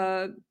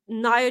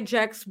 Nia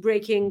Jax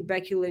breaking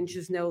Becky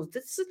Lynch's nose,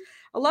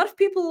 a lot of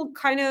people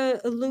kind of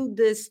allude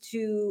this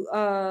to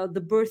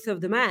the birth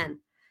of the man.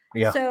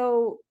 Yeah.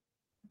 So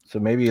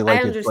maybe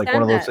it's like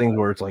one of those things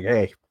where it's like,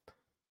 hey,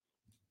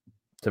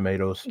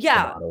 tomatoes.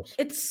 Yeah, tomatoes.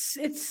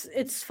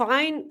 it's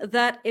fine.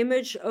 That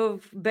image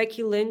of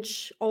Becky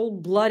Lynch all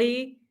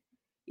bloody,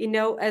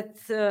 at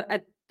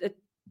the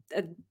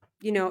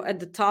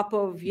top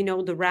of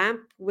the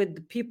ramp with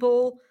the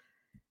people,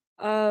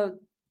 the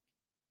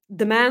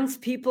man's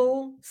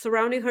people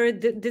surrounding her.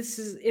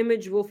 This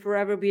image will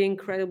forever be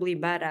incredibly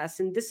badass,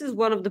 and this is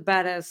one of the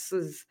baddest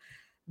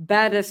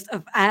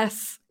of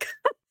ass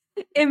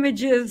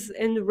images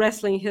in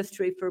wrestling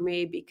history for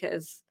me,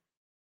 because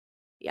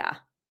yeah,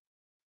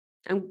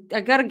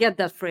 I gotta get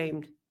that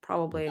framed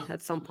probably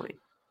at some point.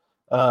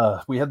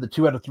 We had the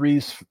 2 out of 3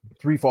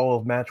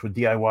 fall match with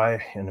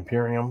DIY and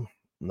Imperium.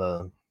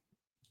 The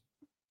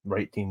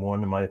right team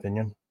won, in my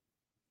opinion.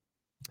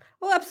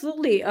 Oh,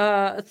 absolutely.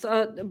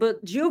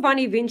 But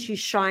Giovanni Vinci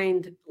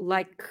shined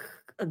like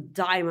a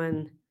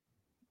diamond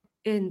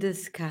in the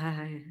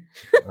sky.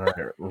 All right,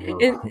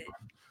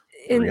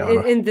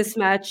 in this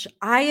match,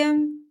 I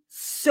am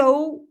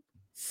so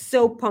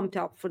pumped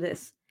up for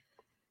this.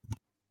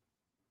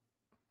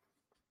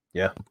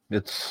 Yeah,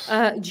 it's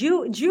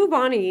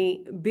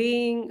Giovanni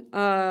being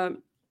like,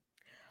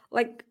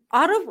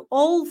 out of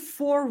all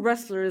 4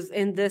 wrestlers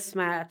in this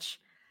match,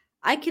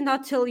 I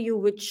cannot tell you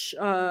which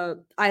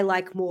I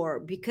like more,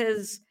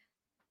 because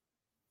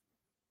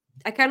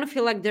I kind of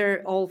feel like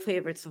they're all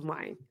favorites of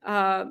mine.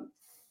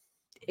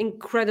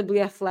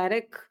 Incredibly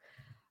athletic.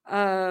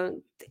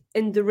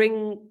 In the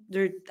ring,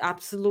 they're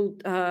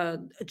absolute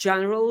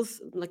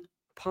generals, like,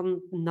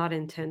 pun not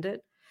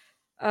intended.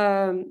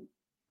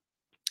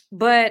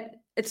 But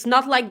it's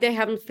not like they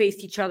haven't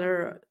faced each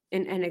other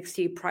in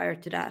NXT prior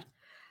to that.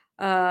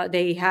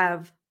 They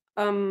have.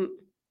 But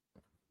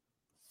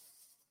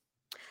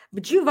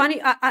Giovanni,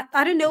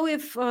 I don't know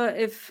if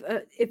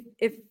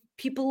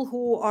people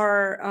who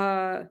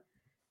are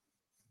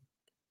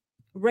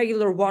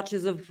regular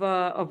watchers of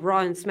Raw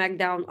and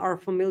SmackDown are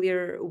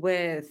familiar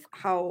with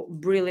how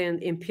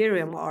brilliant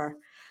Imperium are,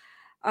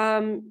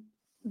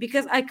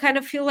 because I kind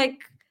of feel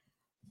like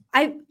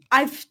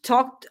I've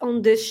talked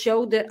on this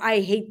show that I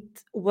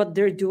hate what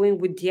they're doing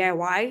with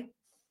DIY.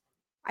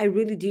 I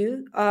really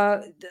do.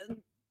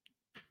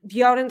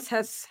 The audience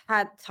has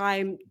had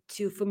time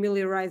to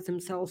familiarize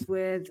themselves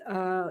with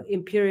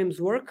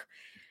Imperium's work.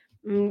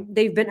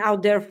 They've been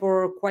out there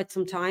for quite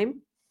some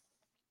time.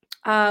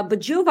 But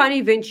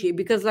Giovanni Vinci,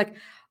 because I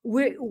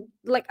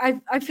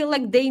feel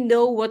like they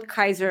know what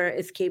Kaiser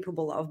is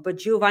capable of, but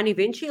Giovanni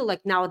Vinci,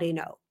 like, now they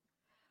know.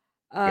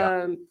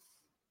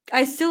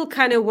 I still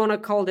kind of want to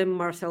call them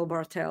Marcel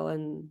Bartel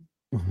and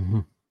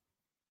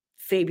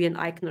Fabian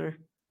Eichner.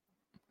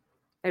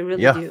 I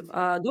really do.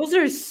 Those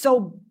are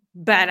so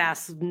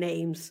badass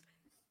names.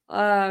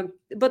 But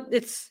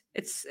it's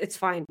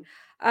fine.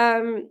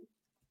 I'm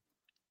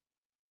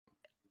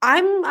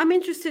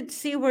interested to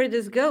see where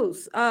this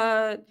goes.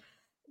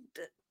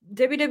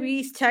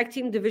 WWE's tag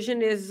team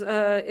division is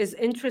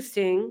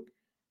interesting,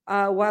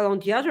 while on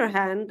the other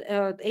hand,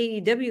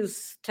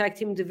 AEW's tag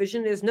team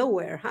division is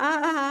nowhere.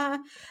 I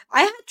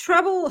had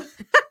trouble.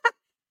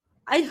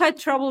 I had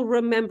trouble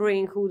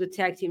remembering who the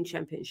tag team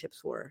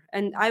championships were,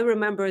 and I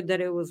remembered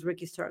that it was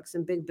Ricky Starks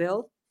and Big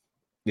Bill.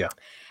 Yeah.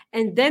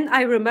 And then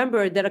I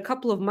remembered that a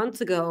couple of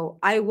months ago,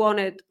 I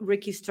wanted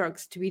Ricky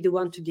Starks to be the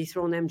one to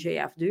dethrone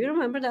MJF. Do you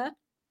remember that?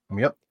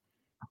 Yep.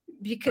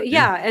 Because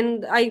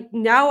and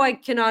I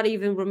cannot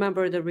even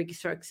remember that Ricky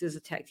Starks is a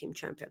tag team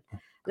champion.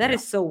 That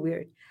is so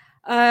weird.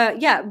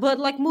 But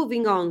like,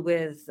 moving on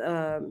with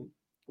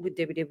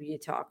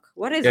WWE talk.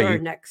 What is our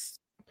next?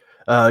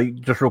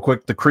 Just real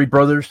quick, the Creed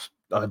brothers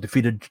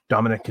defeated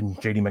Dominic and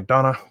JD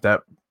McDonough.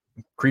 That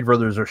Creed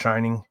brothers are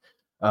shining.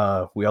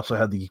 We also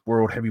had the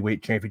World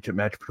Heavyweight Championship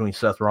match between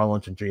Seth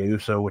Rollins and Jey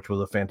Uso, which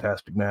was a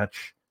fantastic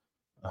match.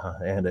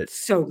 And it's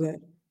so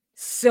good.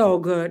 So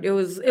good. It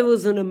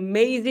was an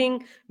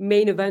amazing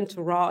main event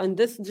to Raw, and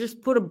this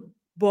just put a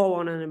bow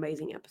on an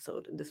amazing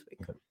episode this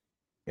week.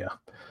 Yeah.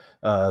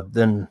 I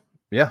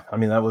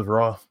mean, that was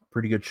Raw.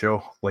 Pretty good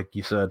show. Like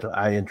you said,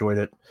 I enjoyed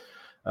it.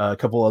 A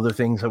couple other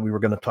things that we were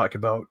going to talk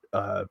about.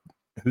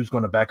 Who's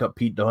going to back up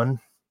Pete Dunne?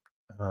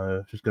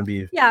 Who's going to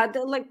be?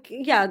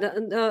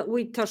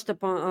 We touched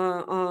upon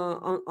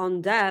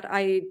on that.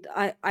 I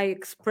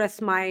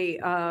expressed my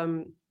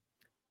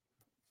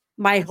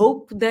my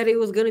hope that it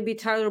was going to be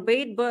Tyler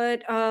Bate,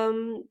 but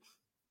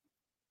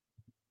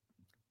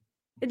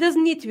it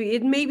doesn't need to be.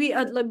 It may be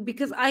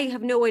because I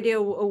have no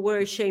idea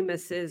where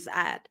Sheamus is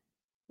at.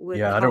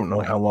 I don't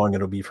know how long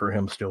it'll be for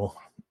him still.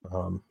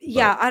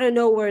 I don't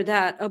know where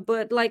that.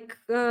 But like,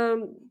 I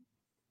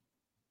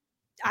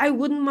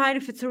wouldn't mind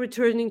if it's a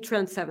returning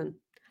Trent Seven.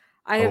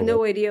 I have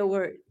no idea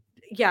where.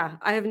 Yeah,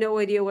 I have no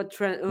idea what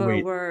trend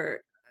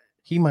where.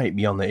 He might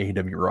be on the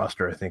AEW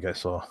roster. I think I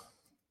saw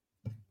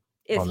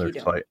on their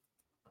site,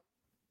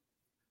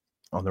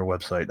 on their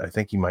website. I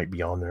think he might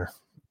be on there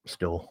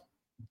still.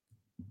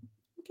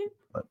 Okay.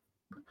 But,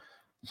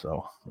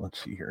 so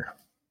let's see here.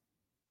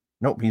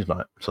 Nope, he's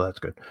not. So that's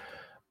good.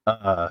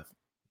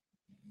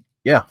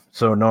 Yeah.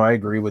 So no, I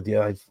agree with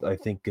you. I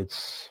think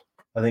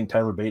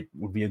Tyler Bate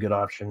would be a good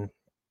option.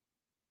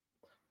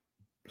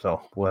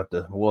 So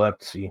we'll have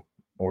to see,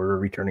 or a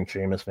returning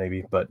Sheamus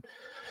maybe. But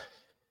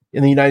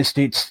in the United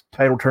States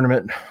title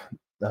tournament,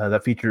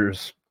 that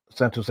features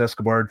Santos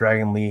Escobar,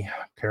 Dragon Lee,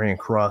 Karrion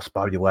Kross,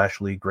 Bobby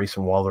Lashley,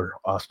 Grayson Waller,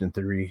 Austin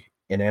Theory,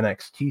 and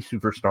NXT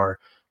superstar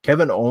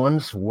Kevin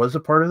Owens was a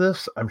part of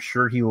this. I'm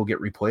sure he will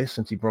get replaced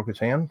since he broke his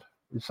hand.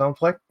 It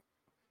sounds like.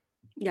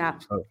 Yeah.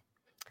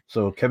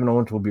 So Kevin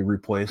Owens will be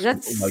replaced.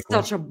 That's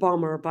such a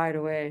bummer, by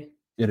the way.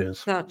 It is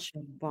such a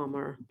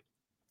bummer.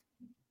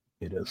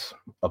 It is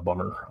a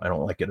bummer. I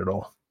don't like it at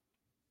all.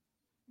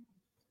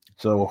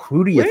 So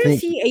who do you think? Where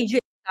is he, AJ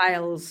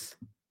Styles?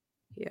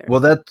 Here. Well,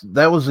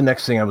 that was the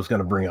next thing I was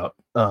going to bring up.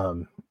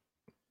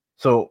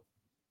 So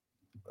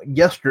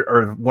yesterday,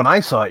 or when I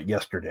saw it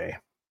yesterday,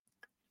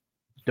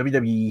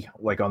 WWE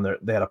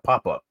they had a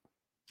pop up,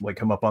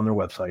 come up on their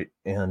website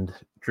and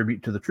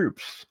tribute to the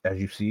troops,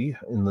 as you see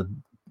in the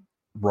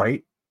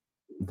right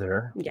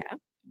there. Yeah,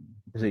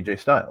 is AJ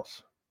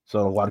Styles.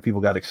 So a lot of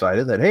people got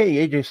excited that,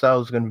 hey, AJ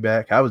Styles is going to be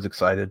back. I was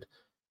excited.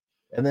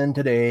 And then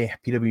today,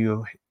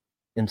 PW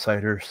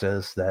Insider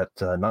says that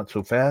not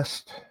so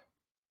fast.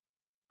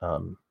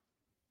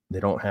 They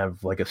don't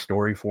have a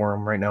story for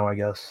him right now, I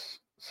guess.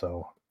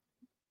 So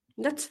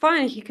that's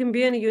fine. He can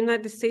be in a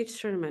United States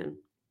tournament.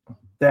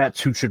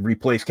 That's who should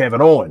replace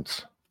Kevin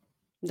Owens.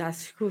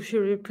 That's who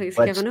should replace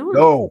Kevin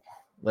Owens.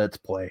 Let's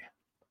play.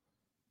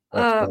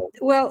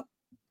 Well,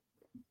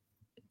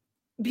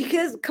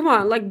 because come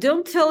on,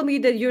 don't tell me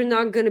that you're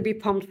not going to be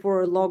pumped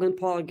for Logan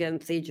Paul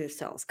against AJ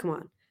Styles. Come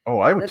on. Oh,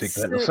 I would take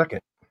that in a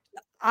second.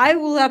 I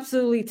will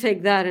absolutely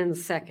take that in a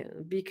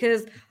second,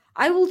 because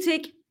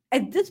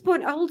at this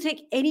point, I will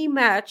take any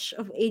match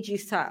of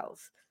AJ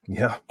Styles.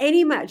 Yeah.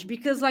 Any match,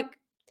 because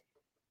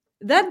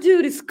that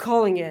dude is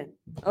calling it.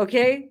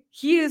 Okay?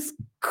 He is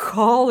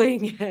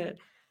calling it.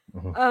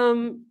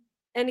 Mm-hmm.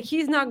 And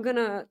he's not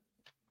gonna,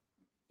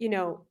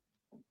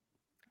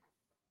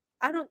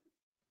 I don't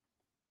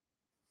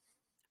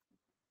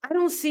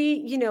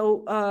see,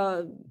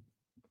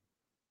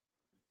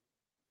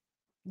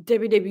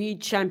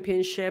 WWE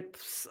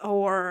championships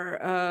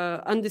or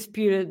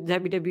undisputed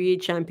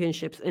WWE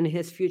championships in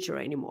his future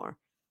anymore.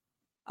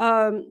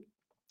 But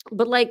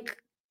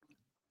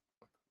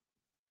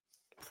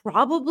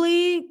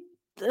probably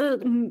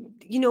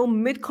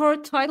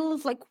mid-card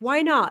titles,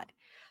 why not?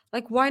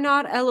 Why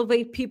not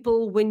elevate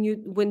people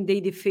when they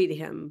defeat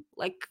him?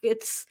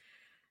 It's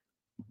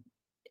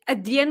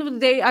at the end of the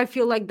day, I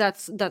feel like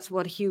that's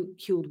what he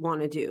would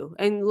want to do,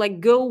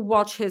 and go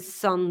watch his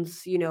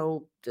son's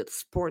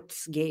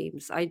sports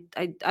games. I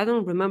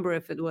don't remember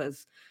if it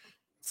was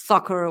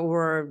soccer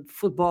or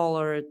football,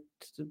 or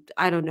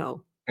I don't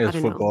know. It was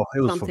football.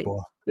 It was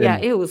football. Yeah,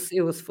 it was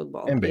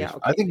football. And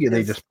baseball. Yeah, okay. I think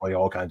they just play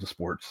all kinds of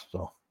sports.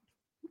 So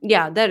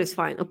yeah, that is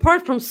fine.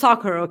 Apart from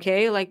soccer,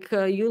 okay,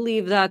 you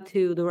leave that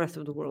to the rest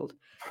of the world.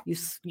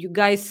 You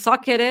guys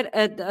suck at it.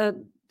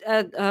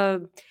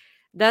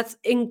 That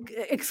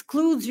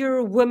excludes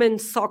your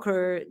women's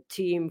soccer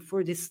team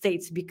for the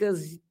States,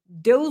 because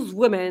those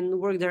women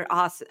work their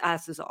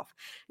asses off.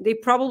 They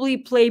probably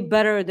play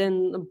better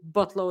than a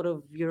buttload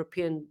of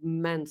European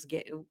men's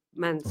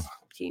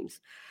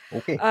teams.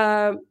 Okay.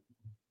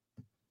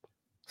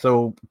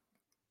 So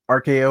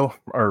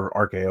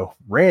RKO,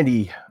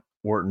 Randy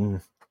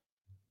Orton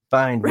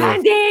signed with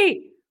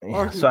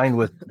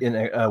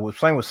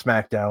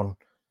SmackDown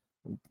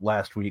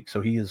last week, so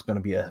he is going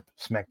to be a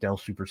SmackDown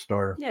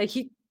superstar. Yeah,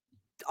 he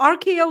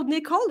RKO'd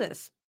Nick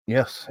Aldis.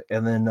 Yes,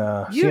 and then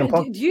CM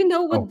Punk. Do you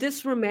know what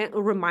this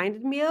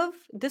reminded me of?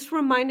 This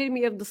reminded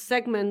me of the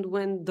segment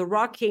when The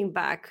Rock came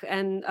back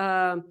and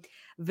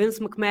Vince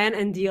McMahon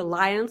and the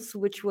Alliance,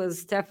 which was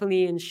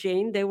Stephanie and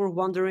Shane, they were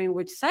wondering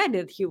which side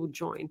that he would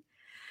join.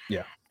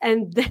 Yeah.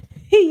 And then,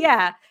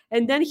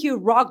 and then he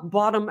rock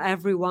bottomed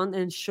everyone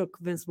and shook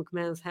Vince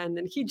McMahon's hand,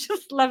 and he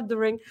just left the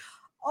ring.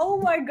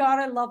 Oh my God,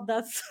 I love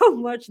that so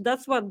much.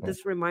 That's what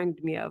this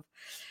reminded me of.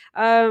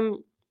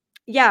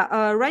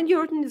 Randy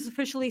Orton is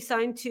officially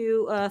signed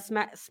to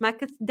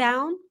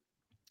SmackDown.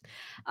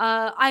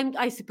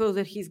 I suppose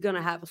that he's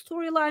gonna have a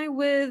storyline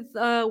with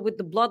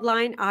the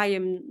Bloodline. I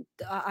am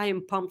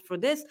pumped for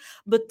this.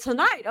 But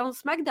tonight on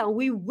SmackDown,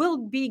 we will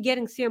be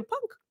getting CM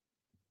Punk.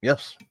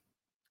 Yes,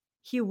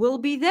 he will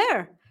be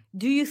there.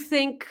 Do you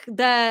think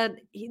that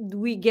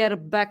we get a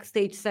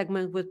backstage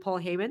segment with Paul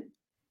Heyman?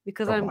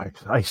 Because I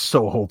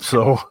so hope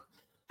so.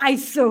 I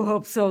so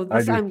hope so.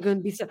 I'm going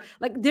to be so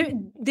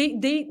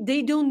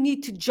they don't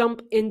need to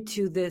jump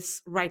into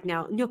this right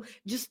now. No,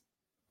 just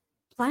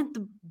plant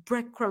the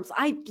breadcrumbs.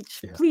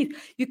 Please,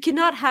 you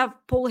cannot have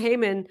Paul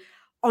Heyman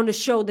on a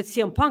show that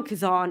CM Punk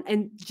is on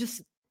and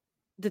just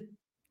the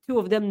two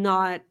of them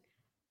not.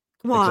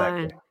 Come on.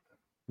 Exactly.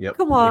 Yep.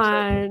 Come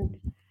on.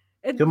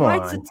 It Come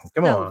writes on.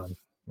 Come itself. on.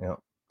 Yeah.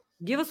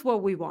 Give us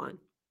what we want.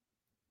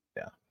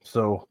 Yeah.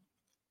 So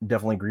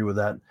definitely agree with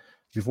that.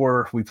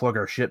 Before we plug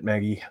our shit,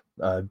 Maggie,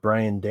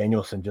 Brian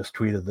Danielson just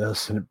tweeted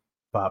this and it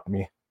popped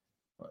me.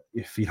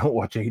 If you don't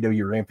watch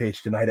AEW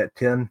Rampage tonight at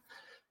 10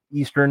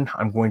 Eastern,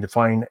 I'm going to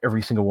find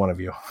every single one of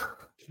you.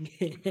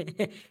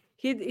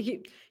 He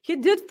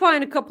did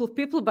find a couple of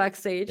people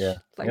backstage. Yeah.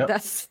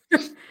 That's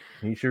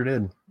He sure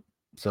did.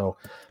 So,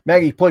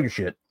 Maggie, plug your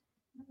shit.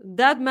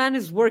 that man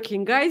is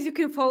working. Guys, you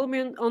can follow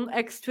me on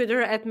X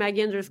Twitter at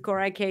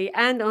Maggie_IK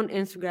and on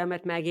Instagram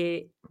at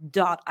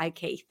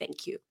Maggie.IK.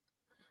 Thank you.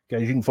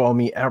 Guys, you can follow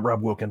me at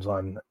Rob Wilkins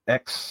on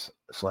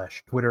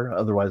X/Twitter.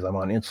 Otherwise, I'm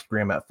on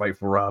Instagram at Fight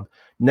for Rob.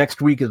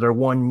 Next week is our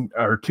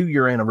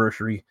 2-year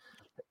anniversary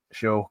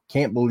show.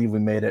 Can't believe we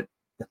made it.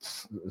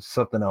 It's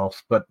something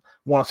else. But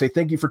want to say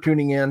thank you for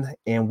tuning in,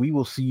 and we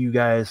will see you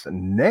guys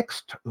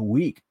next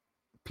week.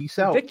 Peace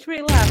out.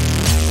 Victory lap.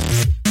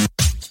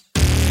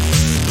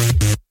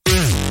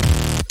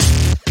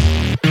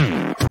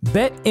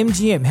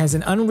 BetMGM has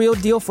an unreal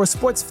deal for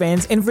sports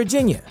fans in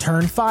Virginia.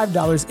 Turn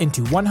 $5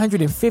 into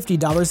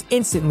 $150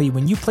 instantly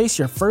when you place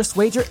your first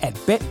wager at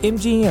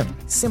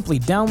BetMGM. Simply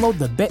download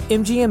the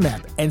BetMGM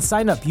app and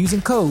sign up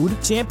using code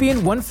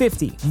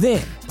Champion150.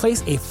 Then,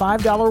 place a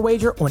 $5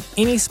 wager on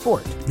any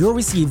sport. You'll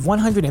receive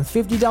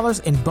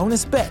 $150 in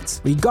bonus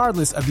bets,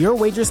 regardless of your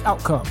wager's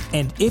outcome.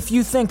 And if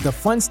you think the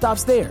fun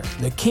stops there,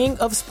 the king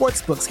of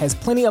sportsbooks has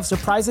plenty of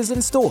surprises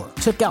in store.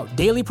 Check out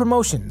daily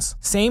promotions,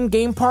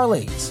 same-game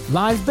parlays,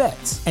 live bets,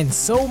 and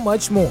so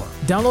much more.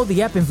 Download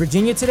the app in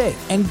Virginia today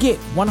and get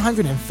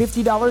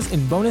 $150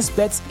 in bonus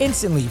bets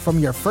instantly from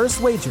your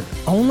first wager.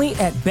 Only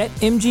at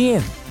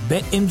BetMGM.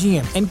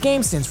 BetMGM and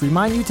GameSense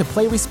remind you to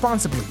play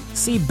responsibly.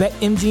 See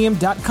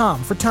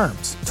BetMGM.com for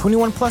terms.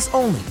 21 plus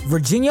only.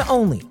 Virginia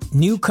only.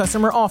 New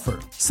customer offer.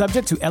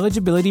 Subject to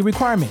eligibility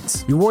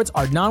requirements. Rewards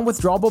are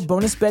non-withdrawable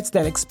bonus bets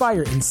that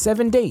expire in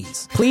 7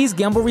 days. Please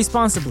gamble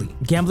responsibly.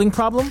 Gambling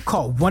problem?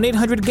 Call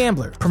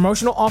 1-800-GAMBLER.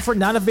 Promotional offer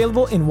not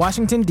available in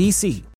Washington, D.C.